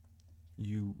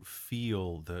 you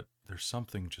feel that there's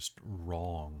something just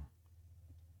wrong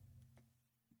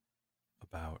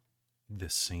about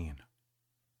this scene.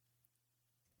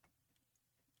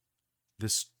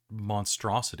 This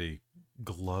monstrosity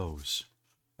glows.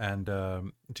 And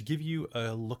to give you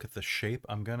a look at the shape,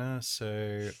 I'm going to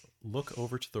say, look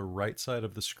over to the right side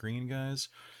of the screen, guys.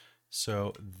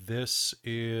 So this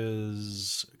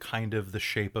is kind of the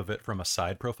shape of it from a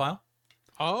side profile.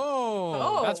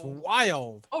 Oh, that's Oh.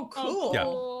 wild. Oh, cool. Yeah.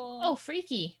 Oh,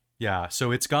 freaky. Yeah,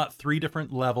 so it's got 3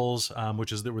 different levels,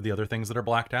 which is the other things that are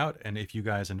blacked out. And if you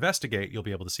guys investigate, you'll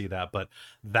be able to see that. But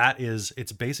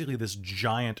it's basically this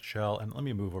giant shell. And let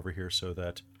me move over here so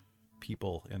that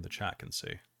people in the chat can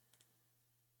see.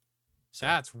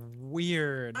 That's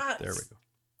weird. There we go.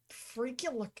 Freaky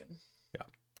looking.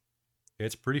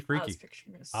 It's pretty I freaky. was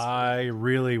picturing this. I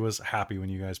really was happy when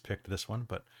you guys picked this one,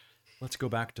 but let's go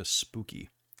back to spooky.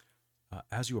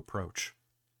 As you approach,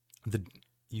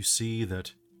 you see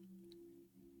that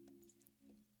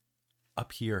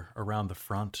up here around the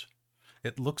front,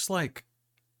 it looks like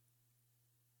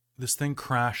this thing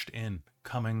crashed in,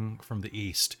 coming from the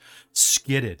east,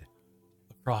 skidded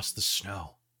across the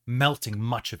snow, melting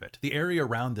much of it. The area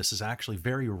around this is actually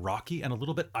very rocky and a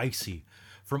little bit icy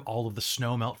from all of the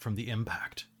snow melt from the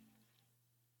impact.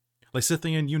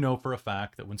 Lysithian, you know for a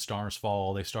fact that when stars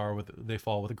fall, they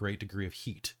fall with a great degree of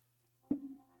heat.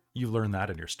 You learn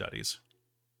that in your studies.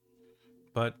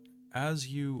 But as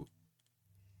you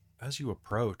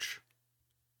approach,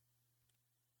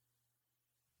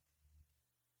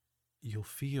 you'll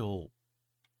feel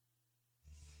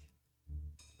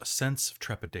a sense of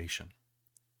trepidation.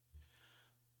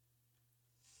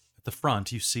 At the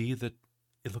front, you see that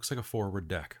it looks like a forward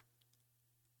deck.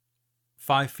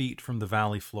 5 feet from the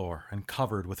valley floor and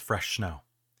covered with fresh snow.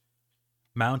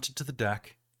 Mounted to the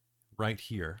deck, right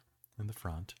here in the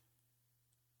front,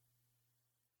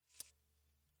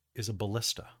 is a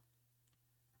ballista.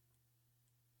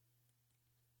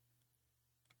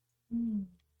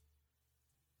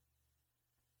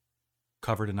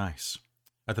 Covered in ice.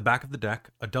 At the back of the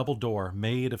deck, a double door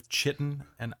made of chitin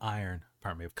and iron,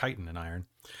 of chitin and iron,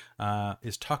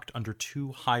 is tucked under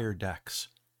 2 higher decks,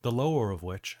 the lower of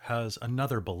which has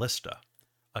another ballista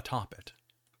atop it.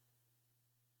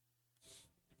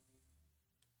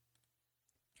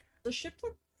 The ship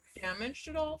look damaged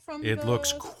at all from It the...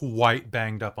 looks quite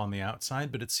banged up on the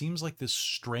outside, but it seems like this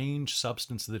strange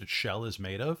substance that its shell is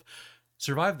made of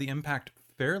survived the impact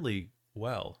fairly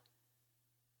well.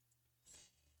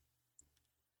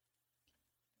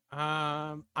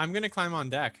 I'm gonna climb on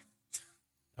deck.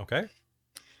 Okay.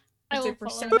 I Is will it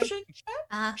follow. perception?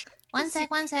 One sec.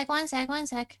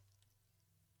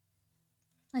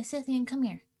 Lysithian, come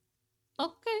here.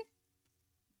 Okay.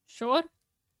 Sure.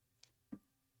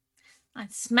 I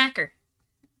smack her.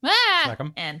 Ah! Smack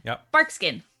 'em. And Yep.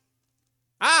 Barkskin.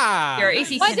 Ah, Your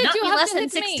AC Why did cannot you be have less to than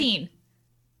hit me? 16.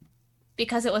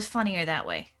 Because it was funnier that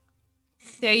way.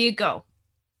 There you go.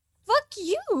 Fuck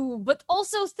you, but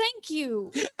also thank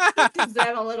you. Does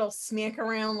that a little smack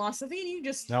around Lysithea? You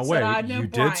just Now said wait, I know you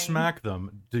Brian. did smack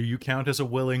them. Do you count as a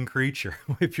willing creature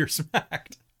if you're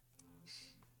smacked?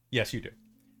 Yes, you do.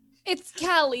 It's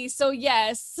Callie, so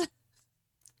yes.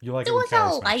 You like It it when was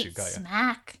Callie a smacks you, light got ya.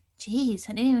 smack. Jeez,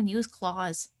 I didn't even use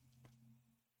claws.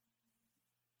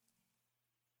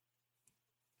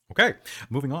 Okay,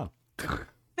 moving on.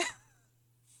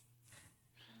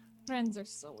 Friends are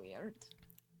so weird.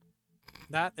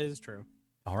 That is true.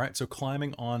 All right, so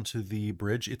climbing onto the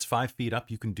bridge, it's 5 feet up.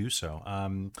 You can do so.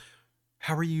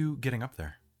 How are you getting up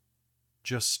there?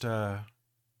 Just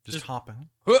hopping.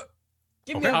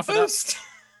 Give Okay. me a Huff it up. boost.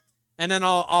 And then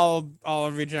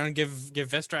I'll reach out and give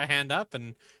Vistra a hand up,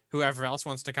 and whoever else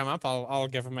wants to come up, I'll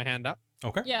give him a hand up.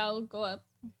 Okay. Yeah, I'll go up.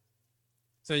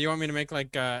 So you want me to make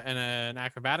like an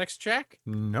acrobatics check?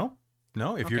 No.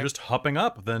 If you're Okay. just hopping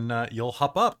up, then you'll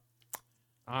hop up.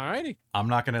 Alrighty. I'm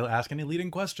not going to ask any leading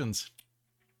questions.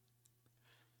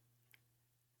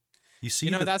 You see,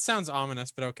 You know that sounds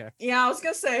ominous, but okay. Yeah, I was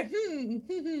gonna say.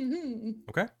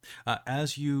 Okay.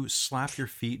 As you slap your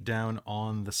feet down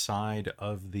on the side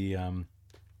of the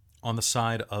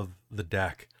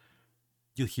deck,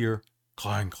 you'll hear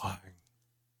clang clang.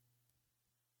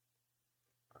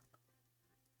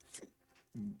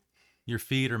 Your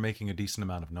feet are making a decent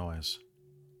amount of noise.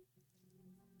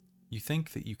 You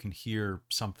think that you can hear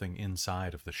something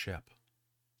inside of the ship,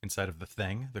 inside of the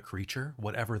thing, the creature,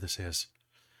 whatever this is.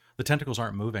 The tentacles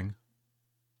aren't moving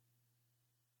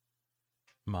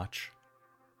much.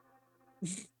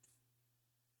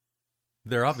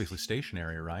 They're obviously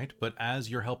stationary, right? But as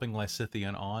you're helping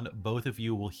Lysithian on, both of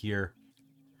you will hear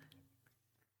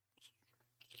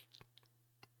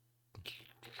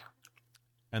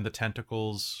and the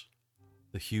tentacles,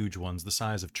 the huge ones, the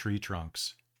size of tree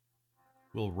trunks,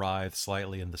 will writhe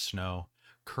slightly in the snow,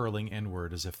 curling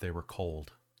inward as if they were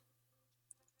cold.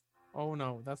 Oh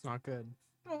no, that's not good.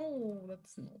 Oh,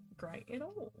 that's not great at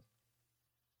all.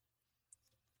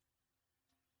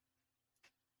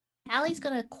 Allie's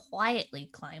gonna quietly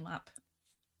climb up,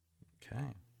 Okay.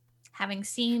 having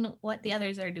seen what the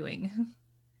others are doing.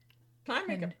 Can I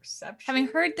make a And perception? Having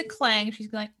heard the clang,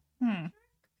 she's like, Yeah,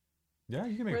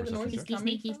 you can make Where a the perception noise check. is sneaky,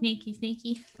 coming sneaky, from? sneaky,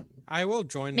 sneaky. I will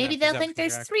join. Maybe that they'll think perception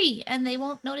there's check. 3 and they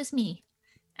won't notice me.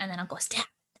 And then I'll go stab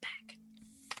in the back.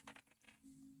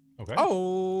 Okay.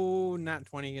 Oh, not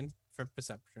 20 again for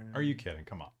perception. Are you kidding?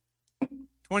 Come on.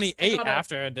 28 got a-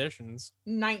 after additions?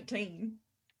 19.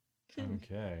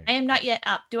 Okay. I am not yet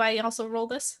up. Do I also roll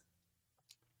this?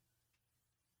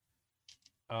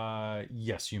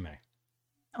 Yes, you may.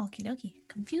 Okie dokie.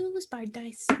 Confused bard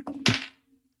dice.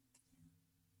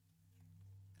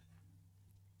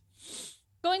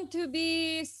 Going to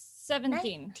be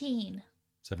 17. 19.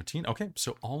 17. Okay,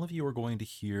 so all of you are going to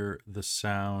hear the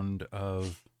sound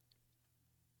of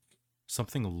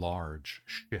something large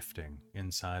shifting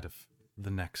inside of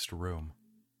the next room.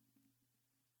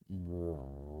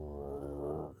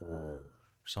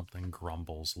 Something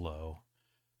grumbles low.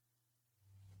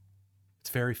 It's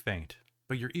very faint,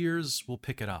 but your ears will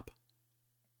pick it up.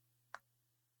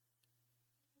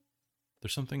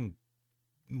 There's something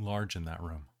large in that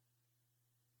room,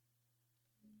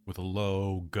 with a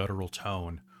low, guttural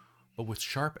tone, but with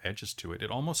sharp edges to it. It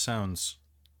almost sounds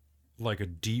like a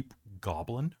deep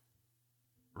goblin.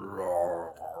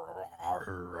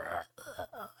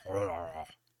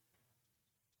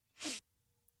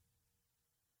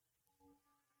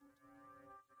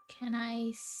 Can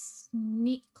I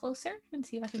sneak closer and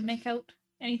see if I can make out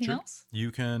anything Sure. else?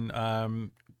 You can, go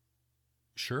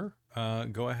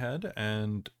ahead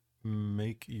and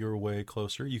make your way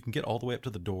closer. You can get all the way up to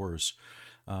the doors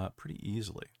pretty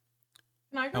easily.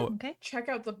 Can I go Okay. check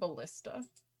out the ballista?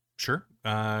 Sure.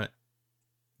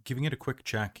 Giving it a quick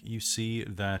check, you see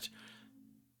that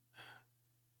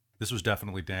this was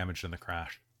definitely damaged in the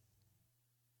crash.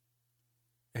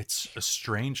 It's a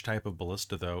strange type of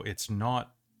ballista, though. It's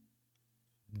not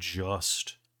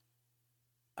just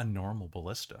a normal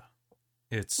ballista.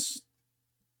 It's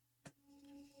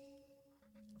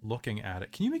looking at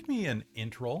it. Can you make me an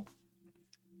int roll?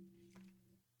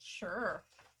 Sure.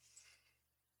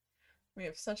 We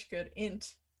have such good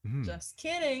int. Hmm, Just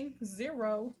kidding.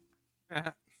 0.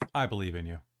 I believe in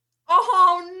you.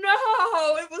 Oh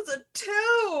no! It was a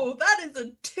 2! That is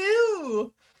a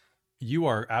 2! You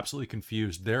are absolutely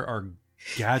confused. There are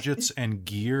gadgets and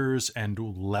gears and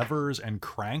levers and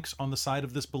cranks on the side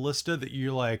of this ballista that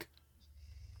you're like,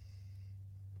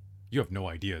 you have no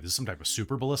idea. This is some type of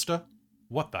super ballista?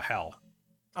 What the hell?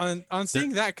 On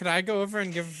seeing that, could I go over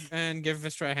and give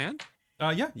Vistra a hand?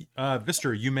 Yeah,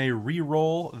 Vistor, you may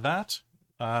re-roll that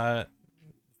from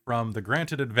from the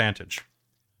granted advantage.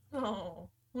 Oh,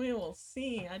 we will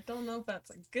see. I don't know if that's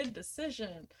a good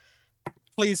decision.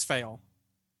 Please fail.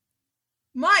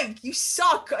 Mike, you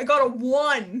suck. I got a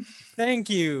 1. Thank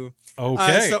you.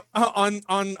 Okay. So on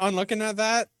looking at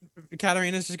that,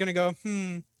 Katarina's just gonna go,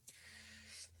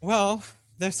 well,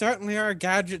 there certainly are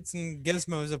gadgets and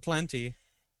gizmos aplenty.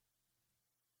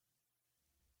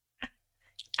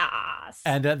 Yes.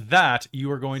 And at that, you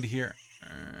are going to hear...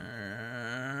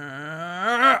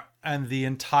 And the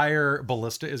entire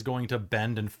ballista is going to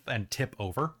bend and tip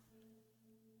over.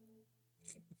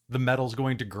 The metal's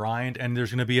going to grind, and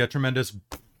there's going to be a tremendous...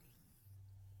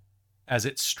 as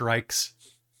it strikes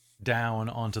down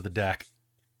onto the deck.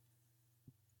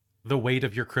 The weight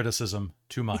of your criticism,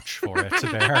 too much for it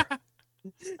to bear.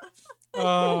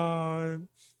 I'm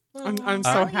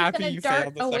so Well, he's happy gonna you dart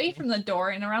failed the away second from the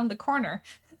door and around the corner.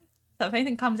 So if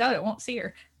anything comes out, it won't see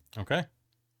her. Okay.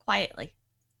 Quietly.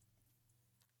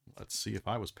 Let's see if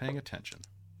I was paying attention.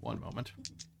 One moment.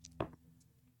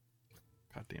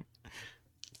 God damn.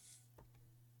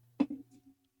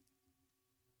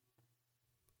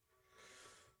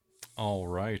 All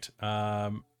right.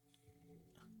 Oh,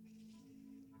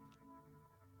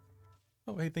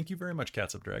 hey, thank you very much,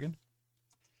 Cats of Dragon.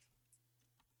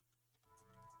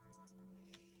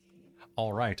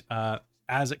 All right.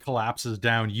 As it collapses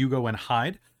down, you go and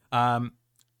hide. And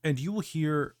you will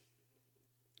hear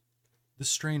this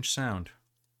strange sound.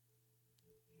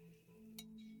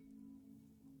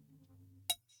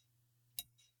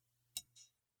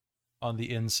 On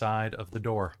the inside of the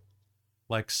door,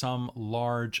 like some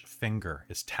large finger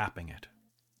is tapping it.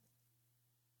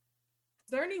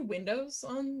 Is there any windows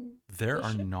on? There the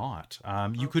are ship? not.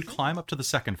 You could Okay. climb up to the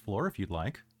second floor if you'd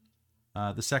like.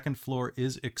 The second floor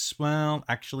is, well,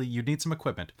 actually, you need some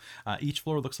equipment. Each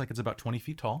floor looks like it's about 20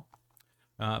 feet tall.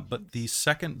 But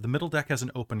the middle deck has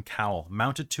an open cowl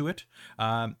mounted to it.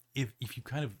 If you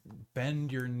kind of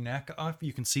bend your neck up,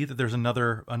 you can see that there's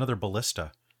another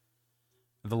ballista.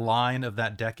 The line of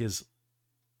that deck is,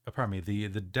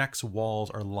 the deck's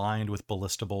walls are lined with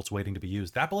ballista bolts waiting to be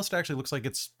used. That ballista actually looks like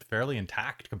it's fairly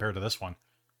intact compared to this one.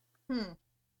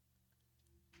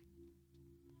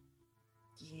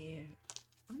 Yeah,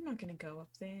 I'm not gonna go up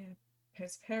there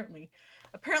because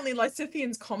apparently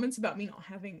Lysithian's comments about me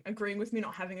agreeing with me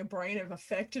not having a brain have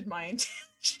affected my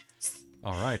intelligence.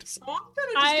 All right. So I'm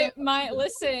gonna just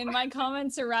Listen, my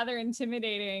comments are rather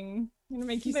intimidating. I'm gonna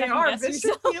make you They second are. guess Visser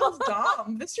yourself. feels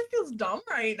dumb. Visser feels dumb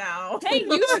right now. Hey,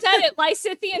 you said it.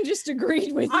 Lysithian just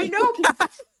agreed with you. I know,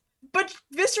 but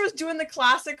Visser was doing the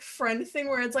classic friend thing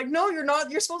where it's like, no, you're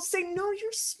not. You're supposed to say, no,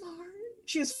 you're smart.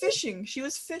 She was fishing. She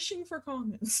was fishing for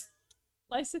comments.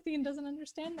 Lysithian doesn't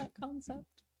understand that concept.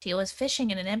 She was fishing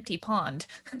in an empty pond.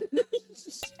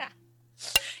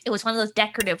 It was one of those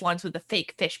decorative ones with the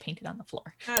fake fish painted on the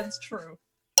floor. That's true.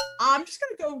 I'm just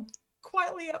gonna go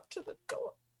quietly up to the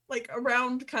door, like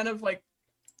around, kind of like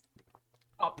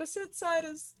opposite side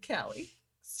as Callie.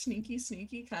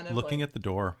 Sneaky, kind of Looking like, at the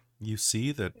door, you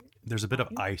see that there's a bit of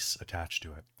ice attached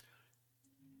to it.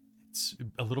 It's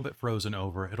a little bit frozen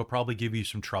over. It'll probably give you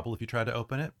some trouble if you try to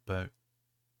open it, but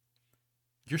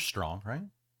you're strong, right?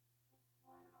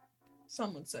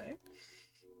 some would say.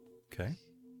 Okay.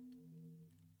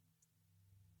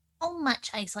 How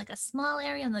much ice? Like a small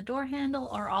area on the door handle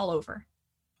or all over?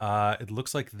 It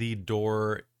looks like the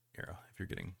door, here, if you're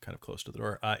getting kind of close to the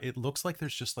door, it looks like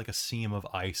there's just like a seam of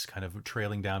ice kind of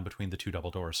trailing down between the two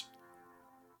double doors.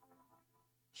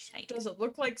 Shite. Does it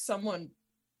look like someone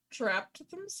trapped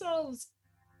themselves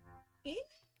in?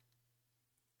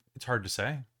 It's hard to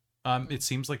say. It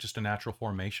seems like just a natural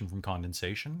formation from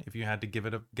condensation, if you had to give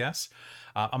it a guess.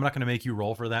 I'm not going to make you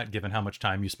roll for that, given how much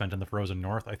time you spent in the frozen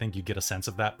north. I think you get a sense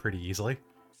of that pretty easily.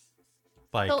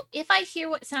 Like, So if I hear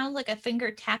what sounds like a finger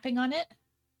tapping on it,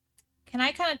 can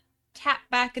I kind of tap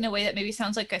back in a way that maybe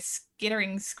sounds like a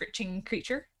skittering, scritching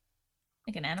creature?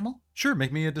 Like an animal? sure,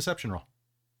 make me a deception roll.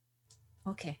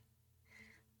 Okay.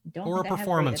 Don't Or a think I have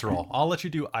performance great at roll. I'll let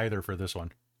you do either for this one.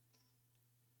 that.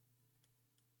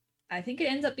 I think it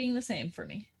ends up being the same for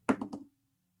me.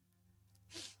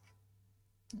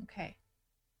 Okay.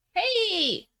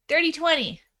 Hey! Dirty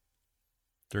 20.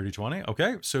 30-20.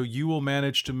 Okay, so you will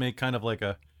manage to make kind of like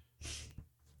a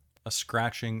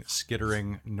scratching,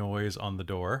 skittering noise on the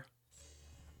door.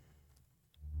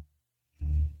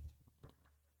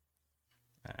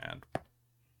 And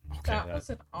okay, That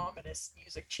wasn't ominous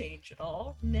music change at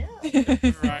all. No.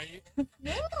 Right.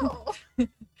 No.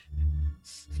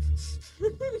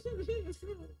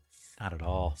 not at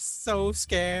all. So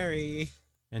scary.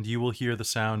 And you will hear the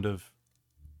sound of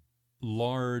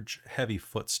large, heavy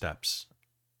footsteps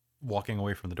walking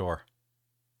away from the door.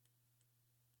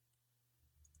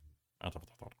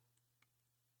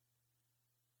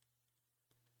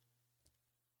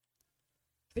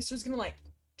 Vistra's gonna like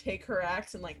take her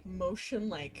axe and like motion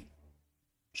like,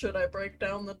 should I break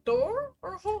down the door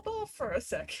or hold off for a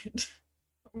second?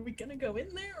 Are we gonna go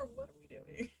in there or what are we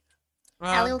doing?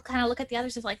 Allie will kind of look at the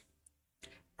others as like,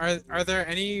 Are there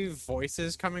any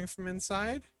voices coming from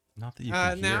inside? Not that you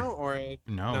can hear. Now or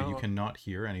No, you cannot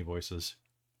hear any voices.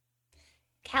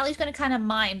 Callie's gonna kind of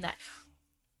mime that.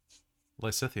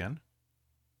 Lysithian,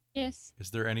 Yes.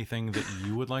 is there anything that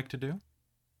you would like to do?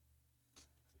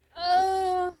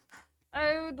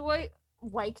 I would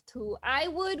like to. I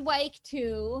would like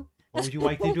to. What would you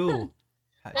like to do?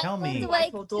 Tell would me.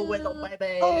 like We'll do with the to-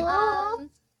 baby.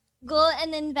 Go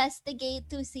and investigate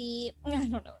to see. I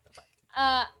don't know what the fuck.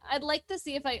 I'd like to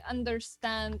see if I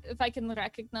understand, if I can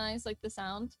recognize like the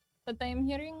sound that I'm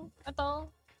hearing at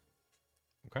all.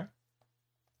 Okay.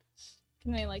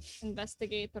 Can I like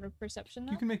investigate or perception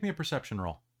now? You can make me a perception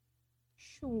roll.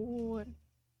 Sure.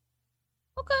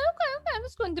 Okay.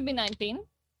 That's going to be 19.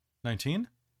 19?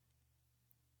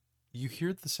 You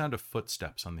hear the sound of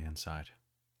footsteps on the inside.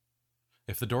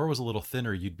 If the door was a little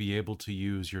thinner, you'd be able to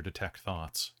use your detect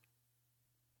thoughts.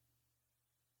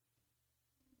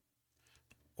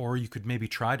 Or you could maybe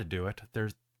try to do it.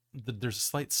 There's a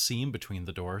slight seam between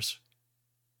the doors.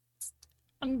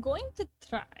 I'm going to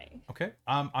try. Okay.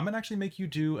 I'm going to actually make you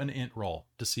do an int roll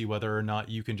to see whether or not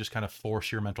you can just kind of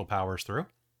force your mental powers through.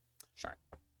 Sure.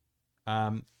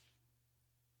 It's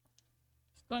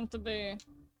going to be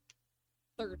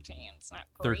 13. It's not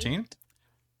great. 13.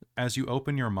 As you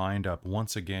open your mind up,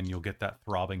 once again, you'll get that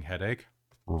throbbing headache.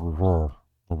 Going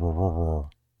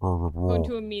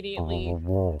to immediately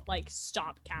like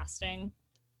stop casting.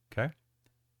 Okay.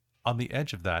 On the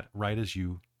edge of that, right as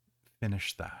you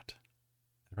finish that,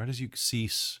 right as you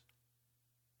cease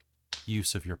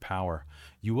use of your power,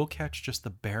 you will catch just the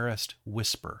barest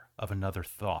whisper of another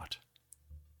thought,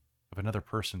 of another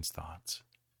person's thoughts.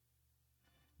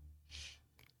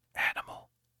 Animal.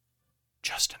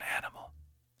 Just an animal.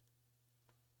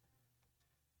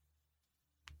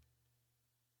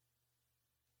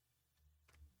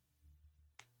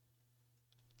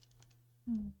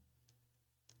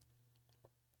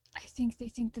 I think they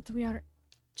think that we are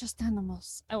just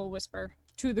animals. I will whisper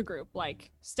to the group,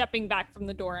 like stepping back from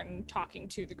the door and talking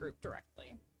to the group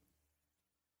directly.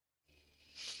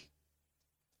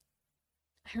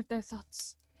 I heard their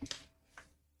thoughts.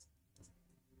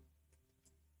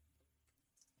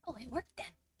 Oh, it worked then.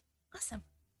 Awesome.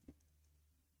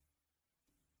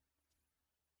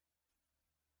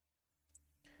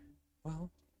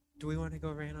 Well, do we want to go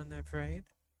rain on that parade?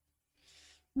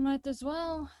 Might as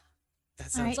well. That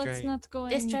All right. sounds Let's great. not go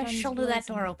in. This just guns shoulder that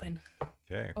blazing. door open.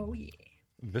 Okay. Oh yeah.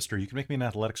 Vistor, you can make me an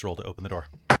athletics roll to open the door.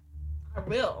 I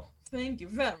will. Thank you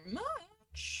very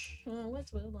much. What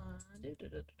will I do?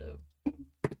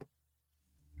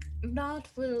 That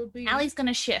will be Allie's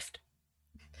gonna shift.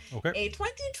 Okay. a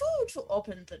 22 to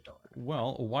open the door.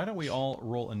 Well, why don't we all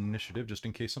roll initiative just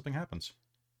in case something happens?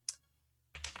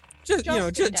 Just you know,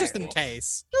 Just just in direwolf.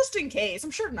 case. Just in case.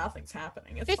 I'm sure nothing's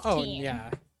happening. It's 15. Oh yeah.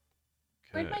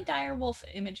 Where'd my Okay. dire wolf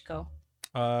image go?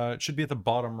 It should be at the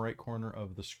bottom right corner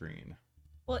of the screen.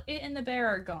 Well, it and the bear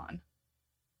are gone.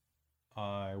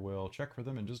 I will check for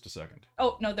them in just a second.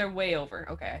 Oh no, they're way over.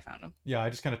 Okay, I found them. Yeah, I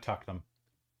just kind of tucked them.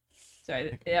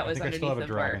 Sorry, I that was think I still underneath have a the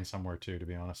dragon bar. somewhere too, to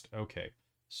be honest. Okay.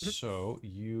 So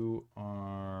you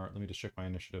are. Let me just check my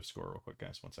initiative score real quick,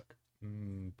 guys. One sec.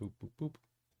 Boop, boop, boop.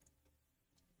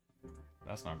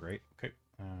 That's not great. Okay.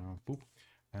 Boop.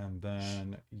 And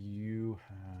then you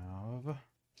have a.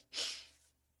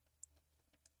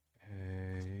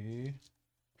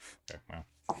 Okay, well.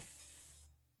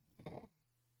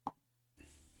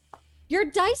 Your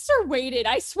dice are weighted.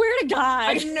 I swear to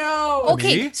I God. know.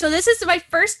 Okay, Me? so this is my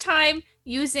first time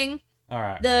using All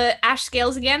right. the ash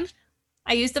scales again.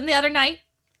 I used them the other night,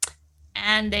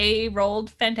 and they rolled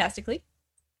fantastically.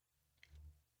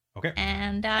 Okay.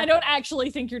 And I don't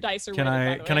actually think your dice are Can weighted.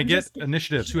 by I the way. can I I'm get just kidding.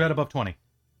 initiatives? Who had above 20?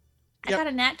 I Yep. got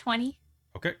a nat 20.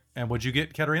 Okay. And what'd you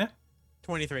get, Katarina?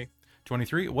 23.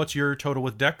 23. What's your total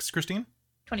with Dex, Christine?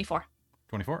 24.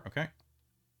 24. Okay.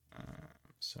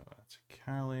 So that's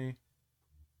Callie.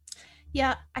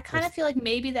 Yeah, I kind of With- feel like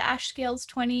maybe the ash scales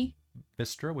 20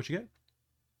 Vistra, what'd you get?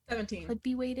 17. could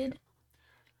be weighted.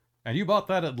 And you bought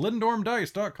that at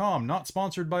lindormdice.com. Not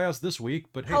sponsored by us this week,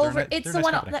 but hey, However, they're, it's they're the nice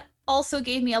one company. that also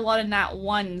gave me a lot of nat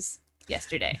 1s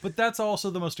yesterday. But that's also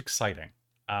the most exciting.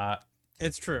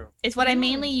 It's true. It's what I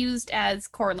mainly used as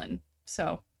Corlin,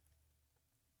 so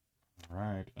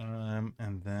Right.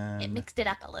 And then it mixed it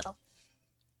up a little.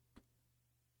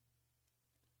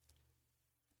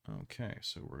 okay,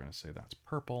 so we're gonna say that's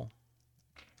purple.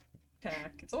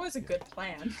 attack. It's always a good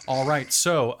plan. All right,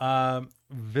 so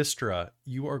Vistra,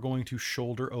 you are going to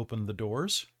shoulder open the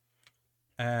doors,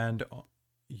 and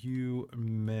you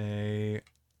may.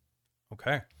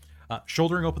 Okay,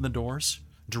 shouldering open the doors.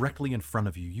 Directly in front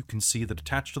of you, you can see that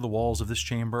attached to the walls of this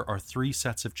chamber are 3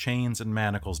 sets of chains and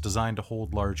manacles designed to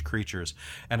hold large creatures,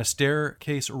 and a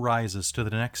staircase rises to the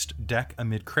next deck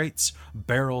amid crates,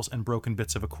 barrels, and broken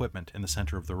bits of equipment in the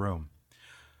center of the room.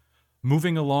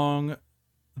 Moving along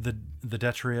the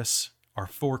detritus are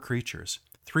 4 creatures.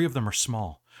 3 of them are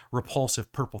small,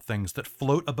 repulsive purple things that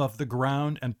float above the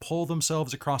ground and pull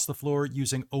themselves across the floor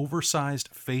using oversized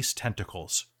face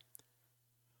tentacles.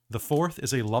 The 4th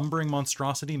is a lumbering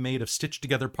monstrosity made of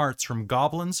stitched-together parts from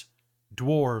goblins,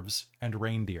 dwarves, and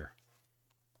reindeer.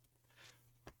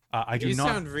 You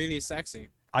sound really sexy.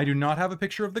 I do not have a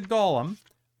picture of the golem,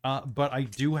 but I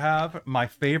do have my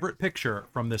favorite picture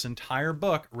from this entire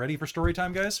book. Ready for story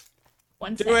time, guys?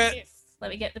 One Do second. it. Let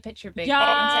me get the picture big. Yes,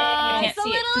 One second. I can't the see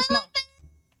it. little Too small.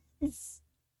 elephants.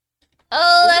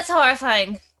 Oh, that's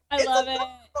horrifying. I love it.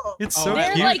 It's Oh, so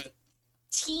They're cute. like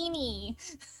teeny.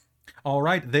 All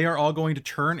right, they are all going to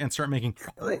turn and start making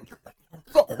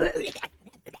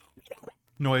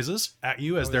noises at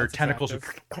you as their that's tentacles.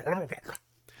 attractive.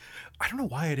 I don't know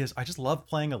why it is. I just love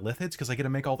playing Elithids because I get to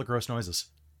make all the gross noises.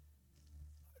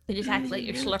 They just act like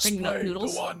you're slurping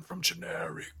noodles. one from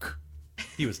generic.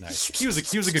 He was nice. He was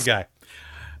a good guy.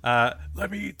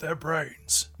 Let me eat their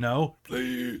brains. No,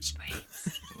 please.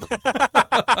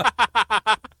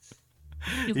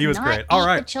 You He was cannot great. All eat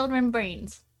right. the children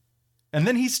brains. And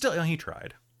then he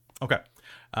tried. Okay.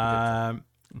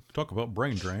 Talk about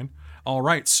brain drain. All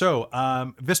right. So,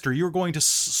 Vister, you're going to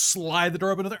slide the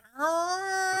door open to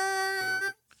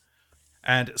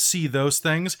and see those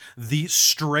things. The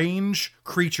strange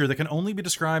creature that can only be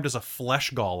described as a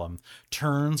flesh golem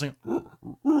turns and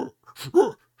will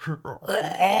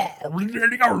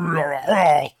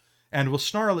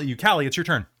snarl at you. Callie, it's your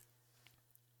turn.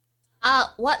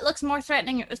 What looks more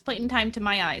threatening at this point in time to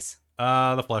my eyes?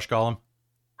 The flesh golem.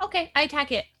 Okay, I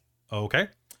attack it. Okay.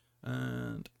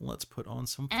 And let's put on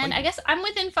some And fight. I guess I'm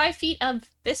within 5 feet of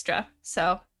Vistra,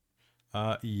 so.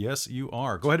 Yes, you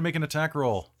are. Go ahead and make an attack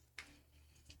roll.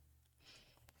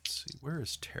 Let's see, where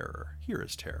is terror? Here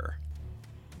is terror.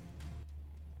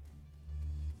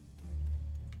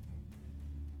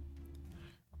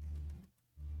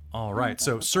 All right,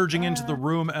 so surging into the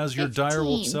room as your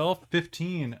direwolf 15. self,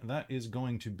 15. That is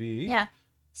going to be. Yeah.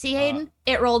 See, Hayden?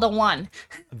 It rolled a 1.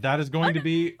 That is going to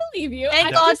be Believe you. Thank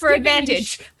I'm God just for giving you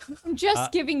advantage. I'm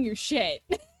just giving you shit.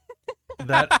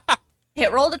 that.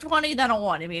 It rolled a 20, then a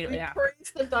 1 immediately. Yeah. Praise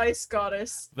the dice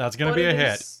goddess. That's going to but be a it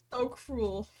hit. is So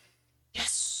cruel.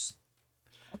 Yes.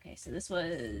 Okay, so this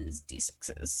was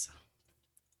D6s.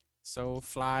 So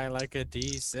fly like a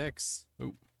D6.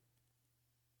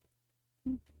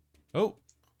 Oh,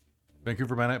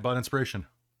 Vancouver by Night bought inspiration.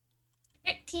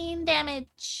 13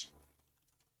 damage.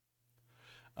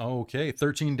 Okay,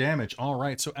 13 damage. All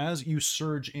right, so as you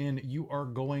surge in, you are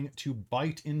going to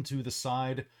bite into the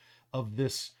side of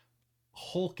this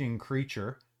hulking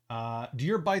creature. Do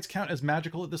your bites count as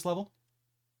magical at this level?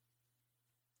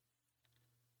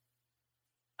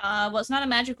 Well, it's not a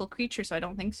magical creature, so I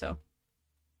don't think so.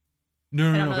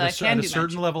 No, I don't know but that I can at a do certain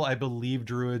magic. level, I believe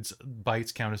druids'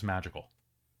 bites count as magical.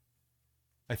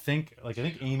 I think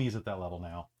Amy's at that level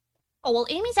now. Oh, well,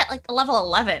 Amy's at like level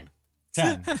 11.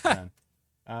 10. 10.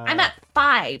 I'm at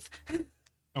 5.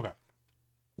 Okay.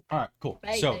 All right, cool.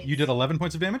 Right, So nice. you did 11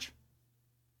 points of damage?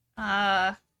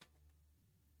 Uh,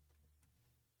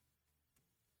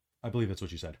 I believe that's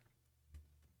what you said.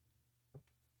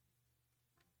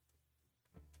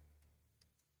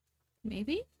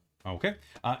 maybe? Okay.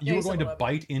 Yeah, You are you said going to 11.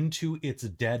 bite into its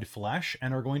dead flesh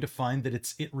and are going to find that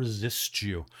it resists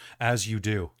you as you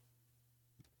do.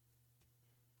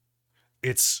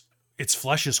 Its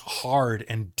flesh is hard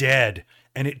and dead,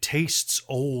 and it tastes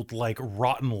old like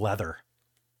rotten leather.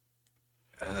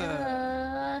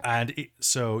 And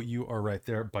so you are right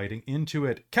there biting into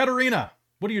it. Katerina,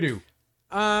 what do you do?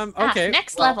 Okay.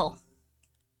 Next well, level.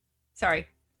 Sorry,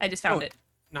 I just found Oh. it.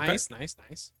 Nice.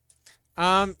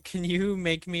 Can you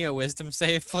make me a wisdom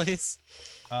save, please?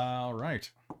 All right.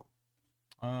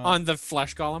 On the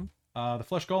flesh golem? The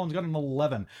flesh golem's got an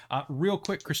 11. Real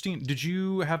quick, Christine, did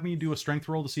you have me do a strength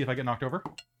roll to see if I get knocked over?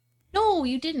 No,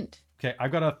 you didn't. Okay,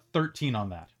 I've got a 13 on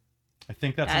that. I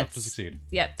think that's enough to That's- succeed.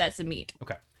 Yep, that's a meat.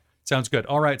 Okay, sounds good.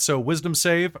 All right, so wisdom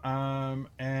save.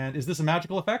 And is this a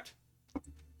magical effect?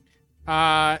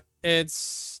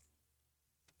 It's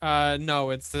no,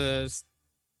 it's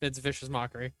vicious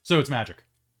mockery. So it's magic.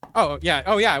 Oh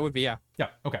yeah, it would be, yeah. Yeah.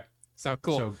 Okay. So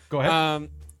cool. So go ahead.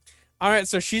 All right,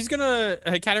 so she's gonna,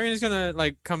 Katarina's gonna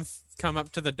like come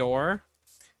up to the door,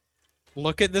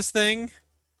 look at this thing,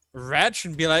 retch,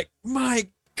 and be like, "My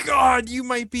God, you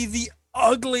might be the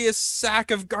ugliest sack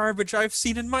of garbage I've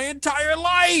seen in my entire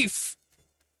life."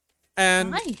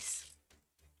 And Nice.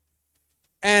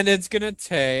 it's gonna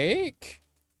take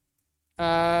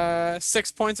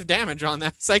 6 points of damage on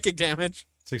that psychic damage.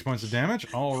 6 points of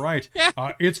damage. All right.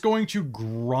 Yeah. It's going to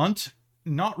grunt,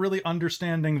 not really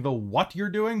understanding the what you're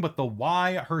doing, but the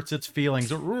why hurts its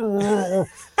feelings. Oh,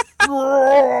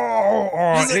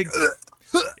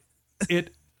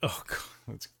 oh God,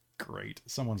 that's great.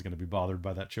 Someone's going to be bothered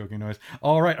by that choking noise.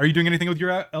 All right. Are you doing anything with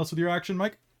your else with your action,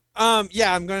 Mike?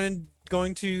 Yeah, I'm going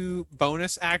to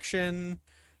bonus action.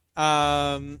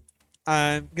 I'm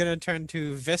gonna turn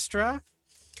to Vistra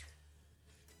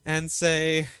and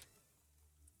say,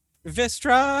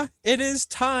 Vistra, it is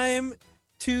time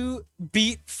to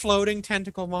beat floating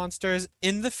tentacle monsters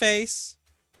in the face,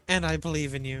 and I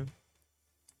believe in you.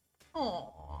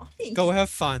 Aw, Go have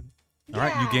fun. All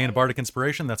right, you gain a bardic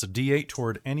inspiration. That's a D8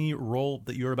 toward any roll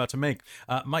that you're about to make.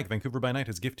 Mike, Vancouver by Night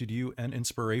has gifted you an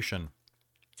inspiration.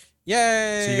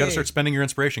 Yay! So you got to start spending your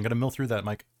inspiration. Got to mill through that,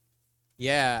 Mike.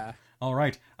 Yeah. All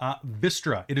right,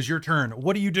 Vistra, it is your turn.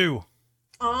 What do you do?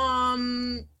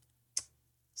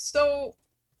 So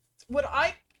would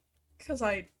I, because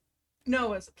I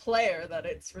know as a player that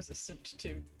it's resistant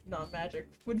to non-magic,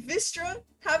 would Vistra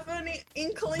have any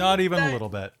inkling? Not even that- a little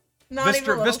bit. Not even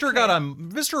a little,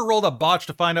 Vistra rolled a botch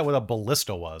to find out what a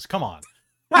ballista was. Come on.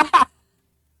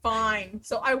 Fine.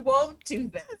 So I won't do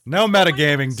this. No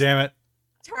metagaming, damn it.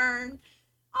 Turn.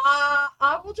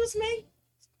 I will just make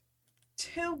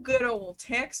 2 good old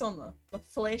attacks on the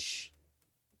flesh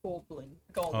goblin.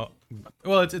 Well,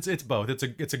 it's both. It's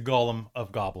a golem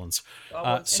of goblins.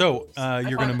 So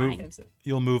you're gonna move.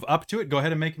 You'll move up to it. Go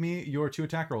ahead and make me your 2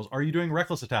 attack rolls. Are you doing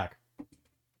reckless attack?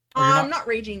 Or you're I'm not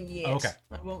raging yet. Okay.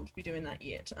 I won't be doing that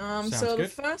yet. Sounds So the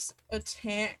good. first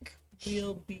attack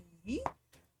will be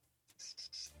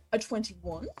a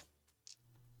 21.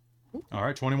 All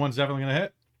right, 21's definitely gonna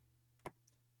hit.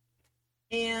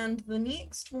 And the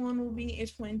next one will be a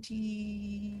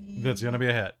 20. That's gonna be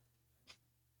a hit.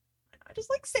 I just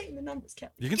like saying the numbers,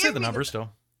 Kelly. You can Give say the me numbers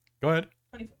still. Go ahead.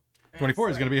 24. 24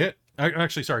 is Sorry. gonna be a hit.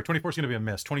 Actually, sorry, 24 is gonna be a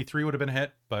miss. 23 would have been a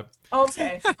hit, but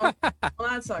Okay. Well,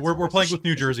 that sucks. we're playing with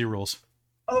New Jersey rules.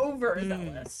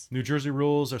 Overzealous. New Jersey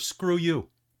rules are screw you.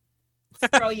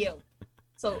 Throw you.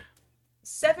 So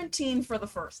 17 for the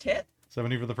first hit.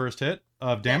 70 for the first hit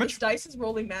of Yeah, damage. this dice is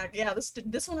rolling max. Yeah,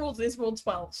 this one rolled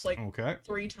 12. So like Okay.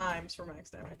 3 times for max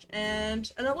damage.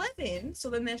 And an 11, so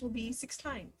then that will be 6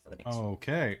 times for the next one.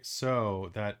 Okay, so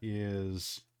that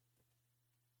is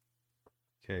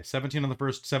 17 on the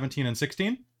first, 17 and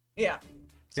 16. Yeah.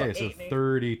 Okay, so 8 and 8.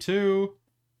 32.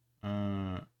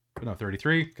 No,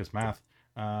 33 because math.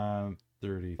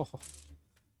 33,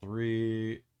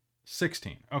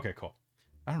 16. Okay, cool.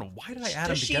 I don't know why did I add them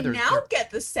Does she together. now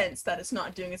get the sense that it's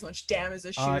not doing as much damage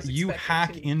as she was You expecting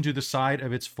hack to? into the side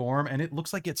of its form, and it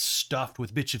looks like it's stuffed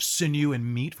with bits of sinew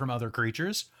and meat from other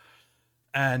creatures.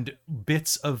 And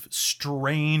bits of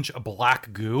strange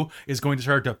black goo is going to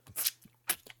start to...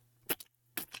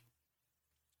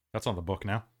 That's on the book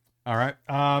now. All right.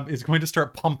 It's going to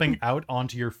start pumping out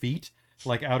onto your feet,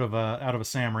 like out of a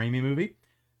Sam Raimi movie.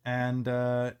 And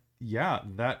yeah,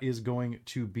 that is going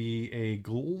to be a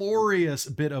glorious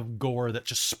bit of gore that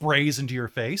just sprays into your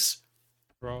face.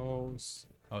 Gross.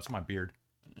 Oh, it's my beard.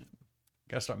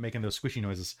 Gotta stop making those squishy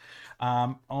noises.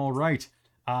 All right.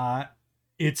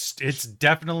 It's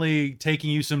definitely taking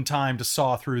you some time to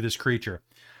saw through this creature.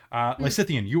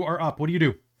 Lysithian, you are up. What do you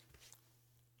do?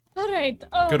 All right.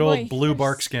 Oh, Good old boy. blue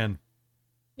bark skin.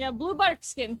 Yeah, blue bark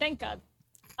skin. Thank God.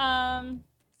 I'm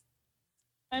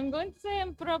going to say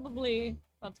I'm probably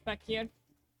what's back here.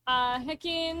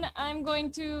 Heckin, I'm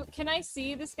going to. Can I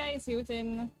see this guy? Is he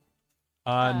within?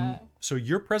 So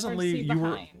you're Or is presently he you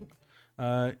were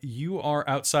behind? you are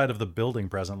outside of the building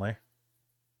presently.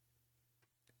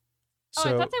 Oh, I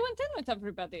So thought I went in with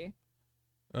everybody.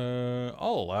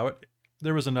 I'll allow it.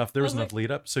 There was enough Was enough it-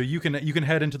 lead up. So you can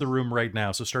head into the room right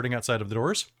now. So starting outside of the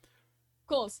doors.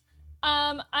 Cool.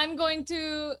 I'm going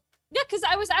to. Yeah, because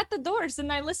I was at the doors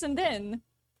and I listened in.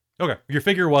 Okay. Your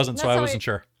figure wasn't, so That's I how wasn't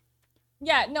sure.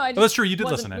 Yeah, no, I just. Oh, that's true. You did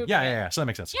wasn't listen in. moving Yeah, it. yeah, yeah. So that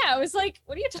makes sense. Yeah, I was like,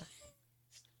 what are you talking?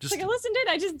 Just Like I listened in,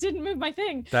 I just didn't move my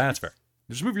thing. that's fair.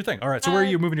 Just move your thing. All right. So where are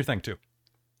you moving your thing to?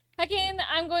 Again,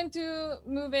 I'm going to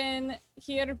move in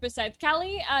here beside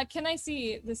Callie. Can I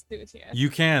see this dude here? You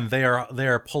can. They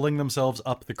are pulling themselves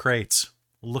up the crates,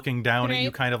 looking down at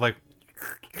you, Great. kind of like.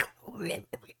 Good.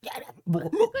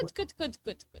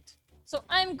 So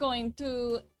I'm going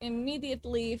to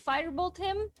immediately firebolt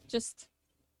him. Just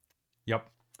Yep.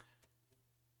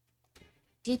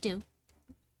 You do.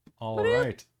 All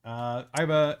right. I have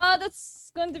a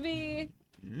that's going to be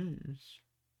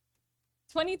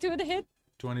 22 to hit.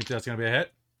 20. That's gonna be a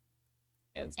hit.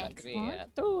 It's going to be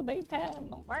Excellent.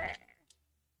 2d10.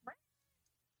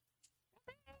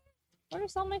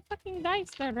 Where's all my fucking dice?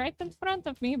 They're right in front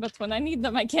of me, but when I need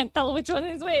them, I can't tell which one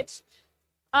is which.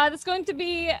 That's going to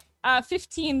be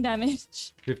 15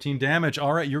 damage. 15 damage.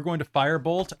 All right, you're going to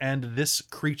firebolt, and this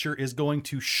creature is going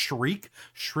to shriek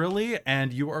shrilly,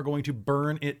 and you are going to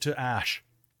burn it to ash.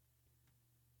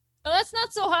 Oh, that's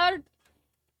not so hard.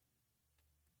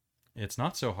 It's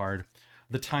not so hard.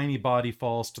 The tiny body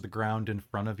falls to the ground in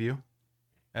front of you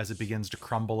as it begins to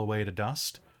crumble away to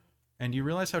dust, and you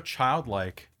realize how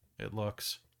childlike it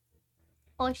looks.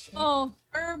 Oh shit. Oh,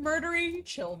 We're murdering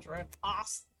children.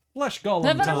 Awesome. Flesh golem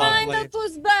never time. mind. Lovely. That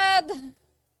was bad.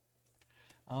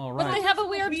 All But I right. have a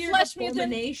weird flesh mutant.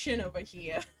 abomination over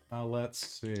here. Let's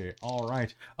see. All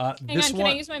right. Hang This on, one.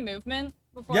 can I use my movement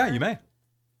before? Yeah, you may.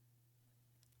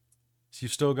 So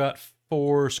you've still got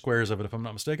 4 squares of it, if I'm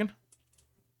not mistaken.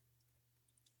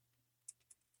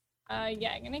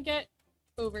 Yeah, I'm gonna get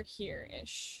over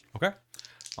here-ish. Okay.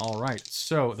 All right.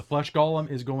 So the flesh golem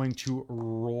is going to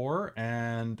roar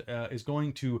and is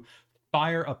going to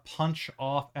fire a punch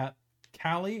off at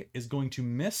Callie, is going to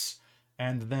miss,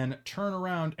 and then turn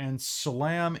around and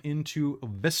slam into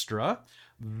Vistra.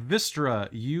 Vistra,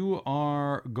 you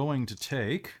are going to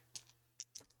take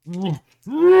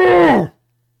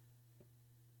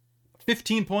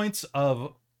 15 points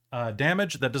of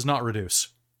damage that does not reduce.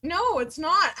 No, it's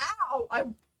not. Ow!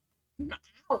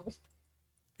 Ow!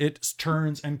 It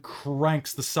turns and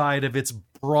cranks the side of its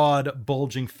broad,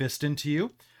 bulging fist into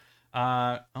you.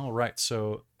 All right,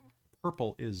 so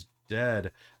purple is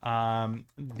dead.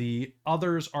 The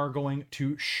others are going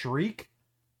to shriek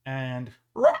and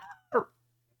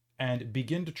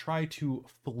begin to try to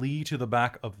flee to the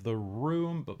back of the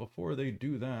room. But before they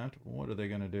do that, what are they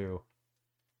going to do?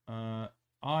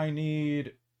 I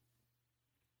need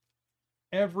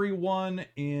everyone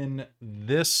in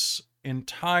this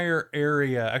entire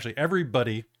area, actually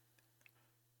everybody,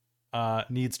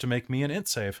 needs to make me an int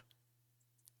save.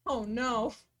 Oh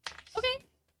no. Okay.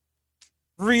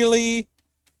 Really?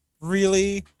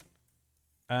 Really?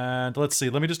 And let's see,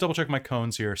 let me just double check my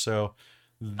cones here. So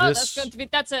this, Oh, that's going to be,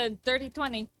 that's a dirty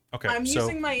 20. okay, I'm so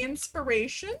using my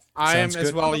inspiration. I am Sounds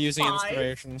as good. well On a using 5.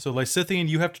 inspiration. so Lysithian,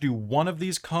 you have to do 1 of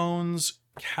these cones.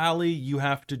 Callie, you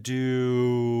have to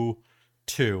do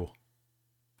 2.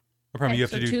 Or probably you have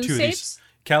So to do 2 2 of these. saves?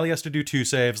 Callie has to do 2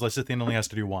 saves. Lysithian only has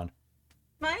to do 1.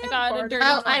 I got a bardic. dirty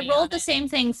Well, I 20 rolled on the it. same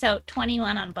thing, so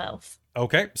 21 on both.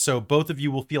 Okay, so both of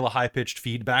you will feel a high-pitched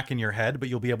feedback in your head, but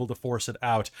you'll be able to force it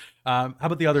out. How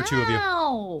about the other 2 of you?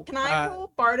 Ow! Can I Uh,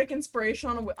 roll bardic inspiration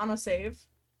on a save?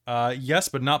 Yes,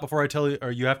 but not before I tell you,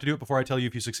 or you have to do it before I tell you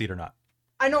if you succeed or not.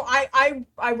 I know. I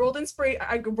rolled inspiration.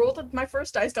 I rolled my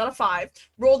first dice, got a 5.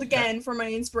 Rolled again for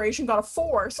my inspiration, got a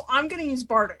 4. So I'm gonna use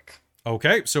bardic.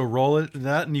 Okay, so roll it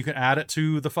that, and you can add it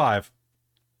to the 5.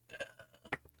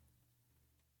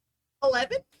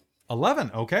 11. 11,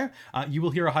 okay. You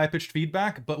will hear a high-pitched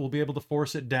feedback, but we'll be able to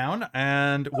force it down.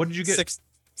 And what did you get?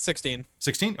 16.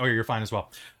 16? Oh, you're fine as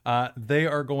well. They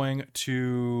are going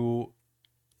to...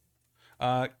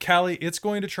 Callie, it's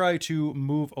going to try to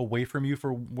move away from you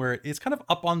for where it's kind of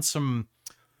up on some...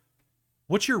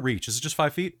 What's your reach? Is it just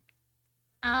 5 feet?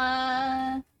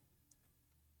 I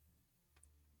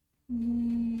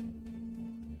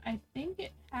think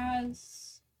it has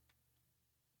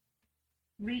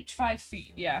reach 5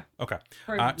 feet. Yeah. Okay.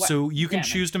 For So you can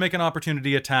damage. choose to make an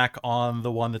opportunity attack on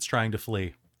the one that's trying to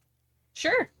flee.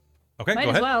 Sure. Okay, Might go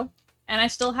as ahead. well. And I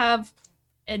still have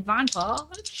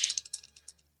advantage.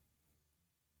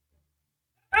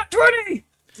 20!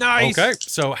 Nice! Okay,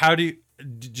 so how do you...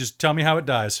 Just tell me how it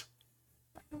dies.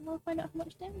 I don't know if I know how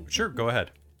much damage. Sure, go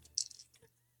ahead.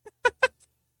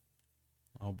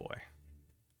 Oh boy.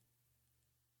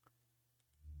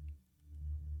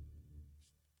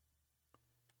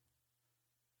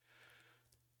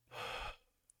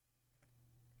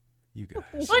 You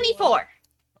guys. 24.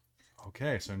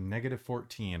 Okay, so negative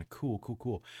 14. Cool, cool,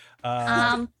 cool.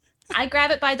 I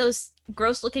grab it by those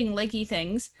gross looking leggy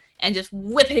things and just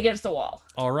whip it against the wall.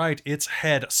 All right, its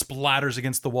head splatters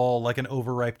against the wall like an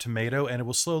overripe tomato, and it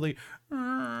will slowly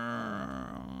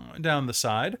down the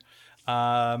side.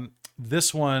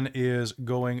 This one is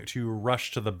going to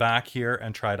rush to the back here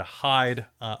and try to hide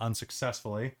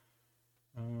unsuccessfully.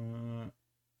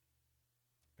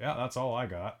 Yeah, that's all I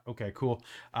got. Okay, cool.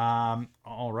 All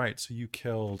right, so you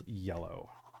killed yellow.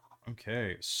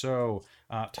 Okay, so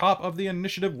top of the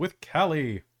initiative with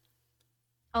Callie.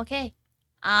 Okay.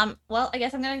 Well, I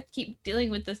guess I'm gonna keep dealing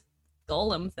with this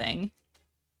golem thing.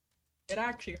 It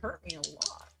actually hurt me a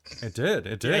lot. It did.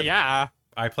 It Yeah, did. yeah.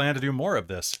 I plan to do more of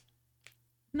this.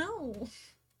 No,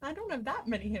 I don't have that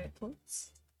many hit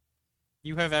points.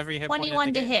 You have every hit point in the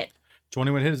 21 to game. hit.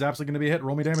 21 hit is absolutely going to be a hit.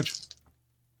 Roll me damage.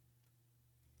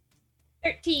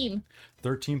 13.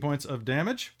 13 points of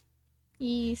damage.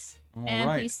 Yes. All And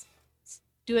right. please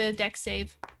do a dex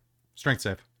save. Strength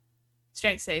save.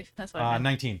 Strength save. That's what I meant.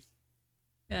 19.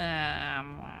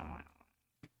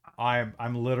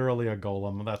 I'm literally a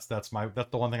golem. That's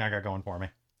the one thing I got going for me.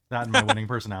 That and my winning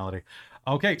personality.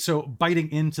 Okay, so biting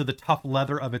into the tough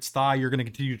leather of its thigh, you're going to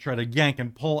continue to try to yank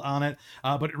and pull on it,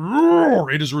 but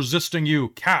it is resisting you.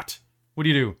 Cat, what do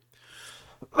you do?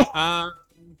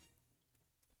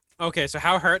 Okay, so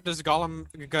how hurt does Golem?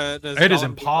 Does It is Golem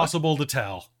impossible to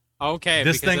tell. look? Okay,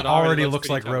 This because thing it already looks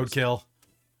like pretty toast.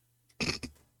 roadkill.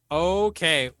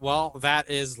 Okay, well that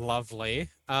is lovely.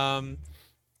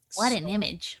 What an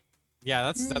image. Yeah,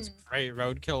 that's great.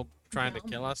 Roadkill trying to Yum.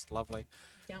 kill us, lovely.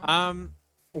 Yum.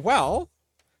 Well,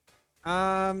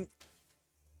 I'm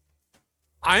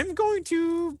going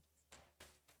to.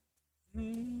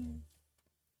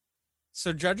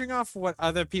 So judging off what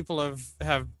other people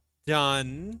have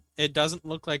done, it doesn't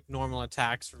look like normal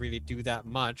attacks really do that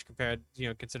much compared,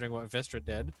 considering what Vistra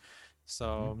did.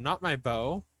 So not my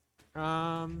bow.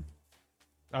 I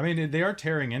mean, they are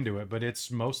tearing into it, but it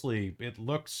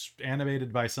looks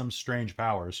animated by some strange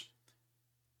powers.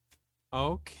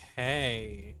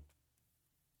 Okay.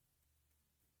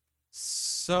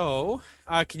 So,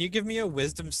 can you give me a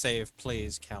wisdom save,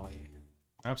 please, Kelly?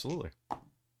 Absolutely.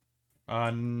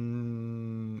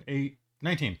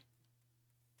 19.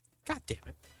 God damn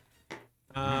it.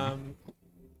 I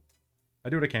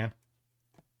do what I can.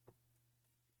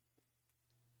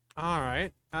 All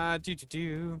right. Got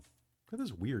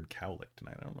this weird cowlick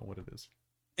tonight. I don't know what it is.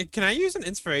 Can I use an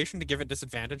inspiration to give it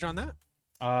disadvantage on that?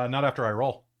 Not after I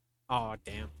roll. Oh,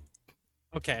 damn.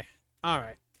 Okay. All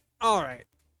right. All right.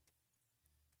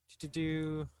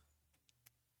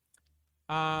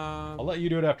 I'll let you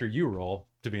do it after you roll,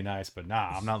 to be nice, but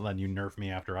nah, I'm not letting you nerf me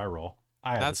after I roll.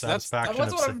 I have the That's- satisfaction I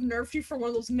of would have nerfed you for one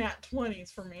of those nat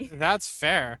 20s for me. That's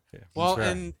fair. Yeah, that's Well,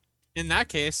 fair. in that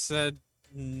case,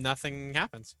 nothing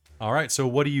happens. All right, so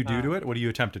what do you do to it? What do you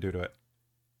attempt to do to it?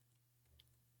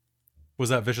 Was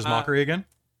that Vicious Mockery again?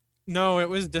 No, it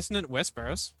was Dissonant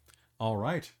Whispers. All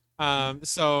right.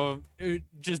 So it would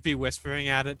just be whispering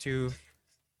at it to.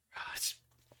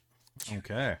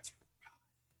 Okay.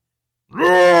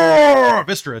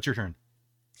 Vistra, it's your turn.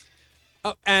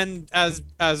 Oh, and as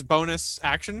bonus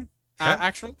action,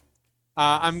 Okay.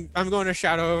 I'm going to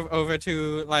shout over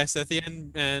to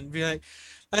Lysithian and be like,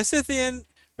 Lysithian,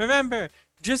 remember,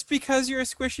 just because you're a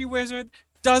squishy wizard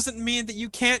doesn't mean that you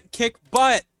can't kick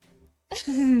butt.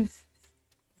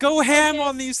 Go ham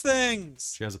on these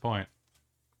things. She has a point.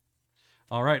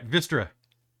 All right, Vistra.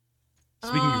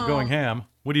 Speaking of going ham,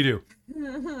 what do you do?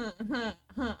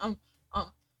 I'm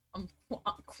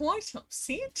quite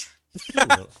upset. A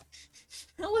little.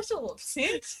 A little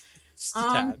upset. Just a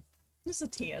tad. Just a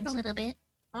tad. A little bit.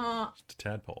 Just a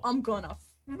tadpole. I'm gonna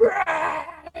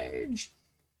rage.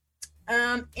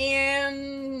 And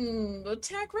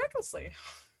attack recklessly.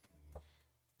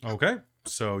 Okay,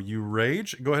 so you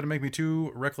rage. Go ahead and make me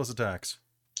 2 reckless attacks.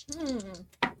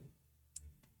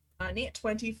 A net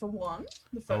 20 for one,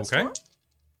 the first Okay. one.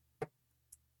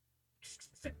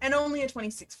 And only a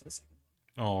 26 for the second.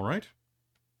 All right.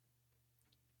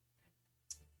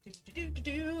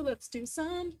 Let's do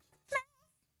some.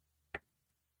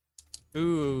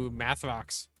 Ooh, math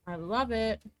rocks. I love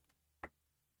it.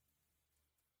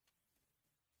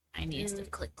 Tiniest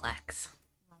of click clacks.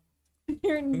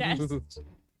 Your nest.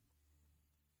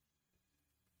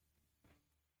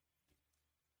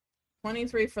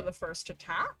 23 for the first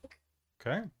attack.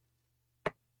 Okay.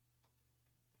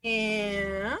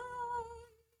 And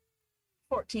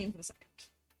 14 for the second.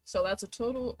 So that's a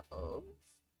total of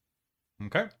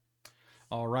Okay.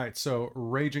 All right. So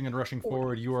raging and rushing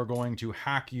forward, you are going to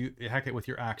hack it with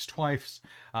your axe twice,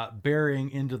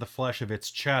 burying into the flesh of its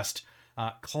chest,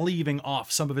 cleaving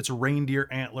off some of its reindeer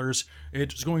antlers.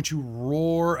 It's going to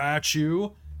roar at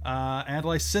you. And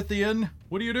Lysithian,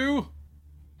 what do you do?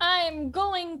 I'm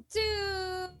going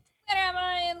to. Where am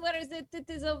I and where is it? It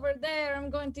is over there. I'm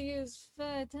going to use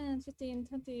 5, 10, 15,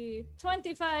 20,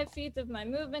 25 feet of my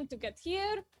movement to get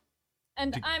here.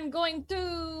 And I'm going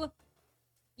to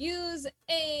use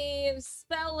a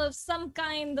spell of some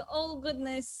kind. Oh,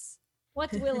 goodness.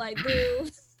 What will I do?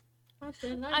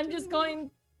 I'm just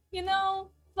going,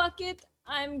 fuck it.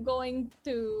 I'm going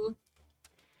to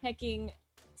hecking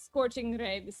Scorching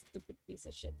Ray this stupid piece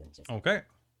of shit and just. Okay.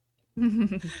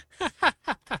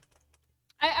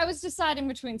 I was deciding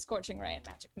between Scorching Ray and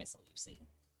Magic Missile, you see.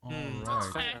 All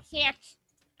That's right. fair. Heck.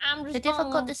 I'm It's just a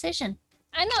difficult gonna- decision.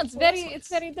 I know it's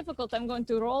very difficult. I'm going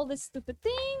to roll this stupid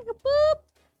thing. Boop.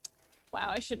 Wow,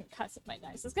 I shouldn't cuss at my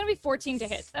dice. It's gonna be 14 to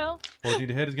hit though. 14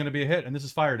 to hit is going to be a hit, and this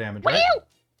is fire damage, right? Woo!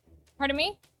 Pardon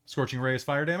me? Scorching Ray is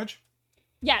fire damage.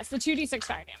 Yes, the 2d6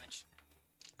 fire damage.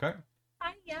 Okay.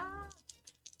 Fire.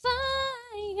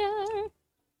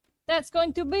 That's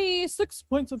going to be 6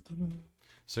 points of damage.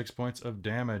 6 points of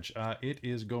damage. It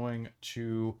is going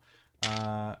to.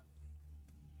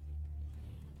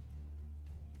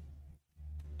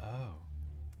 Oh.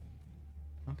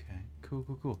 Okay.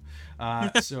 Cool.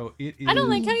 So it is. I don't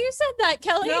like how you said that,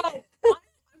 Kelly. No, I'm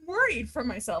worried for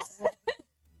myself.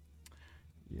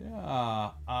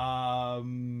 Yeah.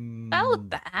 About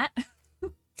that.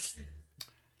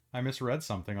 I misread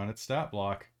something on its stat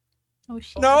block. Oh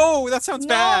shit. No, that sounds No,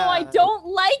 bad. I don't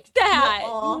like that.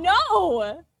 Nuh-uh.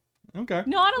 No, Okay.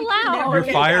 not allowed. Your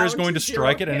Okay, fire down is going to to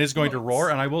strike it 0 and hit is going to points. roar.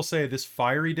 And I will say this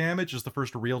fiery damage is the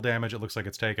first real damage it looks like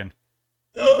it's taken.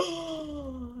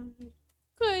 Good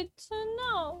to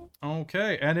know.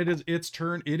 Okay, and it is its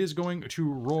turn. It is going to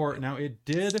roar. Now it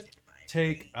did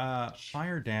take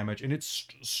fire damage, and it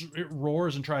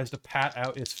roars and tries to pat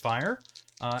out its fire,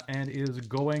 and is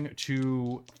going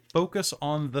to focus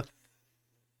on the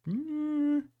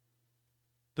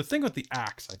thing with the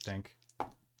axe, I think.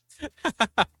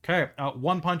 Okay,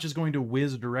 one punch is going to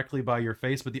whiz directly by your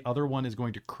face, but the other one is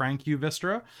going to crank you,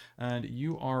 Vistra, and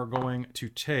you are going to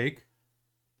take.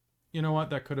 You know what?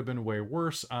 That could have been way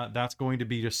worse. That's going to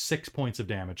be just 6 points of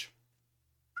damage.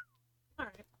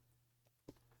 Alright.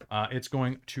 It's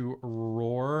going to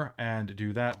roar and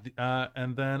do that.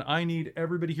 And then I need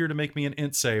everybody here to make me an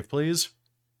int save, please.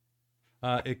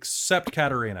 Except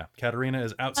Katarina. Katarina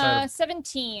is outside of...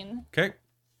 17. Okay.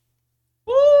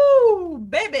 Woo,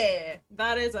 baby!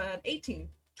 That is an 18.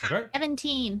 Okay.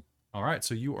 17. All right,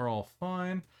 so you are all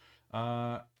fine.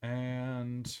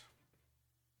 And...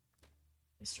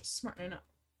 It's just smartening up.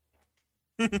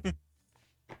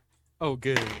 Oh,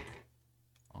 good.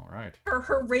 All right.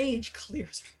 Her rage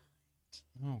clears.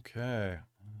 Okay.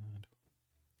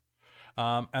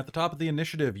 At the top of the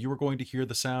initiative, you are going to hear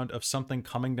the sound of something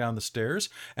coming down the stairs,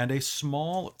 and a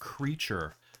small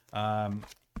creature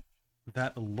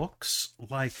that looks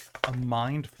like a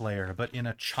mind flayer, but in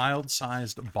a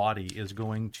child-sized body, is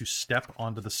going to step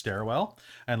onto the stairwell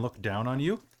and look down on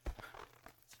you.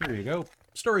 Here you go.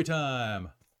 Story time.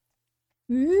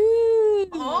 Ooh.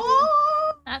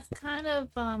 Oh! That's kind of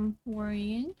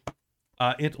worrying.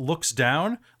 It looks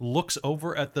down, looks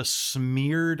over at the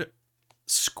smeared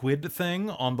squid thing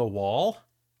on the wall.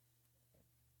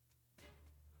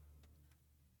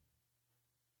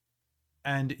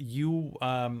 And you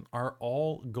are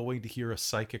all going to hear a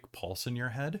psychic pulse in your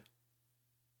head.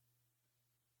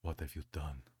 What have you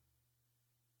done?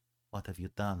 What have you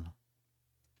done?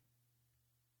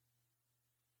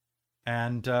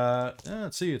 And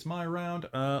let's see, it's my round.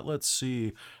 Let's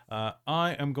see.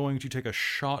 I am going to take a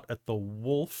shot at the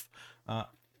wolf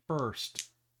first.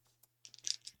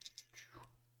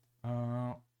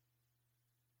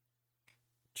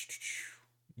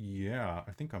 Yeah,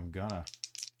 I think I'm gonna.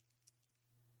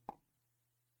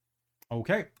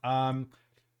 Okay.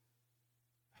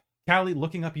 Callie,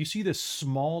 looking up, you see this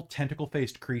small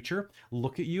tentacle-faced creature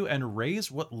look at you and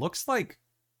raise what looks like,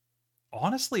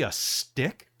 honestly, a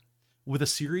stick with a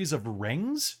series of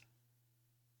rings.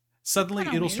 Suddenly,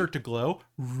 Kinda it'll weird. start to glow,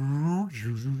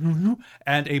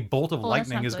 and a bolt of Oh, that's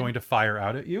lightning not is good. going to fire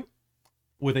out at you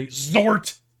with a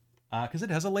Zort, because it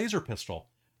has a laser pistol.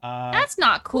 That's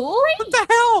not cool. What the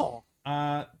hell?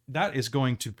 That is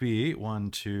going to be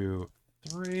 1, 2,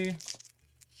 3.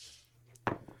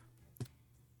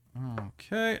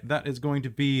 Okay, that is going to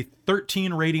be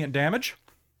 13 radiant damage.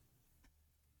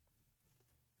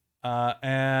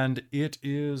 And it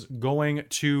is going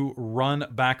to run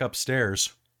back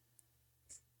upstairs.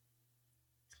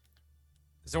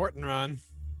 Zorton run.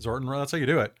 Zorton, that's how you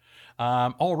do it.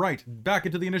 All right, back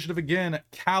into the initiative again.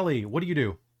 Callie, what do you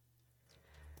do?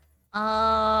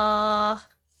 I'm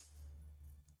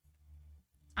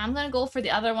gonna go for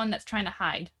the other one that's trying to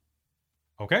hide.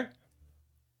 Okay.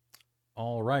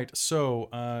 All right, so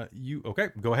okay,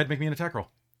 go ahead, make me an attack roll.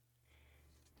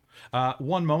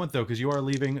 One moment though, because you are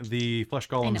leaving the flesh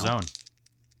golem know. zone.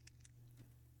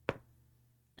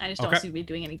 I just Okay. don't seem to be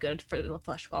doing any good for the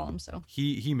flesh golem, so.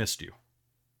 He missed you.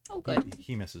 Oh, good.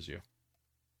 He misses you.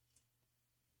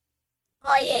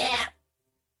 Oh, yeah.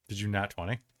 Did you nat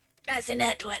 20? That's a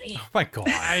net 20. Oh my god.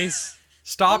 Nice.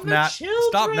 Stop On the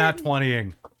nat 20ing.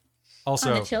 On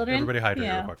Also, the children? everybody hydrate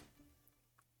Yeah. real quick.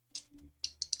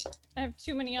 I have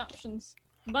too many options.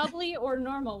 Bubbly or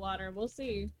normal water. We'll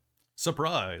see.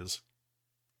 Surprise.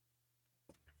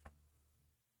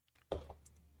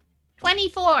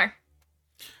 24.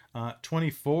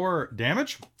 24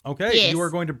 damage. Okay, Yes. you are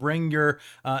going to bring your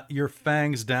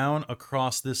fangs down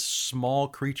across this small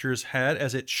creature's head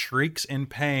as it shrieks in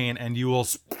pain, and you will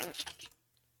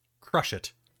crush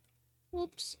it.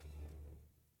 Oops.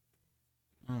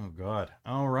 Oh god.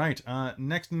 All right.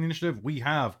 Next in the initiative we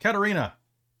have Katarina.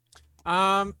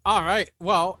 All right.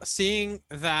 Well, seeing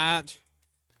that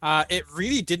it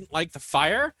really didn't like the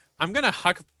fire, I'm gonna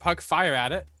hug fire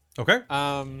at it. Okay.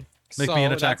 Make me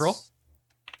an attack roll.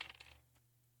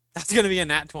 That's gonna be a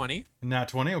nat 20. Nat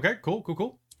 20. Okay.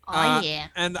 Cool. Oh, yeah.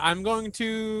 And I'm going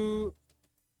to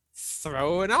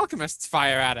throw an alchemist's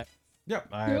fire at it. Yep.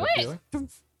 I had a feeling.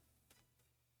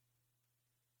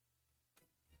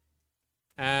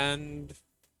 And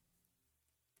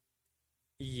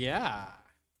yeah.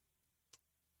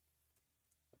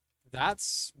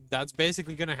 That's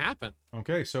basically gonna happen.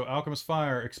 Okay, so Alchemist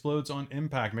Fire explodes on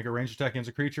impact. Make a ranged attack against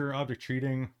a creature, object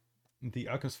treating the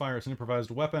Alchemist Fire as an improvised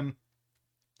weapon.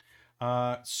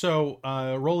 Roll a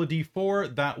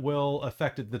d4. That will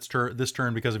affect it this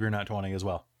turn because of your nat 20 as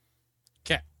well.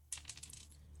 Okay.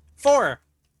 4.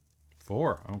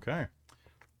 4. Okay.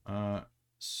 Well,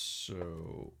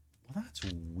 that's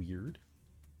weird.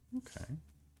 Okay.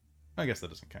 I guess that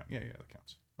doesn't count. Yeah, that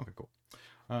counts. Okay, cool.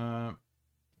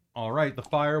 All right, the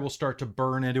fire will start to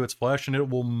burn into its flesh, and it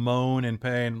will moan in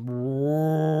pain.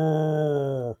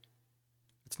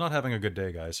 It's not having a good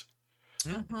day, guys.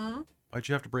 Uh-huh. Why'd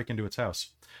you have to break into its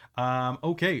house?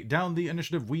 Okay, down the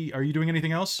initiative. Are you doing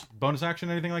anything else? Bonus action,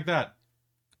 anything like that?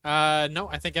 No,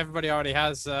 I think everybody already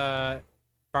has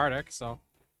Bardic, so.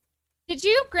 Did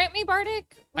you grant me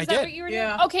Bardic? Was I that did. what you were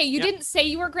Yeah. doing? Okay, you Yeah. didn't say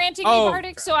you were granting Oh. me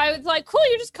Bardic, so I was like, cool,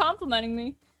 you're just complimenting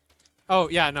me. Oh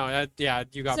yeah, no, yeah,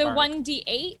 you got So Bardic.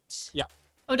 1d8?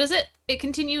 Oh, does it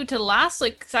continue to last?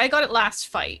 Like, 'cause I got it last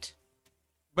fight.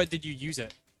 But did you use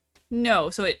it? No,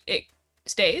 so it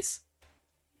stays?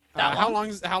 That How long?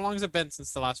 long has it been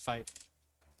since the last fight?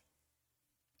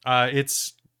 So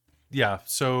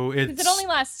Because it's it only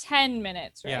lasts 10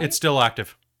 minutes, right? Yeah. it's still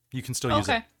active. You can still use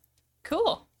it. Okay.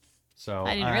 Cool. So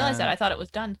I didn't realize that. I thought it was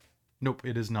done. Nope,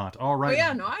 it is not. All Oh right.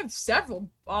 yeah, no, I have several.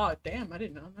 Oh damn, I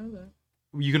did not know that.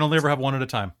 You can only ever have one at a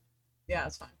time. Yeah,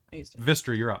 it's fine. I used it.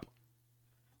 Vistra, you're up.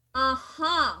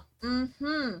 Uh-huh.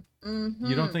 Mm-hmm. Mm-hmm.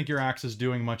 You don't think your axe is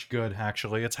doing much good,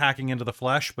 actually. It's hacking into the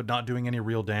flesh, but not doing any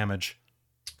real damage.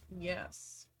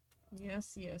 Yes.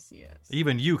 Yes, yes, yes.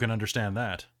 Even you can understand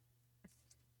that.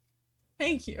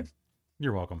 Thank you.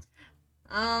 You're welcome.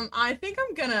 I think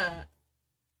I'm gonna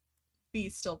be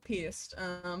still pissed.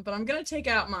 But I'm gonna take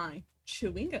out my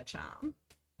Chewinga charm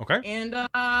Okay. and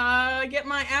get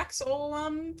my axe all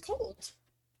cold.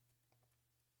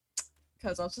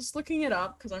 Because I was just looking it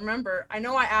up, because I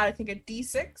know I add, I think, a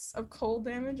d6 of cold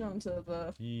damage onto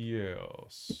the...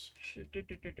 Yes.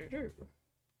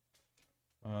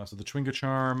 So the Chwinga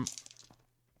Charm.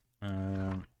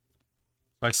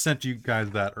 I sent you guys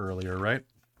that earlier, right?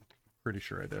 Pretty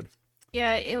sure I did.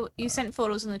 Yeah, you sent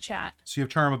photos in the chat. So you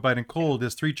have Charm of Biting Cold. It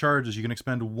has 3 charges. You can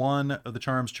expend one of the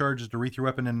charm's charges to wreath your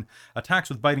weapon and attacks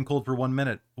with Biting Cold for 1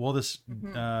 minute. While this,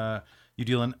 you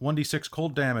deal in 1d6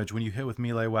 cold damage when you hit with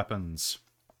melee weapons.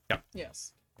 Yep.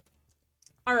 Yes.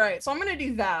 Alright, so I'm gonna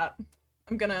do that.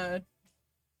 I'm gonna,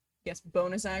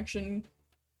 bonus action.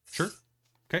 Sure.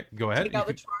 Okay, go ahead. Take out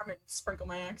the charm and sprinkle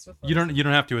my axe with You don't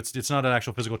have to. It's not an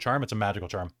actual physical charm. It's a magical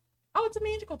charm. Oh, it's a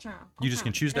magical charm. You just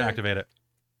can choose to And activate it.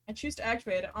 I choose to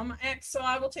activate it on my axe, so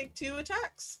I will take 2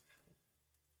 attacks.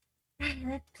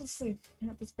 Recklessly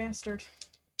at this bastard.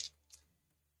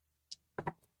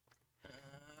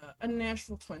 A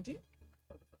natural 20.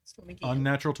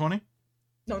 Unnatural 20?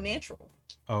 No, natural.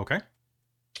 Okay.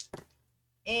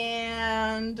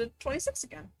 And 26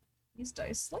 again. These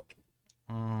dice like.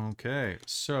 Okay,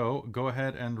 so go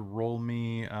ahead and roll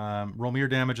me your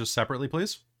damages separately,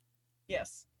 please.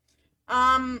 Yes.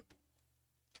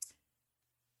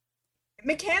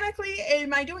 Mechanically,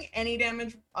 am I doing any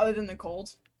damage other than the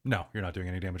cold? No, you're not doing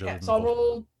any damage other Yeah, than so I'll the cold.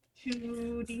 roll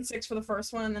 2d6 for the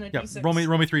first one, and then a Yeah, d6. roll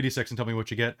me 3d6 and tell me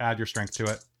what you get. Add your strength to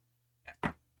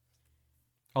it.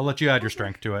 I'll let you add your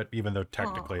strength to it, even though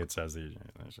technically it says the.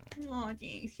 Oh,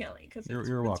 thanks, Kelly.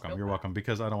 You're welcome. You're welcome,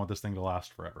 because I don't want this thing to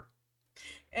last forever.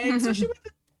 And especially with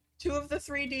 2 of the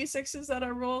 3d6s that I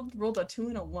rolled a 2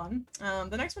 and a 1.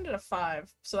 The next one did a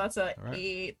 5, so that's a All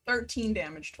right. 13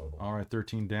 damage total. All right,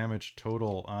 13 damage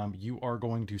total. You are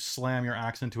going to slam your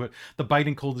axe into it. The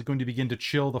biting cold is going to begin to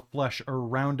chill the flesh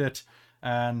around it.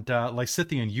 And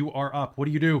Lysithian, you are up. What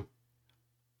do you do?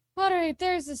 All right,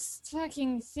 there's this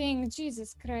fucking thing.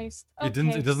 Jesus Christ. It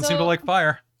doesn't seem to so- like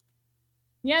fire.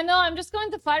 Yeah, no, I'm just going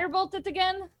to firebolt it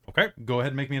again. Okay, go ahead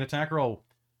and make me an attack roll.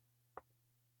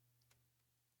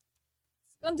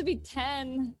 It's going to be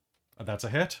 10. That's a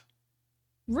hit.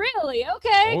 Really? Okay.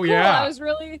 Oh, cool. yeah. I was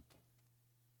really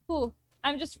cool.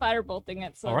 I'm just firebolting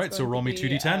it. So All it's right, so going to roll me be,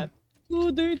 2d10.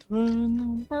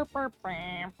 2d10. Where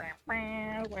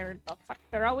the fuck?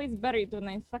 They're always buried when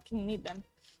I fucking need them.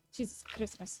 Jesus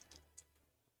Christmas.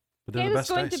 But they're Okay, the this is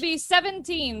best going dice. to be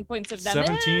 17 points of damage.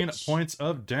 17 points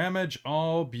of damage.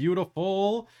 Oh,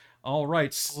 beautiful. All right,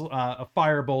 a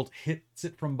firebolt hits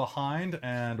it from behind,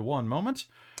 and one moment.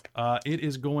 It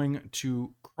is going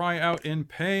to cry out in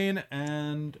pain,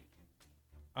 and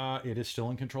it is still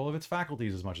in control of its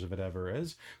faculties as much as it ever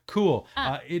is. Cool.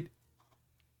 It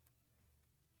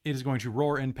is going to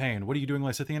roar in pain. What are you doing,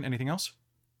 Lysithian? Anything else?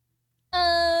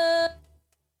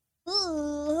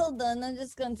 Hold on. I'm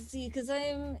just going to see because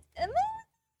I'm a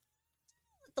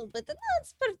little bit not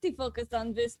pretty focused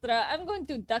on Vistra. I'm going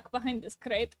to duck behind this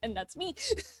crate, and that's me.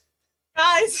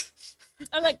 Guys,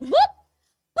 I'm like, whoop!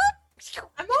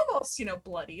 I'm almost,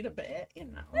 bloodied a bit,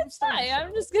 I'm It's starting fine. to I'm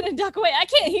show. just gonna duck away. I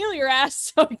can't heal your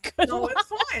ass, so good No, luck. it's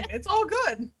fine. It's all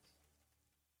good.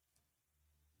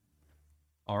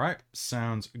 All right,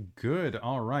 sounds good.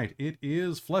 All right, it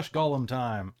is Flesh Golem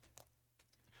time.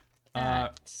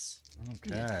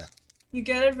 Okay. You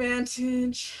get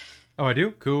advantage Oh, I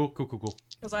do? Cool.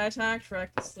 because I attacked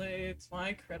recklessly. It's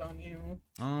my crit on you.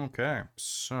 Okay,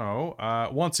 so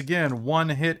once again, one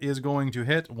hit is going to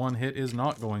hit, one hit is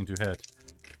not going to hit.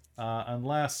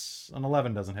 Unless an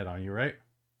 11 doesn't hit on you, right?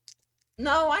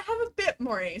 No, I have a bit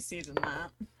more AC than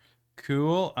that.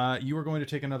 Cool. You are going to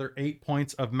take another 8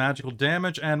 points of magical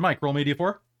damage. And Mike, roll me a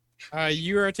d4.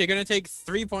 You are going to take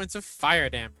 3 points of fire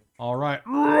damage. All right.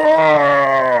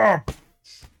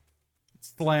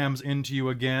 Slams into you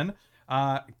again.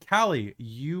 Callie,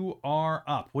 you are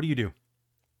up. What do you do?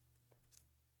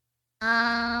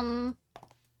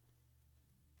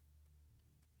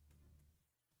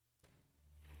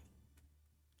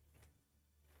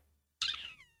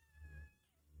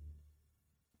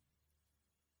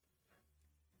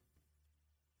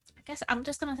 I guess I'm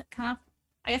just gonna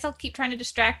I guess I'll keep trying to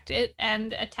distract it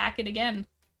and attack it again.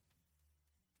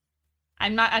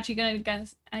 I'm not actually gonna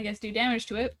do damage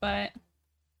to it, but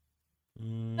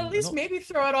At least maybe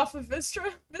throw it off of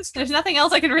Vistra. Vistra there's nothing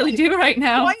else I can really do right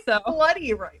now. quite So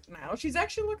bloody right now. She's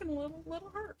actually looking a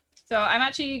little hurt. I'm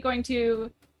actually going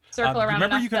to circle around.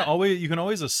 Remember, enough you can that-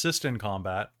 always assist in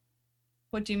combat.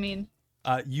 What do you mean?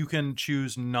 You can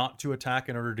choose not to attack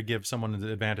in order to give someone an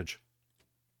advantage.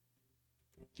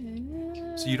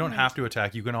 So you don't have to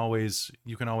attack. You can always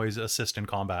assist in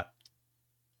combat,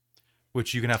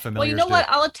 which you can have Well, familiars you know do. what?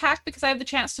 I'll attack because I have the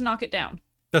chance to knock it down.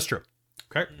 That's true.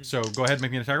 Okay, so go ahead and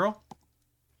make me an attack roll.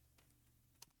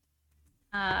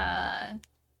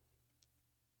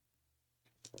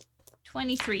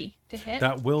 23 to hit.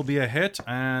 That will be a hit,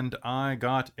 and I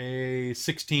got a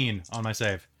 16 on my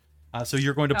save. So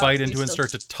you're going to bite so into it and still-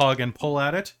 start to tug and pull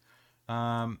at it.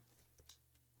 All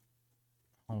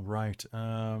right.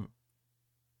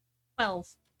 12.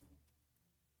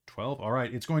 12. All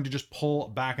right. It's going to just pull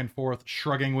back and forth,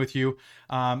 shrugging with you.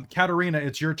 Katarina,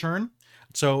 it's your turn.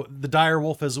 So the dire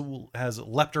wolf has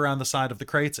leapt around the side of the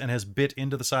crates and has bit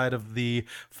into the side of the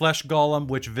flesh golem,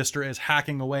 which Vistra is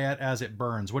hacking away at as it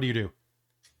burns. What do you do?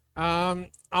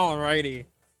 Alrighty.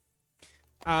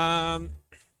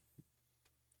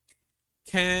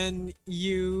 Can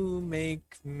you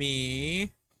make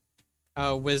me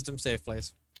a wisdom save,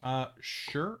 please?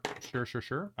 Sure.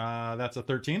 That's a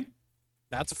 13.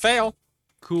 That's a fail.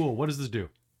 Cool. What does this do?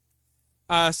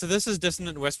 So this is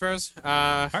Dissonant Whispers.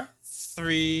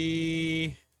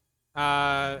 3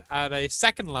 at a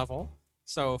second level,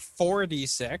 so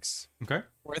 4d6 Okay.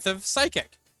 worth of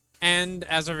psychic. And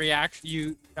as a reaction,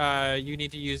 you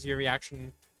need to use your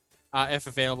reaction, if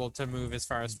available, to move as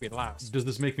far as speed allows. Does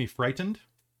this make me frightened? Is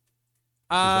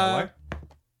that Uh, why?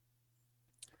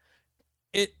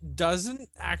 it doesn't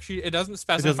actually. It doesn't It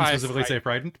specify. doesn't specifically say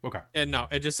frightened? Okay. No,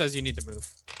 it just says you need to move.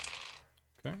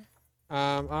 Okay.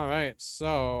 All right.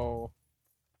 So.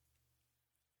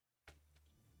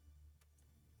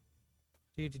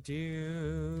 You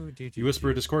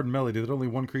whisper a discordant melody that only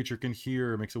one creature can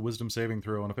hear. Makes a wisdom saving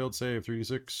throw. On a failed save,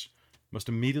 3d6. Must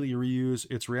immediately reuse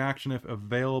its reaction if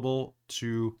available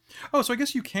to... Oh, so I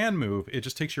guess you can move. It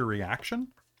just takes your reaction?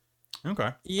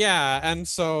 Okay. Yeah, and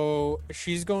so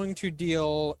she's going to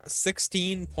deal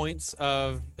 16 points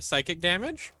of psychic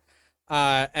damage.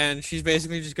 And she's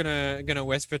basically just gonna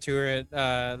whisper to it,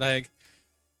 like,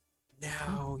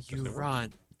 now you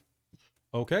run.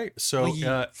 Okay, so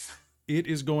it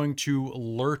is going to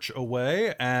lurch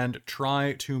away and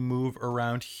try to move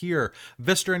around here.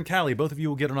 Vista and Callie, both of you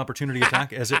will get an opportunity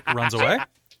attack as it runs away.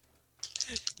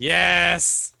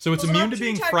 Yes! So it's Well, immune to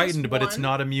being opportunity attack frightened, is but it's one.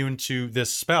 not immune to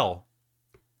this spell.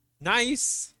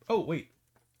 Nice! Oh, wait.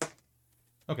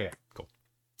 Okay, cool.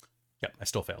 Yep, I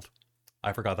still failed.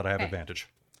 I forgot that I have Okay. advantage.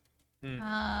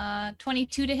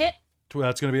 22 to hit.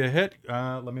 That's going to be a hit.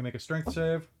 Let me make a strength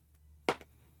save.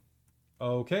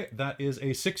 Okay, that is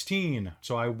a 16.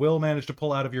 So I will manage to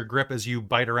pull out of your grip as you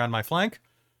bite around my flank.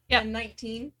 Yep. And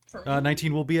 19 for me.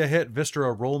 19 will be a hit.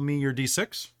 Vistra, roll me your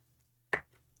d6.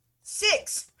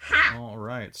 6. Ha! All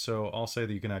right, so I'll say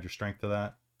that you can add your strength to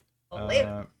that.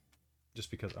 11. Just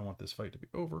because I want this fight to be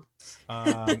over.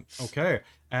 Okay,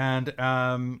 and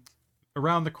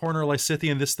around the corner,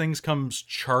 Lysithian, this thing comes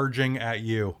charging at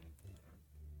you.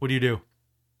 What do you do?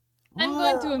 I'm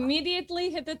going to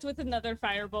immediately hit it with another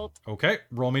firebolt. Okay,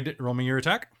 roll me your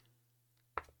attack.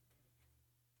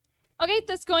 Okay,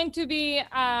 that's going to be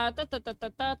I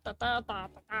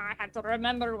had to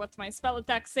remember what my spell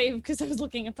attack save because I was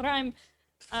looking at Rime.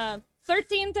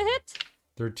 13 to hit.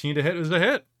 13 to hit is a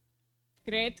hit.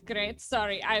 Great.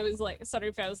 Sorry, sorry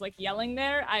if I was like yelling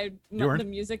there. You weren't.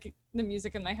 The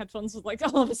music in my headphones was like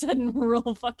all of a sudden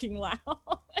real fucking loud.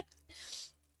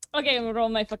 Okay, I'm gonna roll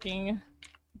my fucking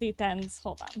d10s.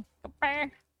 Hold on.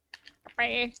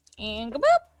 And go boop.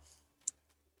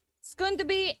 It's going to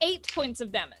be 8 points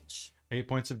of damage. 8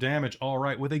 points of damage. All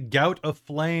right, with a gout of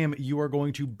flame, you are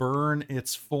going to burn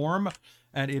its form,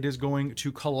 and it is going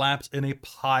to collapse in a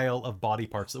pile of body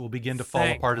parts that will begin to fall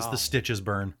Thank apart as God. the stitches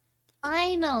burn.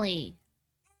 Finally.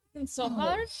 And so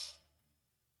hard.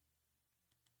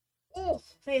 Oh,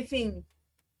 that thing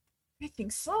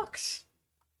sucks.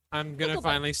 I'm gonna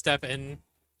finally step into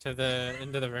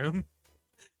the room.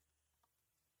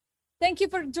 Thank you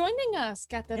for joining us,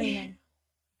 Katarina.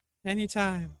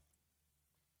 Anytime.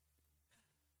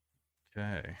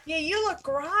 Okay. Yeah, you look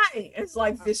great. It's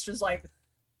like Vistra's like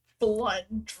blood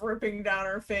dripping down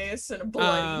her face and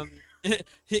bloody.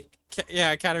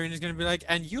 Yeah, Katarina's gonna be like,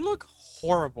 and you look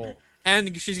horrible.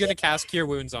 And she's gonna cast Cure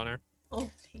Wounds on her. Oh,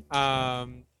 thank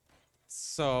you.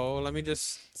 So let me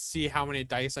just see how many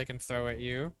dice I can throw at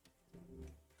you.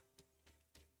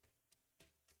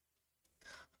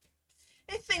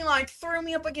 That thing like threw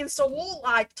me up against a wall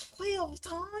like 12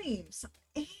 times.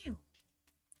 Ew.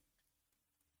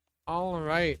 All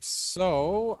right,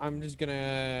 so I'm just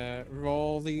gonna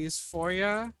roll these for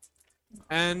you,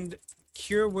 and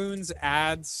Cure Wounds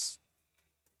adds.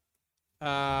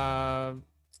 I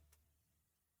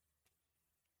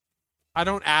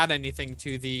don't add anything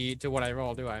to what I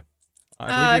roll, do I?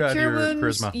 I believe you add Cure your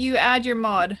wounds, charisma. you add your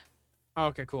mod, Oh,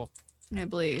 okay, cool, I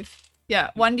believe. Yeah,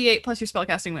 1d8 plus your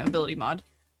spellcasting ability mod.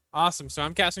 awesome. So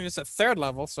I'm casting this at 3rd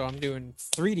level, so I'm doing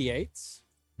 3d8s,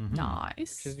 Mhm.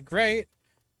 Nice. which is great.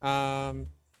 And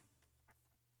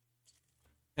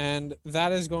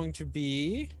that is going to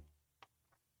be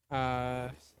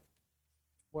 12,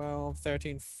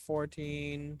 13,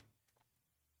 14,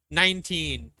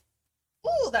 19.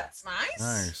 Oh, that's nice.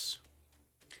 Nice.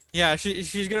 Yeah,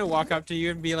 she's gonna walk up to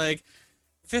you and be like,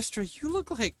 Vistra, you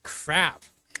look like crap.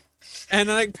 And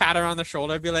then like pat her on the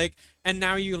shoulder and be like, and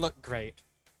now you look great.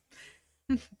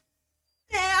 Yeah,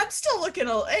 I'm still looking.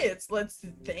 Hey, let's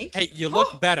think. Hey, you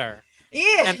look better.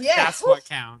 Yeah, And yeah. that's what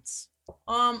counts.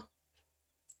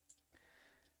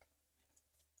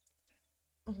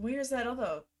 Where's that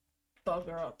other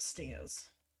bugger upstairs?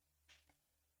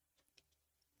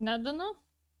 I don't know.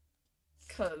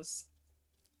 Cause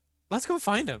Let's go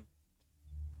find him.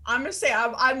 I'm gonna say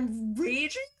I'm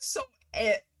raging. So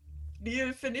do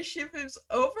you finish if it's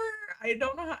over? I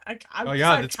don't know how. Oh,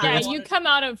 yeah, it's been- Yeah, it's- you come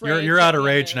out of rage. You're out of at the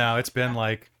rage end. now. It's been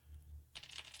like,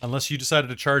 unless you decided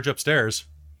to charge upstairs,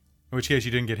 in which case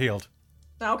you didn't get healed.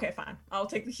 Okay, fine. I'll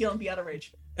take the heal and be out of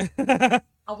rage. I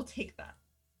will take that.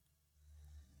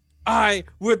 I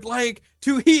would like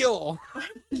to heal.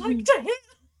 I'd like to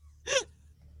hit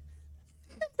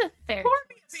Fair.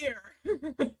 Corby's here.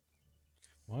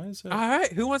 Why is it? All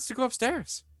right, who wants to go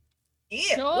upstairs?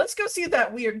 Yeah, Sure. let's go see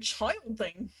that weird child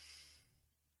thing.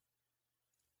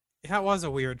 That was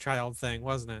a weird child thing,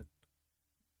 wasn't it?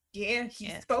 Yeah, he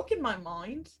Yeah. spoke in my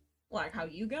mind, like how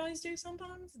you guys do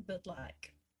sometimes, but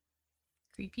like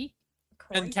Creepy.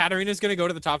 And crazy. Katarina's gonna go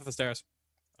to the top of the stairs.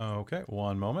 Okay,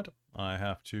 one moment. I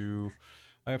have to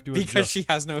Because adjust. she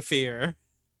has no fear.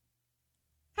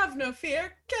 Have no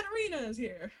fear, Katarina is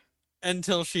here.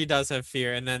 Until she does have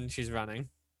fear, and then she's running.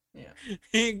 Yeah.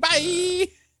 Bye!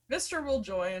 Vistra will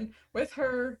join with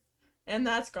her, and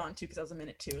that's gone too because that was a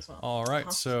minute 2 as well. All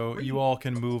right, so you all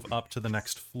can move up to the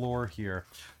next floor here.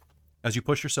 As you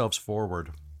push yourselves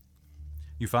forward,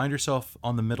 you find yourself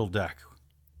on the middle deck.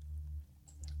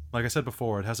 Like I said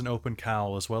before, it has an open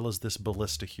cowl as well as this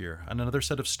ballista here, and another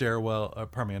set of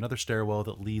another stairwell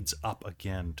that leads up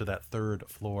again to that third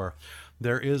floor.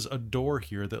 There is a door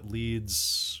here that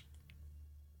leads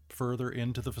further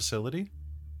into the facility,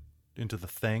 into the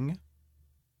thing.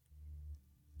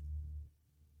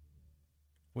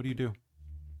 What do you do?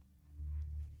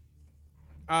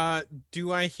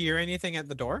 Do I hear anything at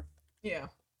the door? Yeah.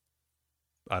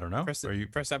 I don't know. Are you?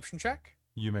 Perception check?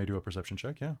 You may do a perception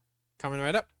check. Yeah. Coming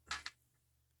right up.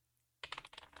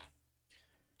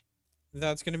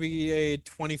 That's going to be a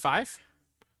 25.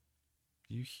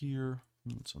 You hear?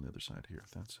 What's on the other side here?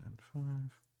 That's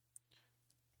N5.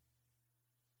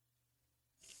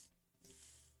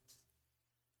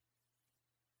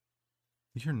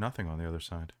 You hear nothing on the other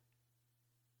side.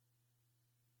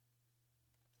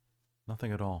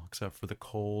 Nothing at all, except for the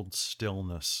cold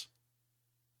stillness.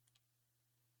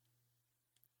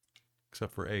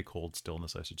 Except for a cold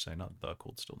stillness, I should say, not the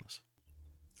cold stillness.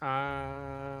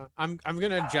 I'm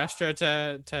gonna gesture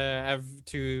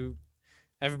to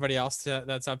everybody else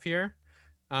that's up here.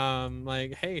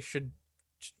 Like, hey,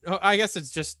 oh, I guess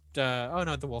it's just oh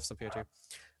no, the wolf's up here too.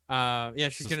 Yeah,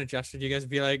 she's gonna gesture to you guys,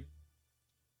 be like,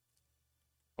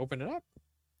 open it up.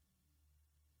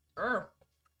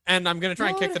 And I'm gonna try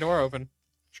and kick the door open.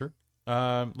 Sure.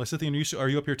 Lysithian, are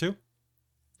you up here too?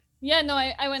 Yeah, no,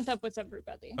 I went up with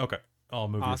everybody. Okay. I'll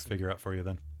move Awesome. your figure out for you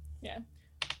then. Yeah.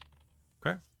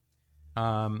 Okay.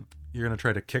 You're gonna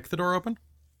try to kick the door open?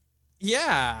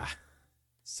 Yeah.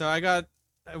 So I got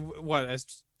what, a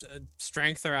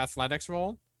strength or athletics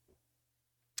roll?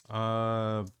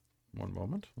 One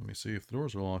moment. Let me see if the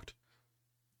doors are locked.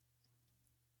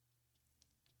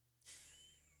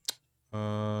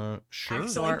 Sure. Door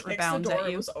Kicks the rebounds door, at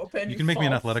it you. was open, You can make me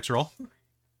an fall. athletics roll.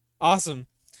 Awesome.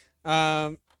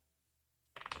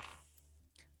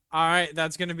 All right,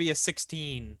 that's gonna be a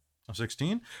 16. A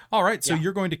 16. All right, so Yeah.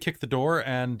 you're going to kick the door,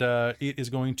 and it is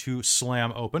going to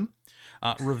slam open,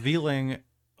 revealing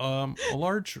a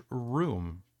large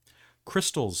room.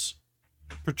 Crystals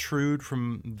protrude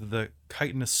from the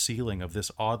chitinous ceiling of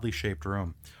this oddly shaped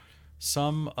room.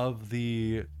 Some of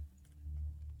the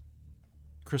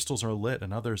crystals are lit,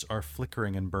 and others are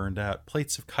flickering and burned out.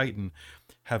 Plates of chitin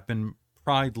have been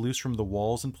pried loose from the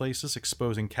walls in places,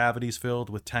 exposing cavities filled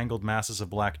with tangled masses of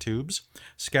black tubes.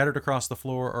 Scattered across the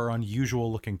floor are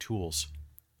unusual-looking tools.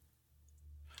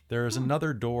 There is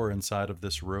another door inside of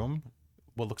this room,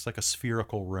 what looks like a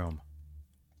spherical room.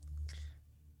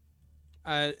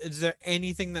 Is there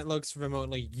anything that looks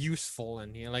remotely useful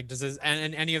in here? Like, does this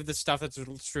and any of the stuff that's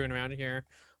strewn around here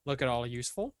look at all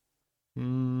useful?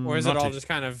 Or is it all just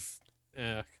kind of...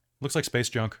 Looks like space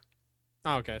junk.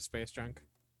 Oh, okay, space junk.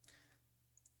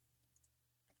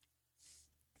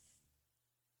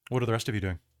 What are the rest of you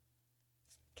doing?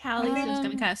 Callie's just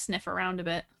gonna kind of sniff around a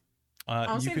bit.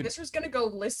 I was You saying could... Vistra's gonna go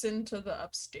listen to the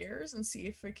upstairs and see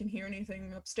if we can hear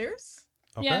anything upstairs.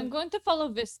 Okay. Yeah, I'm going to follow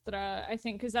Vistra, I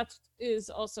think, because that is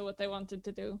also what I wanted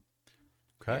to do.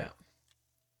 Okay. Yeah.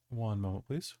 One moment,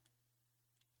 please.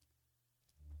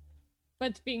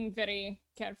 But being very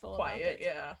careful about Quiet, it.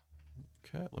 yeah.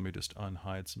 Okay, let me just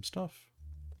unhide some stuff.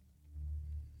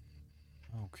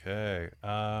 Okay.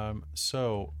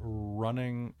 So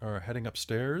heading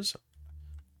upstairs,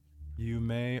 you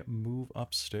may move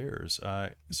upstairs.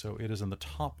 So it is in the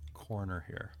top corner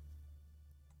here.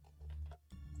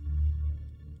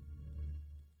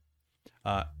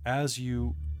 As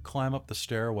you climb up the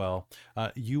stairwell,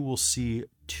 you will see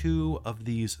two of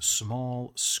these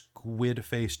small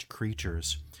squid-faced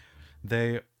creatures.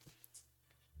 They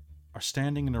are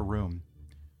standing in a room.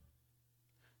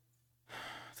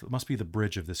 It must be the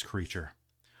bridge of this creature.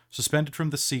 Suspended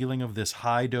from the ceiling of this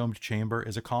high-domed chamber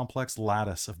is a complex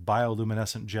lattice of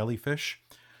bioluminescent jellyfish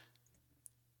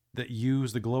that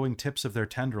use the glowing tips of their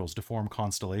tendrils to form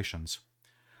constellations.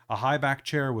 A high-back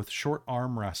chair with short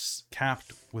armrests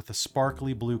capped with a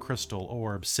sparkly blue crystal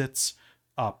orb sits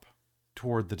up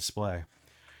toward the display.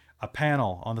 A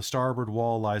panel on the starboard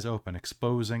wall lies open,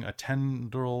 exposing a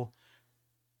tendril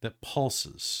that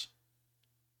pulses,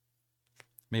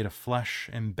 made of flesh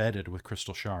embedded with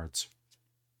crystal shards.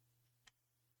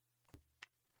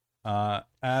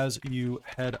 As you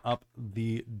head up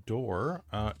the door,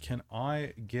 can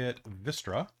I get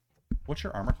Vistra? What's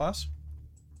your armor class?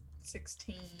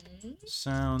 16.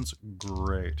 Sounds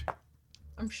great.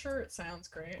 I'm sure it sounds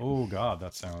great. Oh god,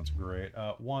 that sounds great.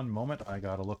 One moment, I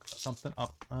gotta look something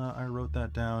up. I wrote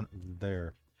that down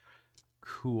there.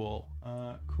 Cool.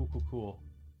 Cool.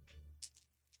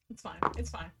 It's fine. It's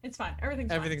fine. It's fine.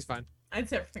 Everything's fine. I'd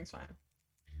say everything's fine.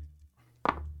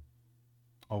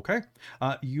 Okay.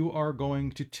 You are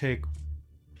going to take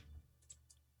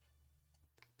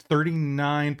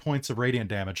 39 points of radiant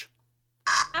damage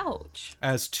Ouch.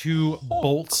 as two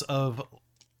laser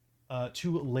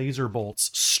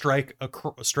bolts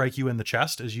strike you in the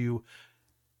chest as you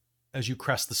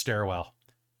crest the stairwell.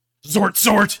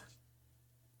 Zort!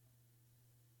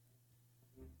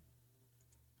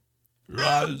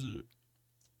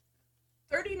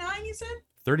 39, you said?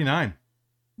 39.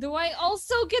 Do I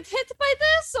also get hit by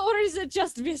this, or is it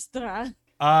just Vistra?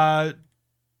 I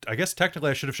guess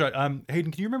technically I should have shot.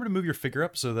 Hayden, can you remember to move your figure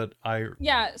up so that I?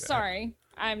 Yeah, sorry.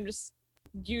 I'm just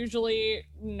usually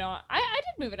not. I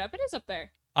did move it up. It is up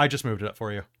there. I just moved it up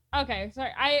for you. Okay,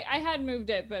 sorry. I had moved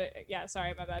it, but yeah,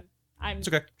 sorry, my bad. I'm It's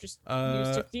okay. just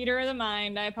used to theater of the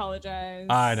mind. I apologize.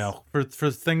 I know. For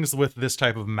things with this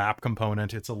type of map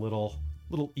component, it's a little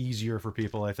easier for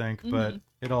people, I think, but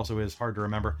it also is hard to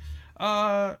remember.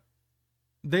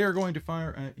 They are going to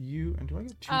fire at you, and do I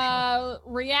get 2 shots?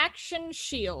 Reaction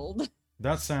shield.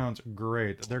 That sounds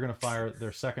great. They're going to fire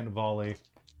their second volley,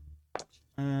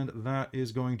 and that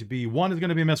is going to be one is going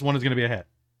to be a miss, one is going to be a hit.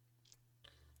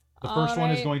 The first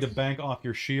one is going to bank off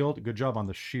your shield. Good job on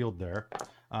the shield there.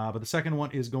 But the second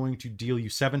one is going to deal you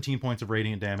 17 points of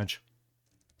radiant damage.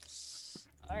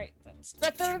 Alright, that's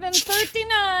better than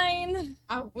 39.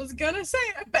 I was gonna say,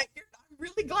 I'm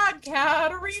really glad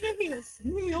Katarina heals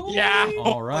me. Yeah.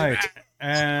 All right. I have a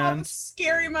And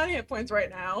scary amount of hit points right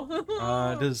now.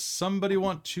 does somebody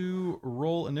want to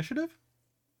roll initiative?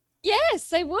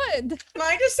 Yes, I would. Can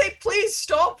I just say, please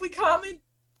stop? We coming.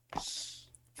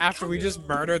 After we just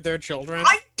murdered their children.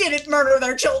 I didn't murder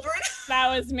their children.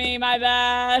 That was me, my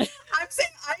bad. I'm saying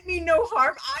I mean no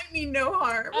harm. I mean no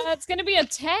harm. It's gonna be a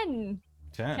 10.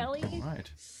 10. Kelly? All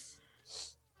right.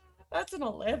 That's an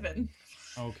 11.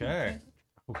 Okay.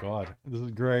 Oh god, this is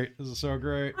great. This is so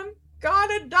great. I'm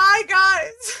gonna die,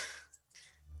 guys.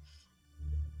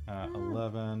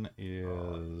 11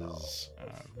 is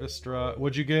Vistra.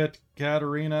 What'd you get,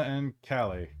 Katarina and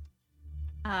Callie?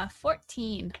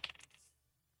 14.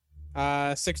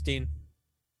 16.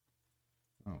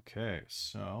 Okay,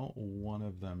 so one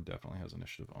of them definitely has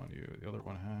initiative on you. The other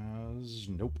one has...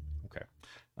 Nope. Okay.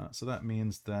 So that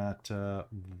means that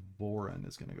Voren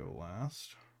is going to go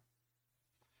last.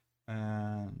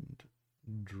 And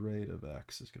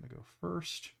Dradovex is going to go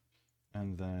first.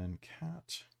 And then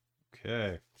Cat.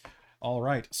 Okay. All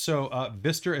right. So,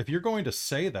 Vister, if you're going to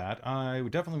say that, I'm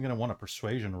definitely going to want a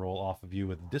persuasion roll off of you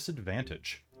with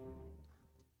disadvantage.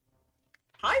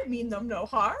 I mean them no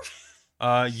harm.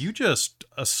 You just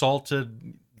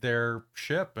assaulted their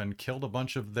ship and killed a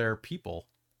bunch of their people.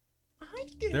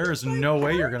 There is no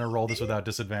way you're going to roll this without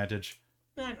disadvantage.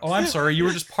 Oh, I'm sorry. You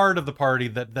were just part of the party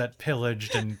that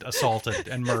pillaged and assaulted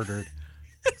and murdered.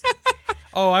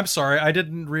 Oh, I'm sorry. I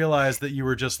didn't realize that you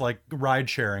were just like ride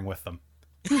sharing with them.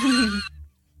 Hey,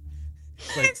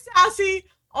 Sassy.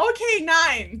 Okay,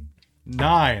 9.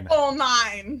 9. Oh,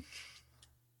 9.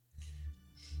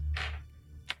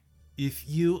 If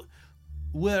you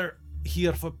were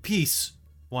here for peace,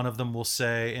 one of them will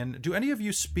say. And do any of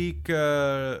you speak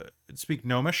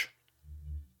Gnomish?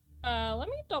 Let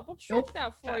me double check Nope.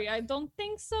 that for you. I don't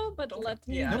think so, but let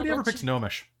me. Yeah. Nobody double ever picks check.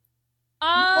 Gnomish.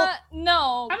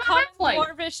 No. I'm a Common, half-light.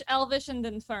 Dwarvish, Elvish, and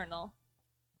Infernal.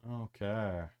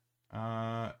 Okay.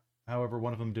 However,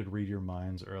 one of them did read your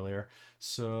minds earlier.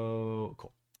 So,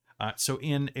 cool. So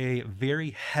in a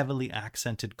very heavily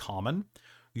accented common,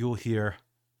 you'll hear,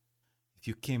 if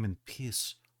you came in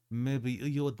peace, maybe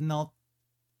you would not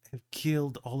have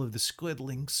killed all of the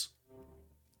squidlings.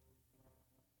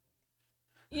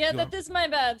 Yeah, You're- that is my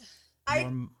bad. I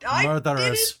You're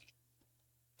murderers.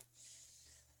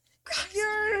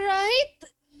 You're right.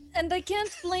 And I can't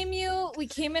blame you. We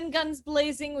came in guns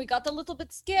blazing. We got a little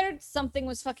bit scared. Something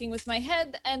was fucking with my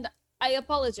head, and I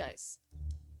apologize.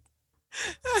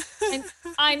 And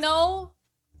I know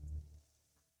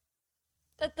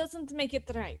that doesn't make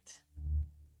it right.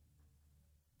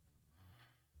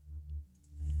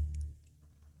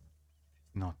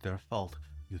 Not their fault.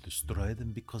 You destroy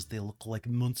them because they look like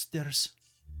monsters.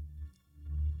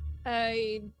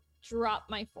 I drop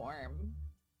my form.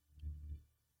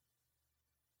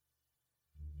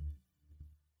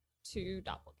 To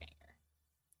doppelganger.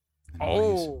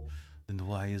 Oh. Then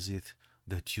why is it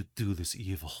that you do this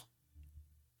evil?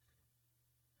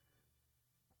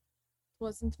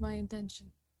 wasn't my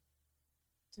intention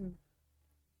to.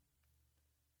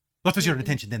 What was your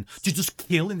intention then? To just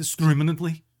kill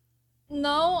indiscriminately?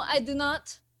 No, I do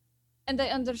not. And I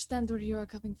understand where you are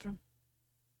coming from.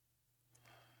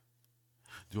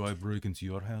 Do I break into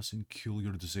your house and kill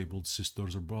your disabled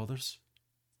sisters or brothers?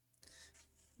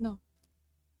 No.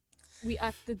 We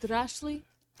acted rashly.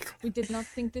 We did not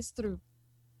think this through.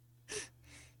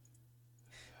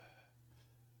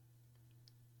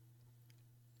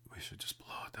 We should just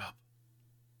blow it up.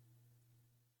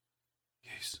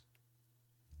 Yes.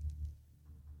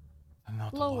 The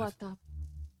Nautilus. Blow what up?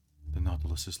 The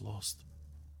Nautilus is lost.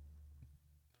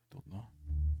 Don't know.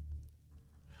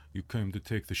 You came to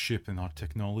take the ship and our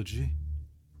technology?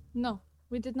 No,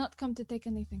 we did not come to take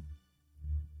anything.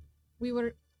 We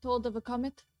were told of a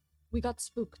comet. We got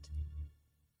spooked.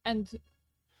 And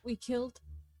we killed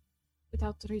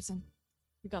without reason.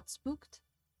 We got spooked.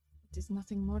 It is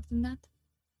nothing more than that.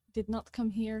 We did not come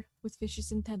here with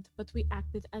vicious intent, but we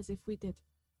acted as if we did.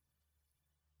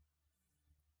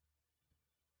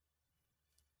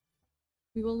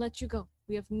 We will let you go.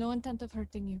 We have no intent of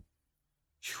hurting you.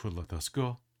 You will let us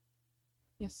go?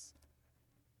 Yes.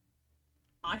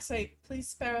 I say, please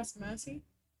spare us mercy.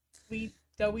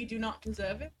 Though we do not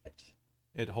deserve it.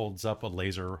 It holds up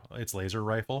its laser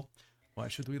rifle. Why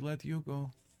should we let you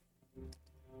go?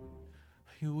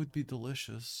 You would be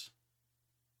delicious.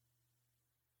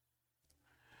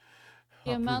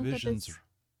 The Our amount that provisions is-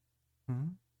 Hmm?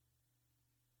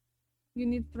 You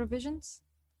need provisions?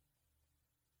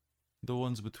 The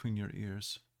ones between your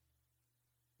ears.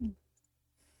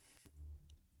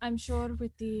 I'm sure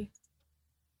with the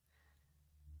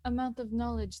amount of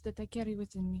knowledge that I carry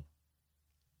within me,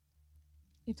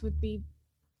 it would be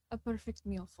a perfect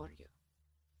meal for you.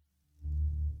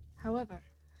 However,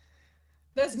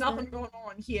 There's Is nothing there- going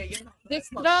on here. You're not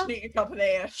This much draw- sneak up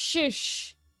there.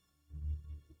 shush.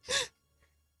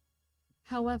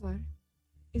 However,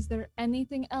 is there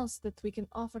anything else that we can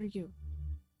offer you?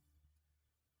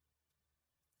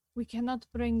 We cannot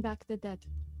bring back the dead,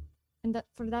 and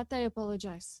for that I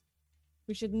apologize.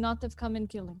 We should not have come in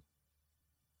killing.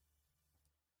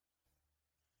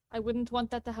 I wouldn't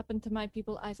want that to happen to my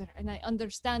people either, and I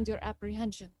understand your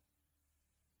apprehension.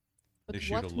 But They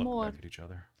shoot a what look more back at each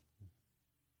other.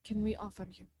 can we offer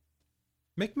you?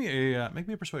 Make me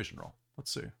a persuasion roll.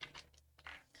 Let's see.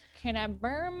 Can I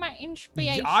burn my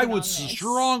inspiration? I on would this?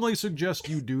 strongly suggest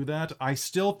you do that. I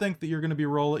still think that you're going to be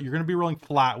rolling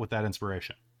flat with that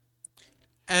inspiration.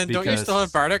 And don't you still have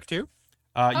Because- Bardic too?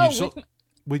 You still, with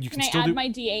well, you can can I still add do. my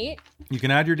D8? You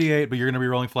can add your D8, but you're going to be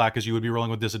rolling flat because you would be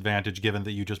rolling with disadvantage given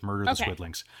that you just murdered the Okay.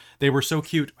 squidlings. They were so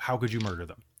cute. How could you murder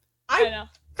them? I know.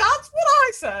 That's what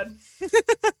I said.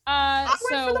 I went for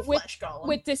So the with flesh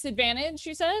golem. disadvantage,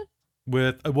 you said?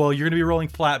 With well, you're going to be rolling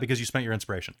flat because you spent your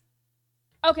inspiration.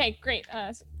 Okay, great.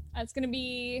 It's gonna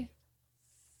be.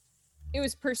 It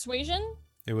was persuasion.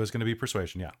 It was going to be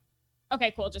persuasion, yeah.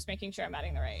 Okay, cool. Just making sure I'm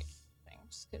adding the right thing,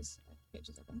 just because the page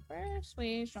is open.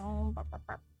 Persuasion.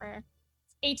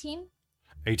 18.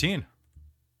 18.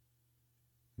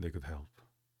 They could help.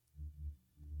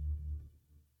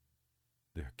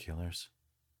 They're killers.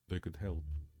 They could help.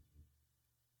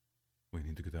 We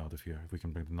need to get out of here if we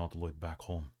can bring the Nautiloid back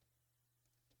home.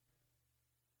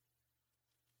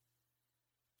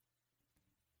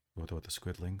 What about the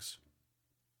squidlings?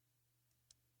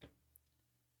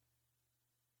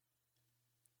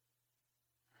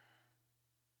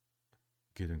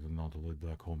 Getting the Nautiloid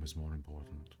back home is more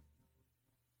important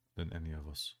than any of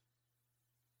us.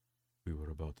 We were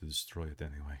about to destroy it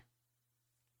anyway.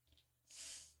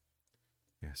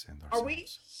 Yes, and Are ourselves. we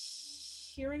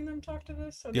hearing them talk to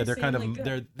this? Are Yeah, they they're kind of saying,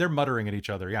 like, they're muttering at each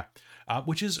other. Yeah,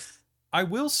 which is, I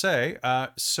will say.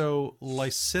 So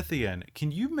Lysithian,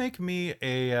 can you make me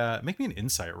an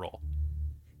insight roll?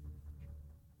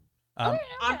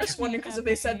 I'm just wondering because if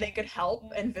they said they could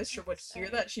help and Vistra would hear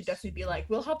that, she'd definitely be like,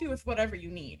 "We'll help you with whatever you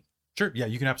need." Sure. Yeah,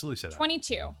 you can absolutely say that.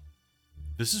 22.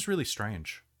 This is really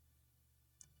strange.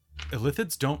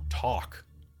 Illithids don't talk.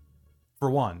 For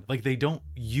one, like they don't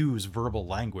use verbal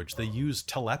language. They use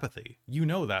telepathy. You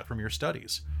know that from your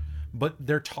studies. But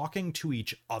they're talking to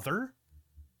each other?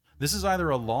 This is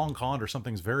either a long con or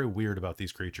something's very weird about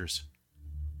these creatures.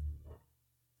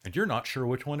 And you're not sure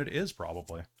which one it is,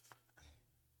 probably.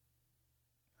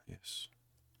 Yes.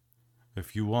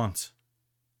 If you want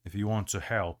to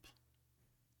help,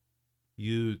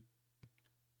 you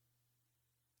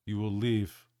will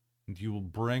leave and you will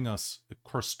bring us a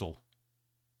crystal.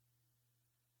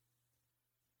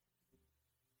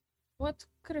 What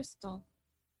crystal?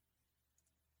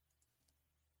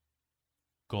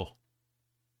 Go.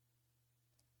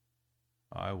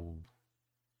 I will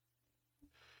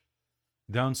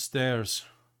Downstairs,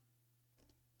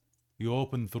 you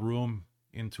open the room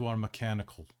into our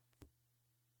mechanical.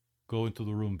 Go into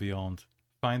the room beyond.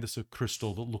 Find us a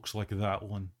crystal that looks like that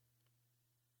one.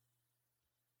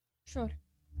 Sure.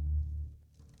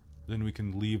 Then we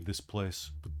can leave this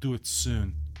place. But do it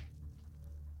soon.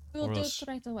 We'll Or do else- it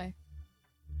right away.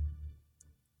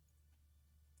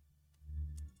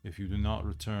 If you do not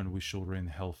return, we shall rain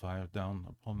hellfire down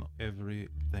upon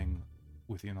everything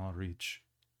within our reach.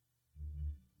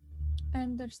 I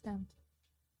understand.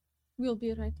 We'll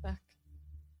be right back.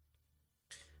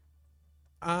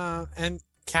 And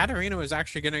Katarina was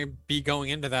actually going to be going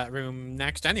into that room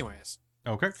next anyways.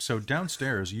 Okay, so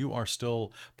downstairs, you are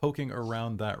still poking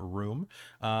around that room.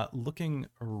 Looking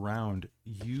around,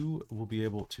 you will be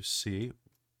able to see...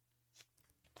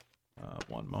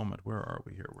 one moment, where are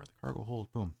we here? Where the cargo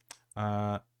hold? Boom.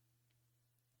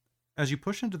 As you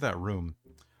push into that room,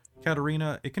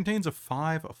 Katarina, it contains a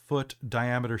 5-foot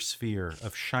diameter sphere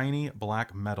of shiny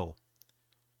black metal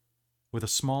with a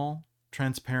small,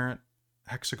 transparent,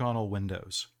 hexagonal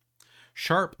windows.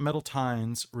 Sharp metal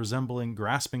tines resembling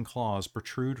grasping claws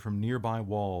protrude from nearby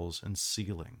walls and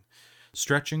ceiling,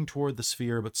 stretching toward the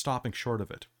sphere but stopping short of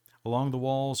it. Along the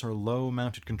walls are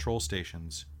low-mounted control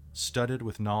stations, studded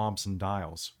with knobs and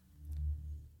dials.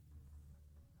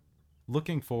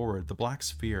 Looking forward, the black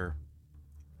sphere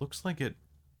looks like it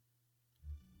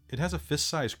has a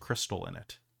fist-sized crystal in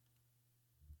it.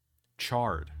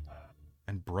 Charred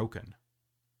and broken.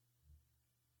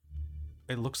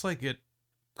 It looks like it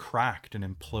cracked and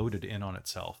imploded in on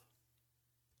itself.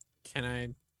 Can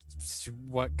I see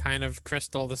what kind of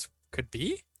crystal this could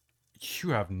be?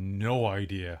 You have no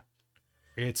idea.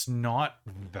 It's not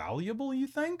valuable, you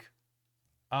think?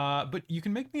 But you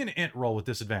can make me an int roll with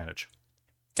disadvantage.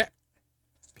 Okay.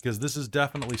 Because this is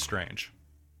definitely strange.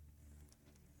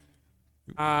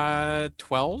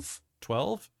 12.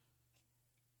 12?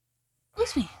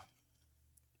 Excuse me.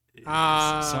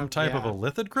 Some type of a yeah.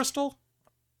 lithid crystal?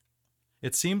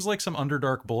 It seems like some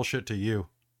Underdark bullshit to you.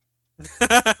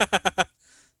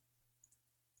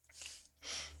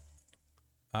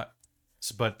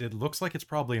 But it looks like it's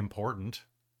probably important.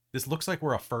 This looks like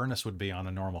where a furnace would be on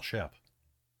a normal ship.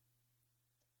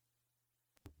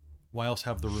 Why else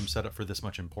have the room set up for this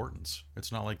much importance?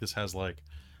 It's not like this has, like,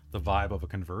 the vibe of a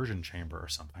conversion chamber or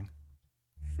something.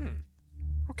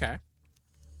 Okay.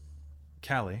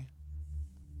 Callie,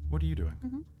 what are you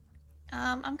doing?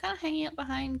 I'm kind of hanging out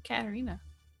behind Katarina.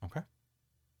 Okay.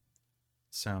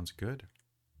 Sounds good.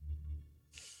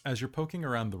 As you're poking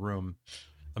around the room,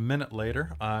 a minute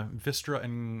later, Vistra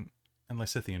and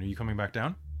Lysithian, are you coming back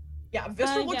down? Yeah,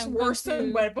 Vista Yeah, looks I'm worse going than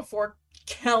to- when before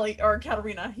Kelly or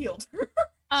Katarina healed her.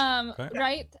 Okay.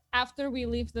 Right after we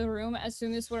leave the room, as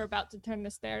soon as we're about to turn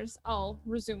the stairs, I'll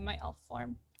resume my elf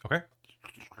form. Okay.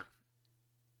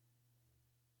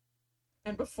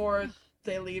 And before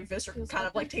they leave, Vistra Feels kind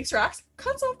of like like takes her axe,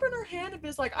 cuts open her hand, and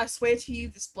is like, "I swear to you,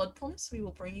 this blood promise, we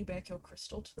will bring you back your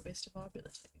crystal to the best of our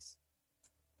abilities."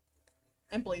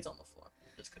 And bleeds on the floor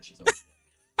just because she's.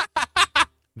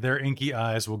 Their inky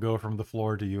eyes will go from the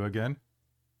floor to you again.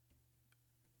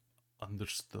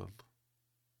 Understood.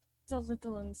 It's a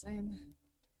little insane.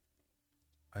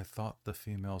 I thought the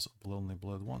females only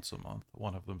bled once a month,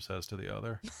 one of them says to the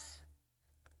other.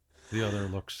 The other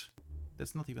looks...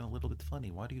 That's not even a little bit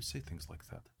funny. Why do you say things like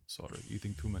that? Sorry,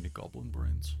 eating too many goblin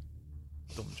brains.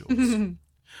 Dumb jokes.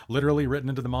 Literally written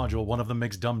into the module, one of them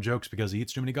makes dumb jokes because he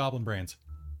eats too many goblin brains.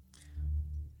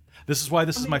 This is why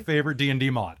this is my favorite D&D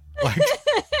mod. Like,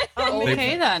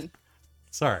 Okay then.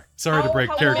 sorry to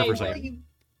break character for a second.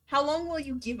 How long will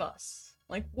you give us?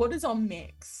 Like, what is our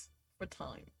max for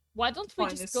time? Why don't we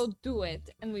Find just this- go do it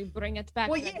and we bring it back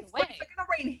Well, right yes, but away? if we're gonna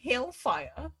rain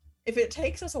hellfire, if it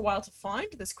takes us a while to find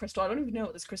this crystal, I don't even know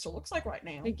what this crystal looks like right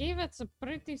now. They gave it some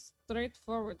pretty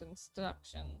straightforward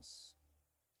instructions.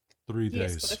 3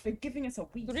 Yes, days. but if they're giving us a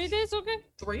week, 3 days, okay?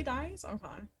 3 days,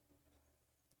 okay.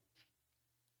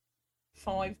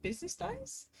 5 business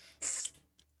days.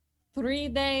 3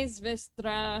 days,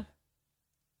 Vistra.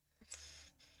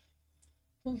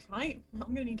 All right, I'm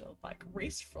gonna need to like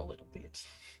rest for a little bit.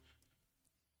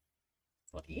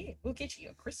 But yeah, we'll get you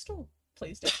a crystal.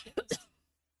 Please don't.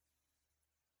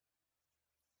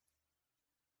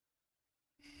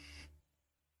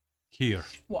 Here.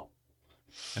 What?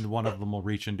 And one of them will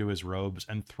reach into his robes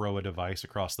and throw a device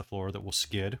across the floor that will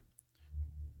skid.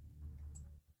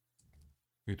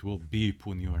 It will beep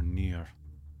when you are near.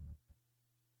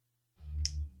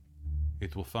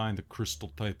 It will find the crystal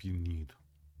type you need.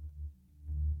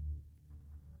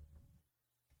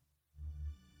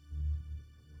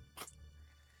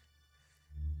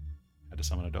 Had to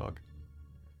summon a dog.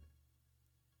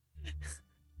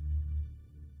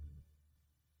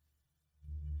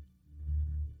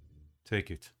 Take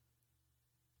it.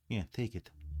 Yeah, take it.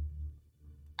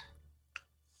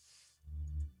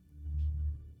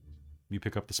 You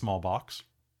pick up the small box.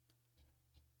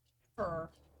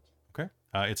 Okay.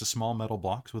 It's a small metal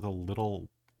box with a little.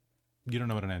 You don't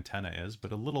know what an antenna is,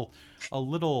 but a little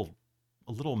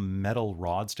metal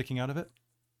rod sticking out of it.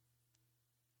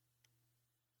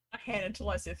 I hand it to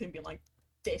Lysith and be like,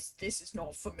 this is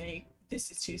not for me.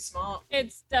 This is too smart.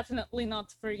 It's definitely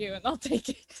not for you, and I'll take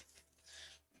it.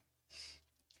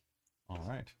 All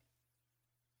right.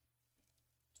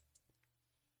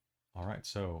 All right.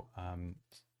 So,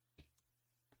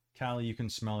 Callie, you can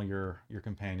smell your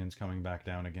companions coming back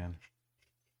down again.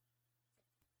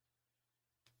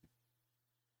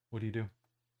 What do you do?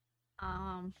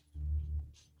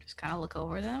 Just kind of look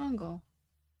over them and go,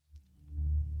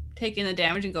 taking the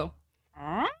damage and go,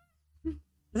 huh?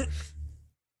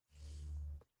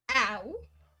 Ow.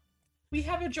 We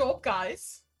have a job,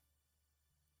 guys.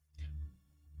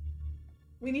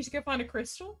 We need to go find a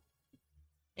crystal,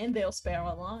 and they'll spare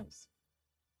our lives.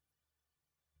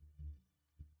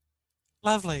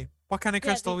 Lovely. What kind of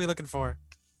Yeah, crystal are we looking for?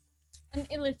 An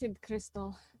illicit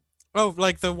crystal. Oh,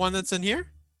 like the one that's in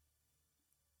here?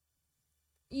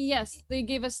 Yes, they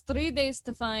gave us 3 days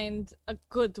to find a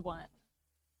good one,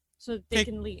 so that they Hey.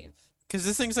 can leave. Because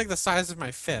this thing's like the size of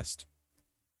my fist.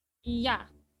 Yeah,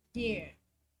 Yeah.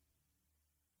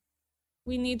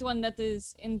 we need one that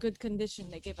is in good condition.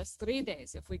 They gave us 3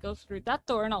 days. If we go through that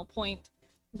door, and I'll point,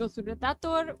 go through that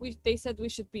door, they said we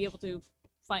should be able to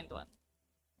find one.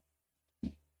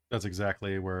 That's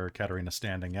exactly where Katarina's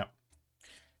standing. Yep.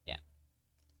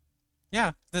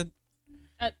 Yeah,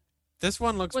 Uh, this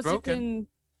one looks Was broken.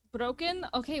 it broken?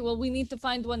 Okay, well, we need to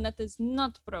find one that is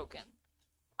not broken.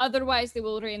 Otherwise, they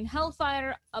will rain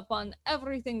hellfire upon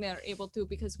everything they're able to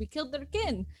because we killed their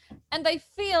kin. And I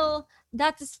feel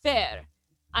that is fair.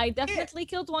 I definitely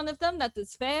killed one of them. That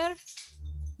is fair.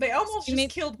 They almost You just made-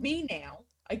 killed me now.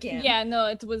 Again. Yeah, no,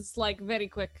 it was like very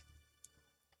quick.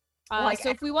 Like, So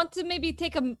if we want to maybe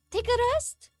take a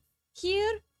rest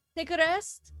here, take a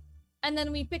rest, and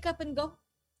then we pick up and go.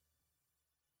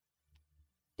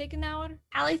 Take an hour.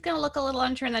 Allie's gonna look a little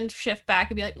unsure and then shift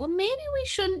back and be like, well, maybe we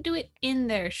shouldn't do it in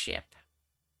their ship.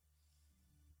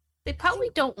 They probably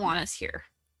don't want us here.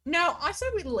 No, I said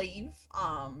we leave.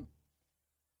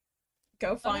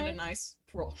 Go find a Okay. nice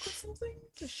rock or something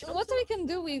to shelter. What we can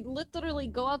do, we literally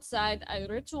go outside, I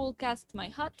ritual cast my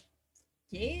hut,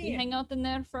 we Yeah. hang out in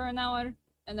there for an hour,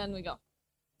 and then we go.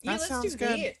 Yeah, That let's sounds do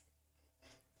good. that.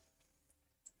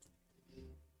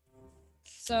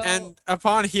 So And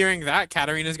upon hearing that,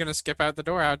 Katarina's gonna skip out the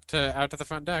door out to the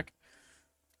front deck.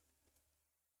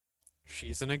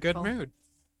 She's in a good Oh. mood.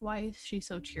 Why is she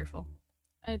so cheerful?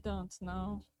 I don't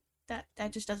know. That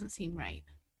just doesn't seem right.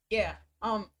 Yeah.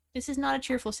 This is not a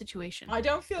cheerful situation. I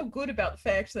don't feel good about the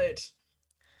fact that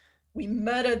we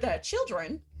murdered their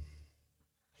children.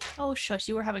 Oh, shush,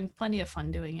 you were having plenty of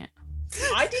fun doing it.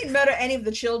 I didn't murder any of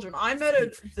the children. I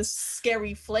murdered the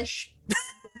scary flesh.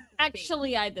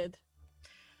 Actually, I did.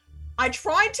 I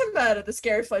tried to murder the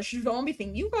scary flesh zombie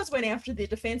thing. You guys went after the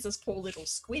defenseless poor little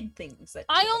squid things. That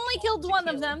I took a only while killed to one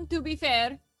kill. of them, to be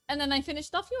fair, and then I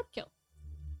finished off your kill.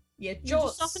 Yeah, You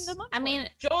Jaws. just softened them up. I for mean,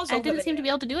 it. Jaws I over didn't seem to there. be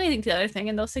able to do anything to the other thing,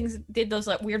 and those things did those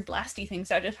like weird blasty things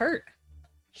that just hurt.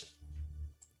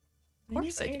 They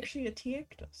course never they did. actually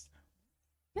attacked us.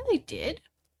 Yeah, they did.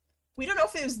 We don't know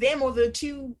if it was them or the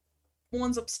two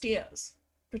ones upstairs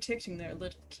protecting their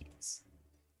little kids.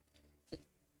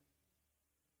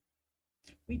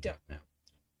 We don't know.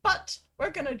 But we're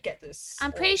gonna get this.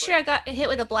 I'm all pretty sure I right. got hit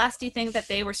with a blasty thing that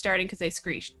they were starting because they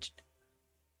screeched.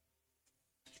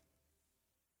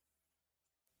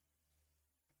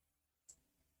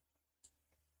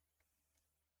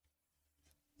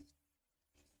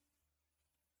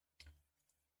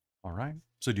 All right.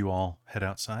 So do you all head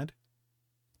outside?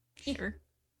 Here.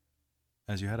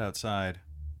 As you head outside,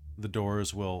 the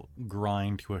doors will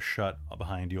grind to a shut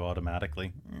behind you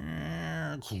automatically.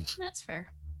 That's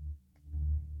fair.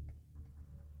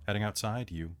 Heading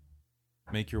outside, you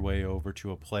make your way over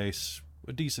to a place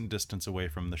a decent distance away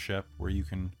from the ship where you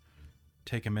can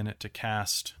take a minute to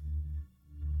cast.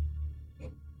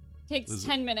 Takes Is it-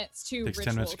 10 minutes to Takes 10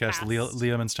 ritual minutes to cast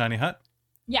Liamon's tiny hut.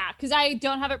 Yeah, because I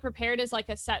don't have it prepared as like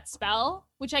a set spell,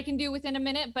 which I can do within a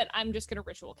minute, but I'm just gonna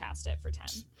ritual cast it for 10.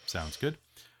 Sounds good.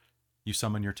 You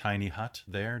summon your tiny hut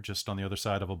there, just on the other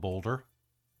side of a boulder.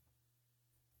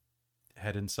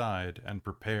 Head inside and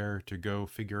prepare to go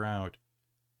figure out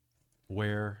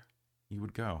where you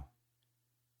would go.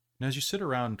 And as you sit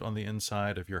around on the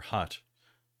inside of your hut,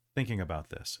 thinking about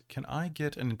this, can I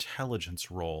get an intelligence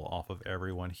roll off of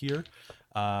everyone here?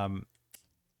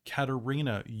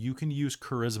 Katerina, you can use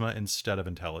charisma instead of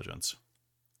intelligence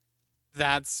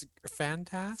That's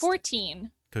fantastic.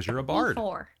 14. because you're a bard.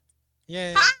 4.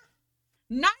 Yay.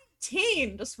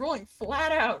 19, just rolling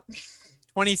flat out.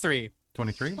 23.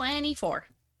 23. 24.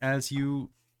 As you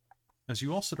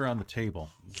all sit around the table,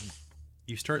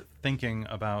 you start thinking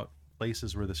about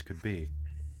places where this could be.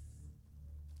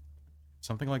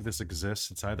 Something like this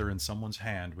exists. It's either in someone's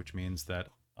hand, which means that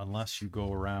unless you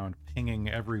go around pinging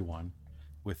everyone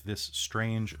with this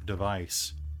strange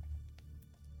device,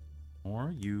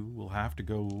 or you will have to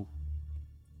go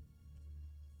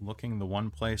looking the one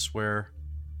place where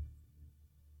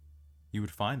you would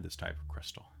find this type of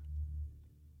crystal.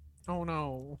 Oh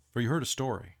no. For you heard a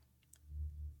story.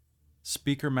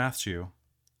 Speaker Matthew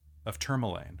of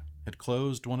Tourmaline had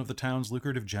closed one of the town's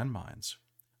lucrative gem mines.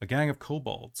 A gang of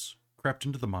kobolds crept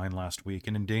into the mine last week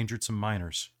and endangered some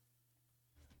miners.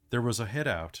 There was a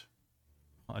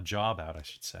job out, I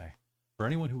should say. For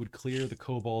anyone who would clear the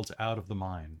kobolds out of the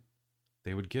mine,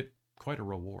 they would get quite a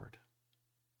reward.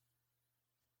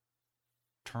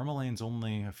 Tourmaline's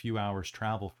only a few hours'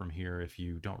 travel from here if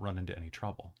you don't run into any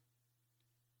trouble.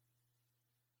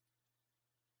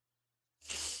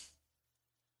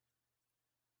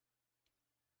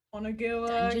 Wanna go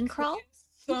Dungeon crawl?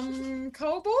 some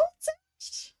kobolds?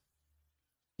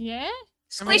 Yeah?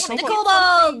 Squish the kobolds.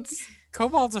 kobolds!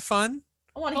 Kobolds are fun.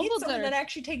 I want to hit Kobolds something are- that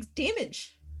actually takes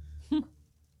damage.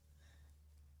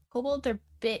 Kobolds are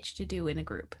bitch to do in a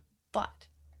group, but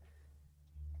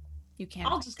you can't.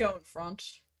 I'll just go in front.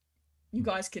 You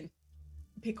guys can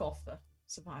pick off the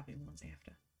surviving ones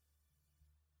after.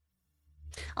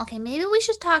 Okay, maybe we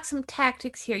should talk some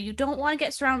tactics here. You don't want to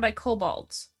get surrounded by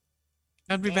kobolds.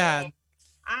 That'd be bad.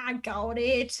 I got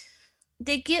it.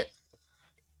 They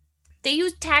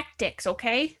use tactics,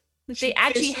 okay? Like, they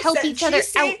actually She's help sa- each other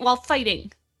she's saying- out while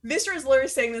fighting. Vistra is literally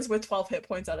saying this with 12 hit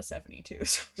points out of 72.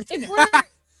 So.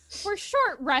 If we're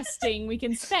short resting, we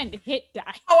can spend hit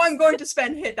die. Oh, I'm going to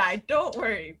spend hit die. Don't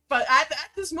worry. But at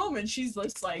this moment, she's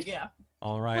just like, yeah.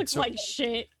 All right, Looks so like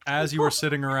shit. as you are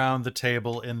sitting around the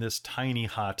table in this tiny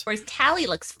hut, Whereas Callie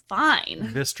looks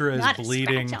fine. Vistra Not is a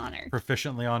bleeding scratch on her.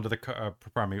 proficiently onto the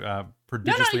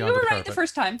prodigiously you onto were the right carpet. the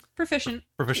first time. Proficient.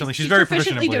 Proficiently, she's very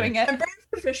proficient in proficiently bleeding. doing it. I'm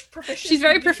very proficient. She's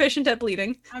very in- proficient at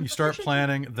bleeding. I'm You start proficient.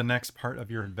 planning the next part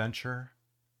of your adventure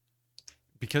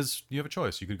because you have a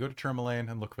choice. You could go to Tourmaline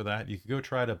and look for that. You could go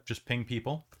try to just ping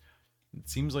people. It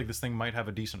seems like this thing might have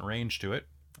a decent range to it,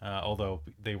 although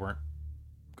they weren't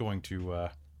going to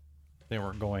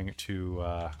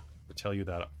tell you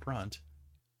that up front.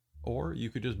 Or you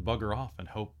could just bugger off and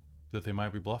hope that they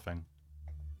might be bluffing.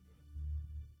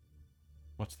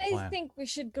 What's the I plan? think we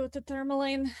should go to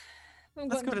Tourmaline.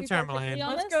 Let's go to Tourmaline.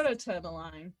 Let's go to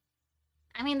Tourmaline.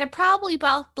 I mean, they're probably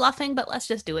bluffing, but let's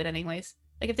just do it anyways.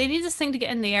 Like, if they need this thing to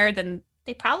get in the air, then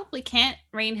they probably can't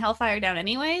rain hellfire down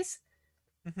anyways.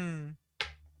 Mm-hmm.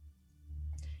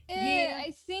 Yeah.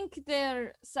 I think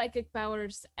their psychic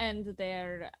powers and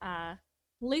their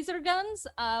laser guns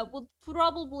would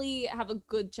probably have a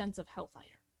good chance of hellfire.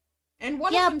 And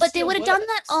one Yeah, of them but they still would have done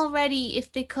that works. already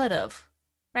if they could have.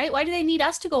 Right? Why do they need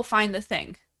us to go find the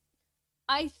thing?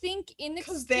 I think in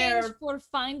 'Cause exchange they're for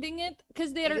finding it,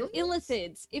 because they're aliens?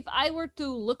 illithids. If I were to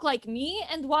look like me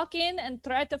and walk in and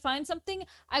try to find something,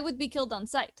 I would be killed on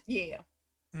sight. Yeah.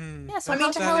 Yeah, so I how mean,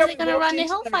 the to hell be are fair, they going to we run the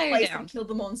walked into hellfire place down? and killed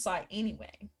them on site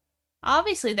anyway.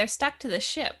 Obviously, they're stuck to the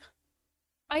ship.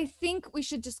 I think we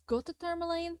should just go to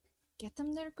Tourmaline, get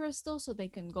them their crystal so they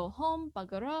can go home,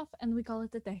 bugger off, and we call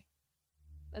it a day.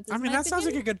 That's I mean, that sounds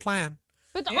like a good plan.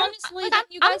 But Yeah. honestly, Look, then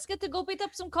you I'm- guys get to go beat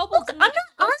up some kobolds. Look, and I'm we get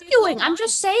to not go see if arguing. they're I'm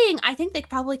just lying. saying. I think they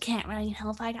probably can't run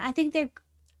hellfire. I think they're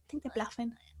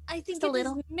bluffing. I think just a it is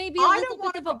little. maybe a I little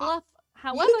don't bit of wanna a go- bluff.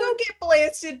 However, You go get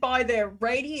blasted by their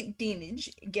radiant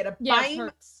damage, get a yeah, it beam,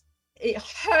 hurts. it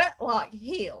hurt like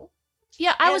hell.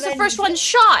 Yeah, I And was the then first you one kill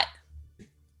shot.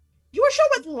 You were shot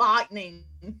with lightning.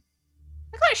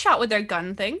 I got shot with their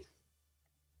gun thing.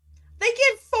 They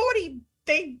get 40.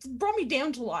 They brought me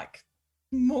down to like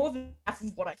more than half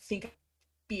of what I think it'd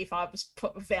be if I was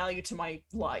put value to my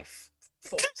life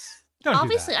force. Don't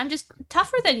Obviously, do that. I'm just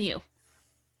tougher than you.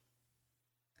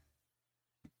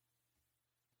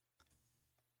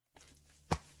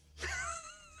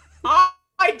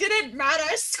 I didn't matter,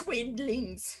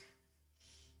 squidlings.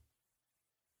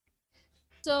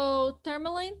 So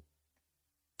Tourmaline,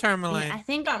 Tourmaline. Yeah, I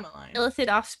think I'm alive. illithid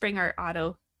offspring are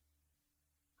auto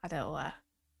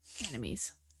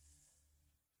enemies.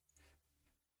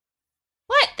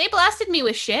 What? They blasted me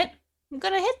with shit. I'm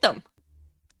gonna hit them.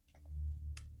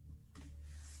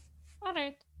 all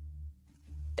right.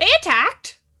 They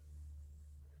attacked.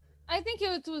 I think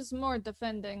it was more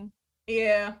defending.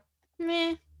 Yeah.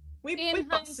 Meh. We In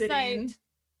busted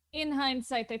in.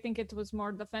 hindsight, I think it was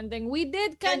more defending. We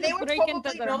did And kind they of were break into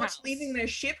probably their not house. leaving their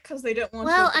ship because they don't want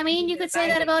to. Well, I mean, you abandon could say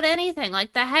that their about anything.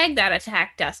 Like the hag that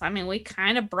attacked us. I mean, we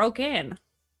kind of broke in.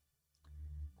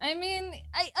 I mean,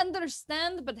 I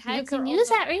understand, but You hags can are use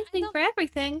also that reasoning for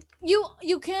everything.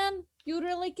 You can. You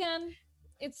really can.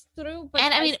 It's true. But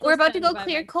And I mean, still we're about to stand go by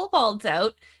clear my- kobolds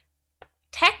out.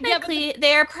 Technically,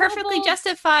 they are perfectly kobolds-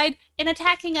 justified in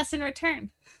attacking us in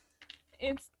return.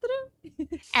 It's true.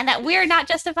 And that we're not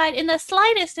justified in the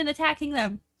slightest in attacking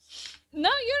them.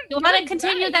 No, You want to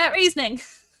continue right. that reasoning?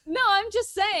 No, I'm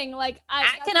just saying, like I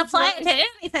that's can apply what it to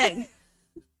anything.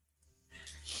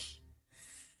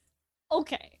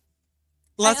 Okay,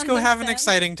 Let's go have an understand.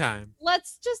 exciting time.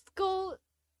 let's just go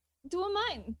do a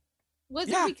mine.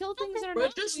 Whether Yeah. we kill things or We're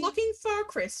not, just we- looking for a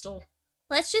crystal.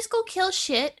 Let's just go kill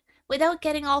shit without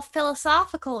getting all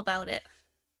philosophical about it.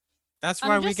 That's I'm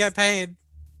why we just- get paid.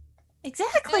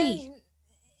 Exactly. and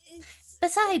it's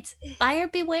Besides, buyer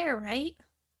beware, right?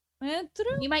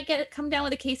 true. You might come down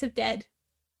with a case of dead.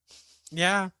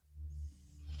 Yeah.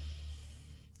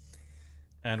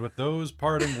 And with those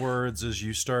parting words, as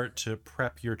you start to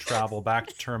prep your travel back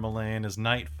to Tourmaline, as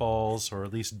night falls, or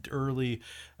at least early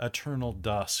eternal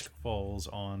dusk falls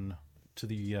on to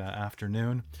the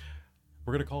afternoon,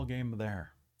 we're gonna call game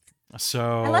there.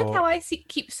 So I like how I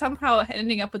keep somehow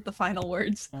ending up with the final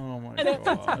words. Oh my I know, it's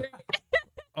god! great.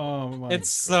 Oh my! It's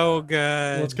so Well,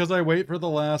 good. it's because I wait for the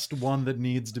last one that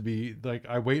needs to be like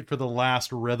I wait for the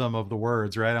last rhythm of the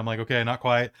words, right? I'm like, okay, not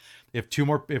quite. If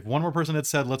one more person had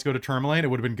said, "Let's go to Tourmaline," it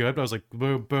would have been good. But I was like,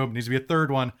 boom, boom. Needs to be a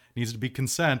third one. Needs to be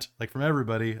consent, like from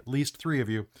everybody, at least 3 of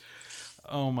you.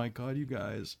 Oh my god, you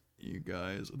guys.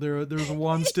 There's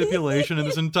one stipulation in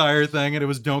this entire thing, and it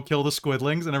was don't kill the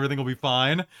squidlings, and everything will be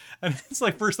fine. And it's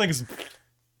like first thing is,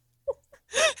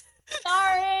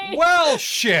 Sorry. well,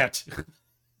 shit.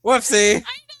 Whoopsie.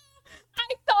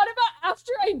 I thought about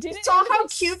after I did it. Saw it how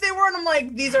was- cute they were, and I'm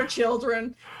like, these are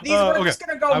children. These were Okay. just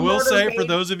gonna go. I will murder say, for babies.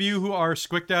 those of you who are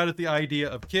squicked out at the idea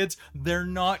of kids, they're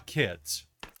not kids.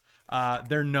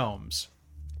 They're gnomes.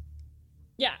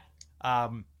 Yeah.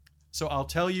 So I'll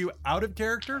tell you out of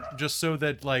character, just so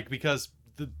that, like, because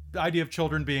the idea of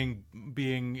children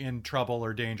being in trouble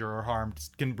or danger or harmed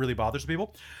can really bother some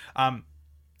people.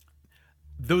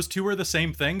 Those two are the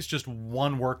same things, just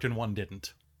one worked and one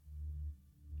didn't.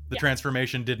 The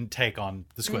transformation didn't take on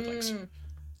the squidlings.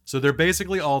 So they're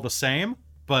basically all the same,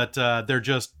 but they're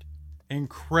just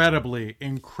incredibly,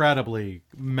 incredibly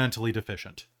mentally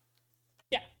deficient.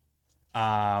 Yeah.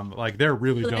 Like they're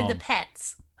really Look at dumb. the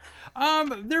pets.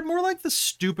 They're more like the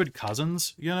stupid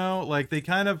cousins, you know? Like they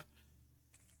kind of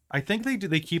I think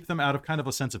they keep them out of kind of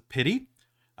a sense of pity.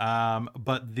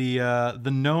 But the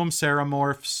gnome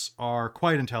ceramorphs are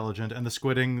quite intelligent, and the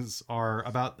squidlings are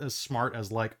about as smart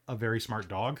as like a very smart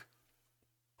dog.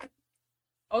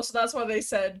 Oh, so that's why they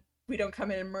said we don't come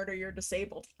in and murder your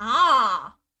disabled.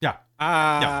 Ah. Yeah.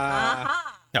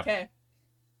 Aha. Yep. Okay.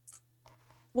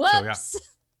 Whoops.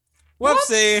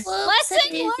 Whoopsie.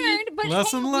 Lesson learned, but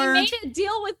Lesson hey, learned. we made a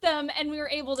deal with them, and we were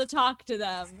able to talk to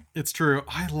them. It's true.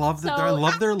 I love that. So- I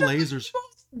love their lasers.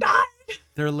 Die.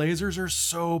 Their lasers are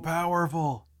so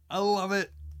powerful. I love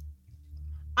it.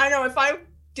 I know. If I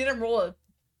didn't roll a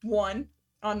 1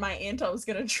 on my int, I was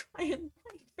gonna try and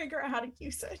figure out how to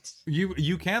use it.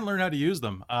 You can learn how to use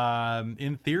them.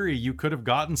 In theory, you could have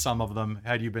gotten some of them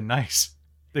had you been nice.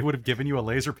 They would have given you a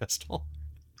laser pistol.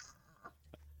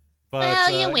 But,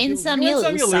 Well, you win some, you you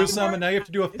win lose you lose some. some, and now you have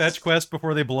to do a fetch quest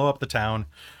before they blow up the town.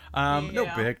 No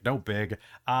Yeah. big.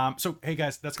 So, hey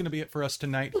guys, that's going to be it for us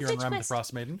tonight here on Fetch Rime the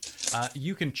quest. Frostmaiden.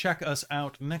 You can check us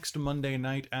out next Monday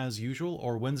night as usual,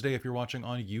 or Wednesday if you're watching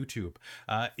on YouTube.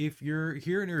 If you're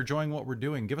here and you're enjoying what we're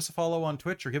doing, give us a follow on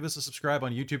Twitch or give us a subscribe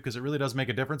on YouTube, because it really does make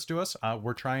a difference to us.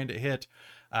 We're trying to hit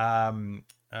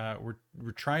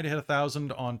we're trying to hit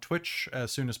 1,000 on Twitch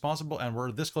as soon as possible, and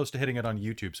we're this close to hitting it on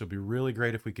YouTube. So it'd be really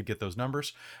great if we could get those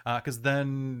numbers, because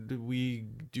then we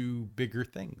do bigger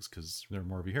things, because there are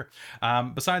more of you here.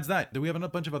 Besides that, we have a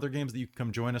bunch of other games that you can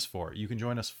come join us for. You can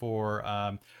join us for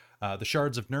the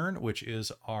Shards of Nirn, which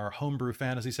is our homebrew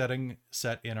fantasy setting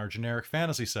set in our generic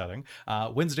fantasy setting.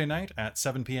 Wednesday night at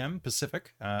 7 p.m.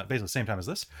 Pacific, basically same time as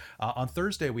this. On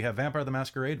Thursday, we have Vampire the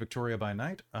Masquerade, Victoria by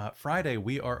Night. Friday,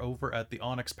 we are over at the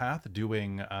Onyx Path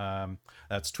doing,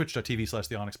 that's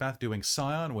twitch.tv/the Onyx Path, doing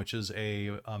Scion, which is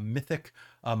a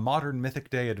modern Mythic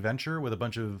Day adventure with a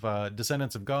bunch of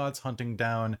descendants of gods hunting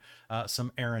down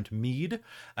some errant mead.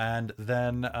 And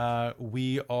then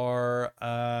we are...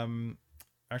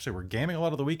 Actually, we're gaming a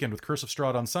lot of the weekend with Curse of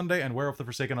Strahd on Sunday and Werewolf the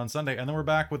Forsaken on Sunday, and then we're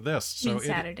back with this. So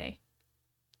Saturday.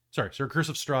 Sir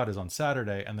Cursive Strahd is on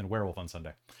Saturday, and then Werewolf on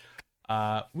Sunday.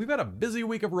 We've had a busy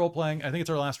week of role-playing. I think it's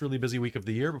our last really busy week of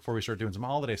the year before we start doing some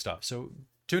holiday stuff. So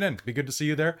tune in. Be good to see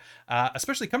you there.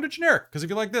 Especially come to Generic, because if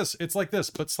you like this, it's like this,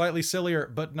 but slightly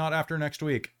sillier, but not after next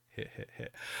week.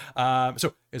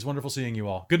 So it's wonderful seeing you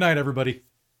all. Good night, everybody.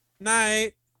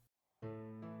 Night.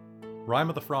 Rime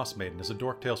of the Frostmaiden is a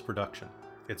Dork Tales production.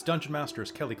 Its Dungeon Master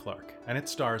is Kelly Clark, and it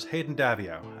stars Hayden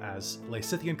Davio as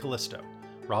Lysithian Callisto,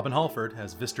 Robin Halford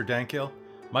as Vister Dankil,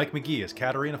 Mike McGee as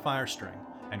Katarina Firestring,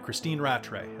 and Christine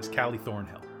Rattray as Callie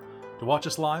Thornhill. To watch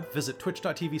us live, visit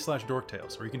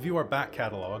twitch.tv/dorktales, or you can view our back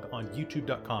catalog on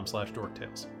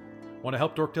youtube.com/dorktales. Want to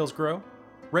help Dorktales grow?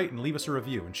 Rate and leave us a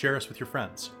review and share us with your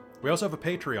friends. We also have a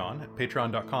Patreon at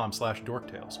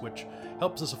patreon.com/dorktales, which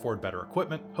helps us afford better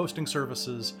equipment, hosting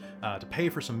services, to pay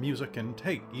for some music, and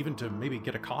hey, even to maybe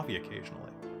get a coffee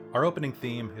occasionally. Our opening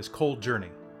theme is Cold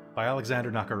Journey by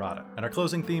Alexander Nakarada, and our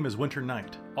closing theme is Winter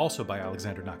Night, also by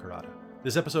Alexander Nakarada.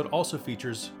 This episode also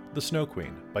features The Snow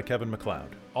Queen by Kevin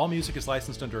MacLeod. All music is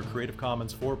licensed under a Creative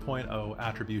Commons 4.0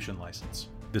 attribution license.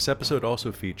 This episode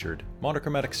also featured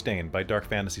Monochromatic Stain by Dark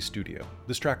Fantasy Studio.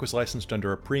 This track was licensed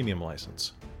under a premium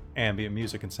license. Ambient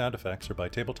music and sound effects are by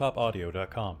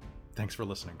tabletopaudio.com. Thanks for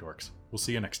listening, dorks. We'll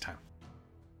see you next time.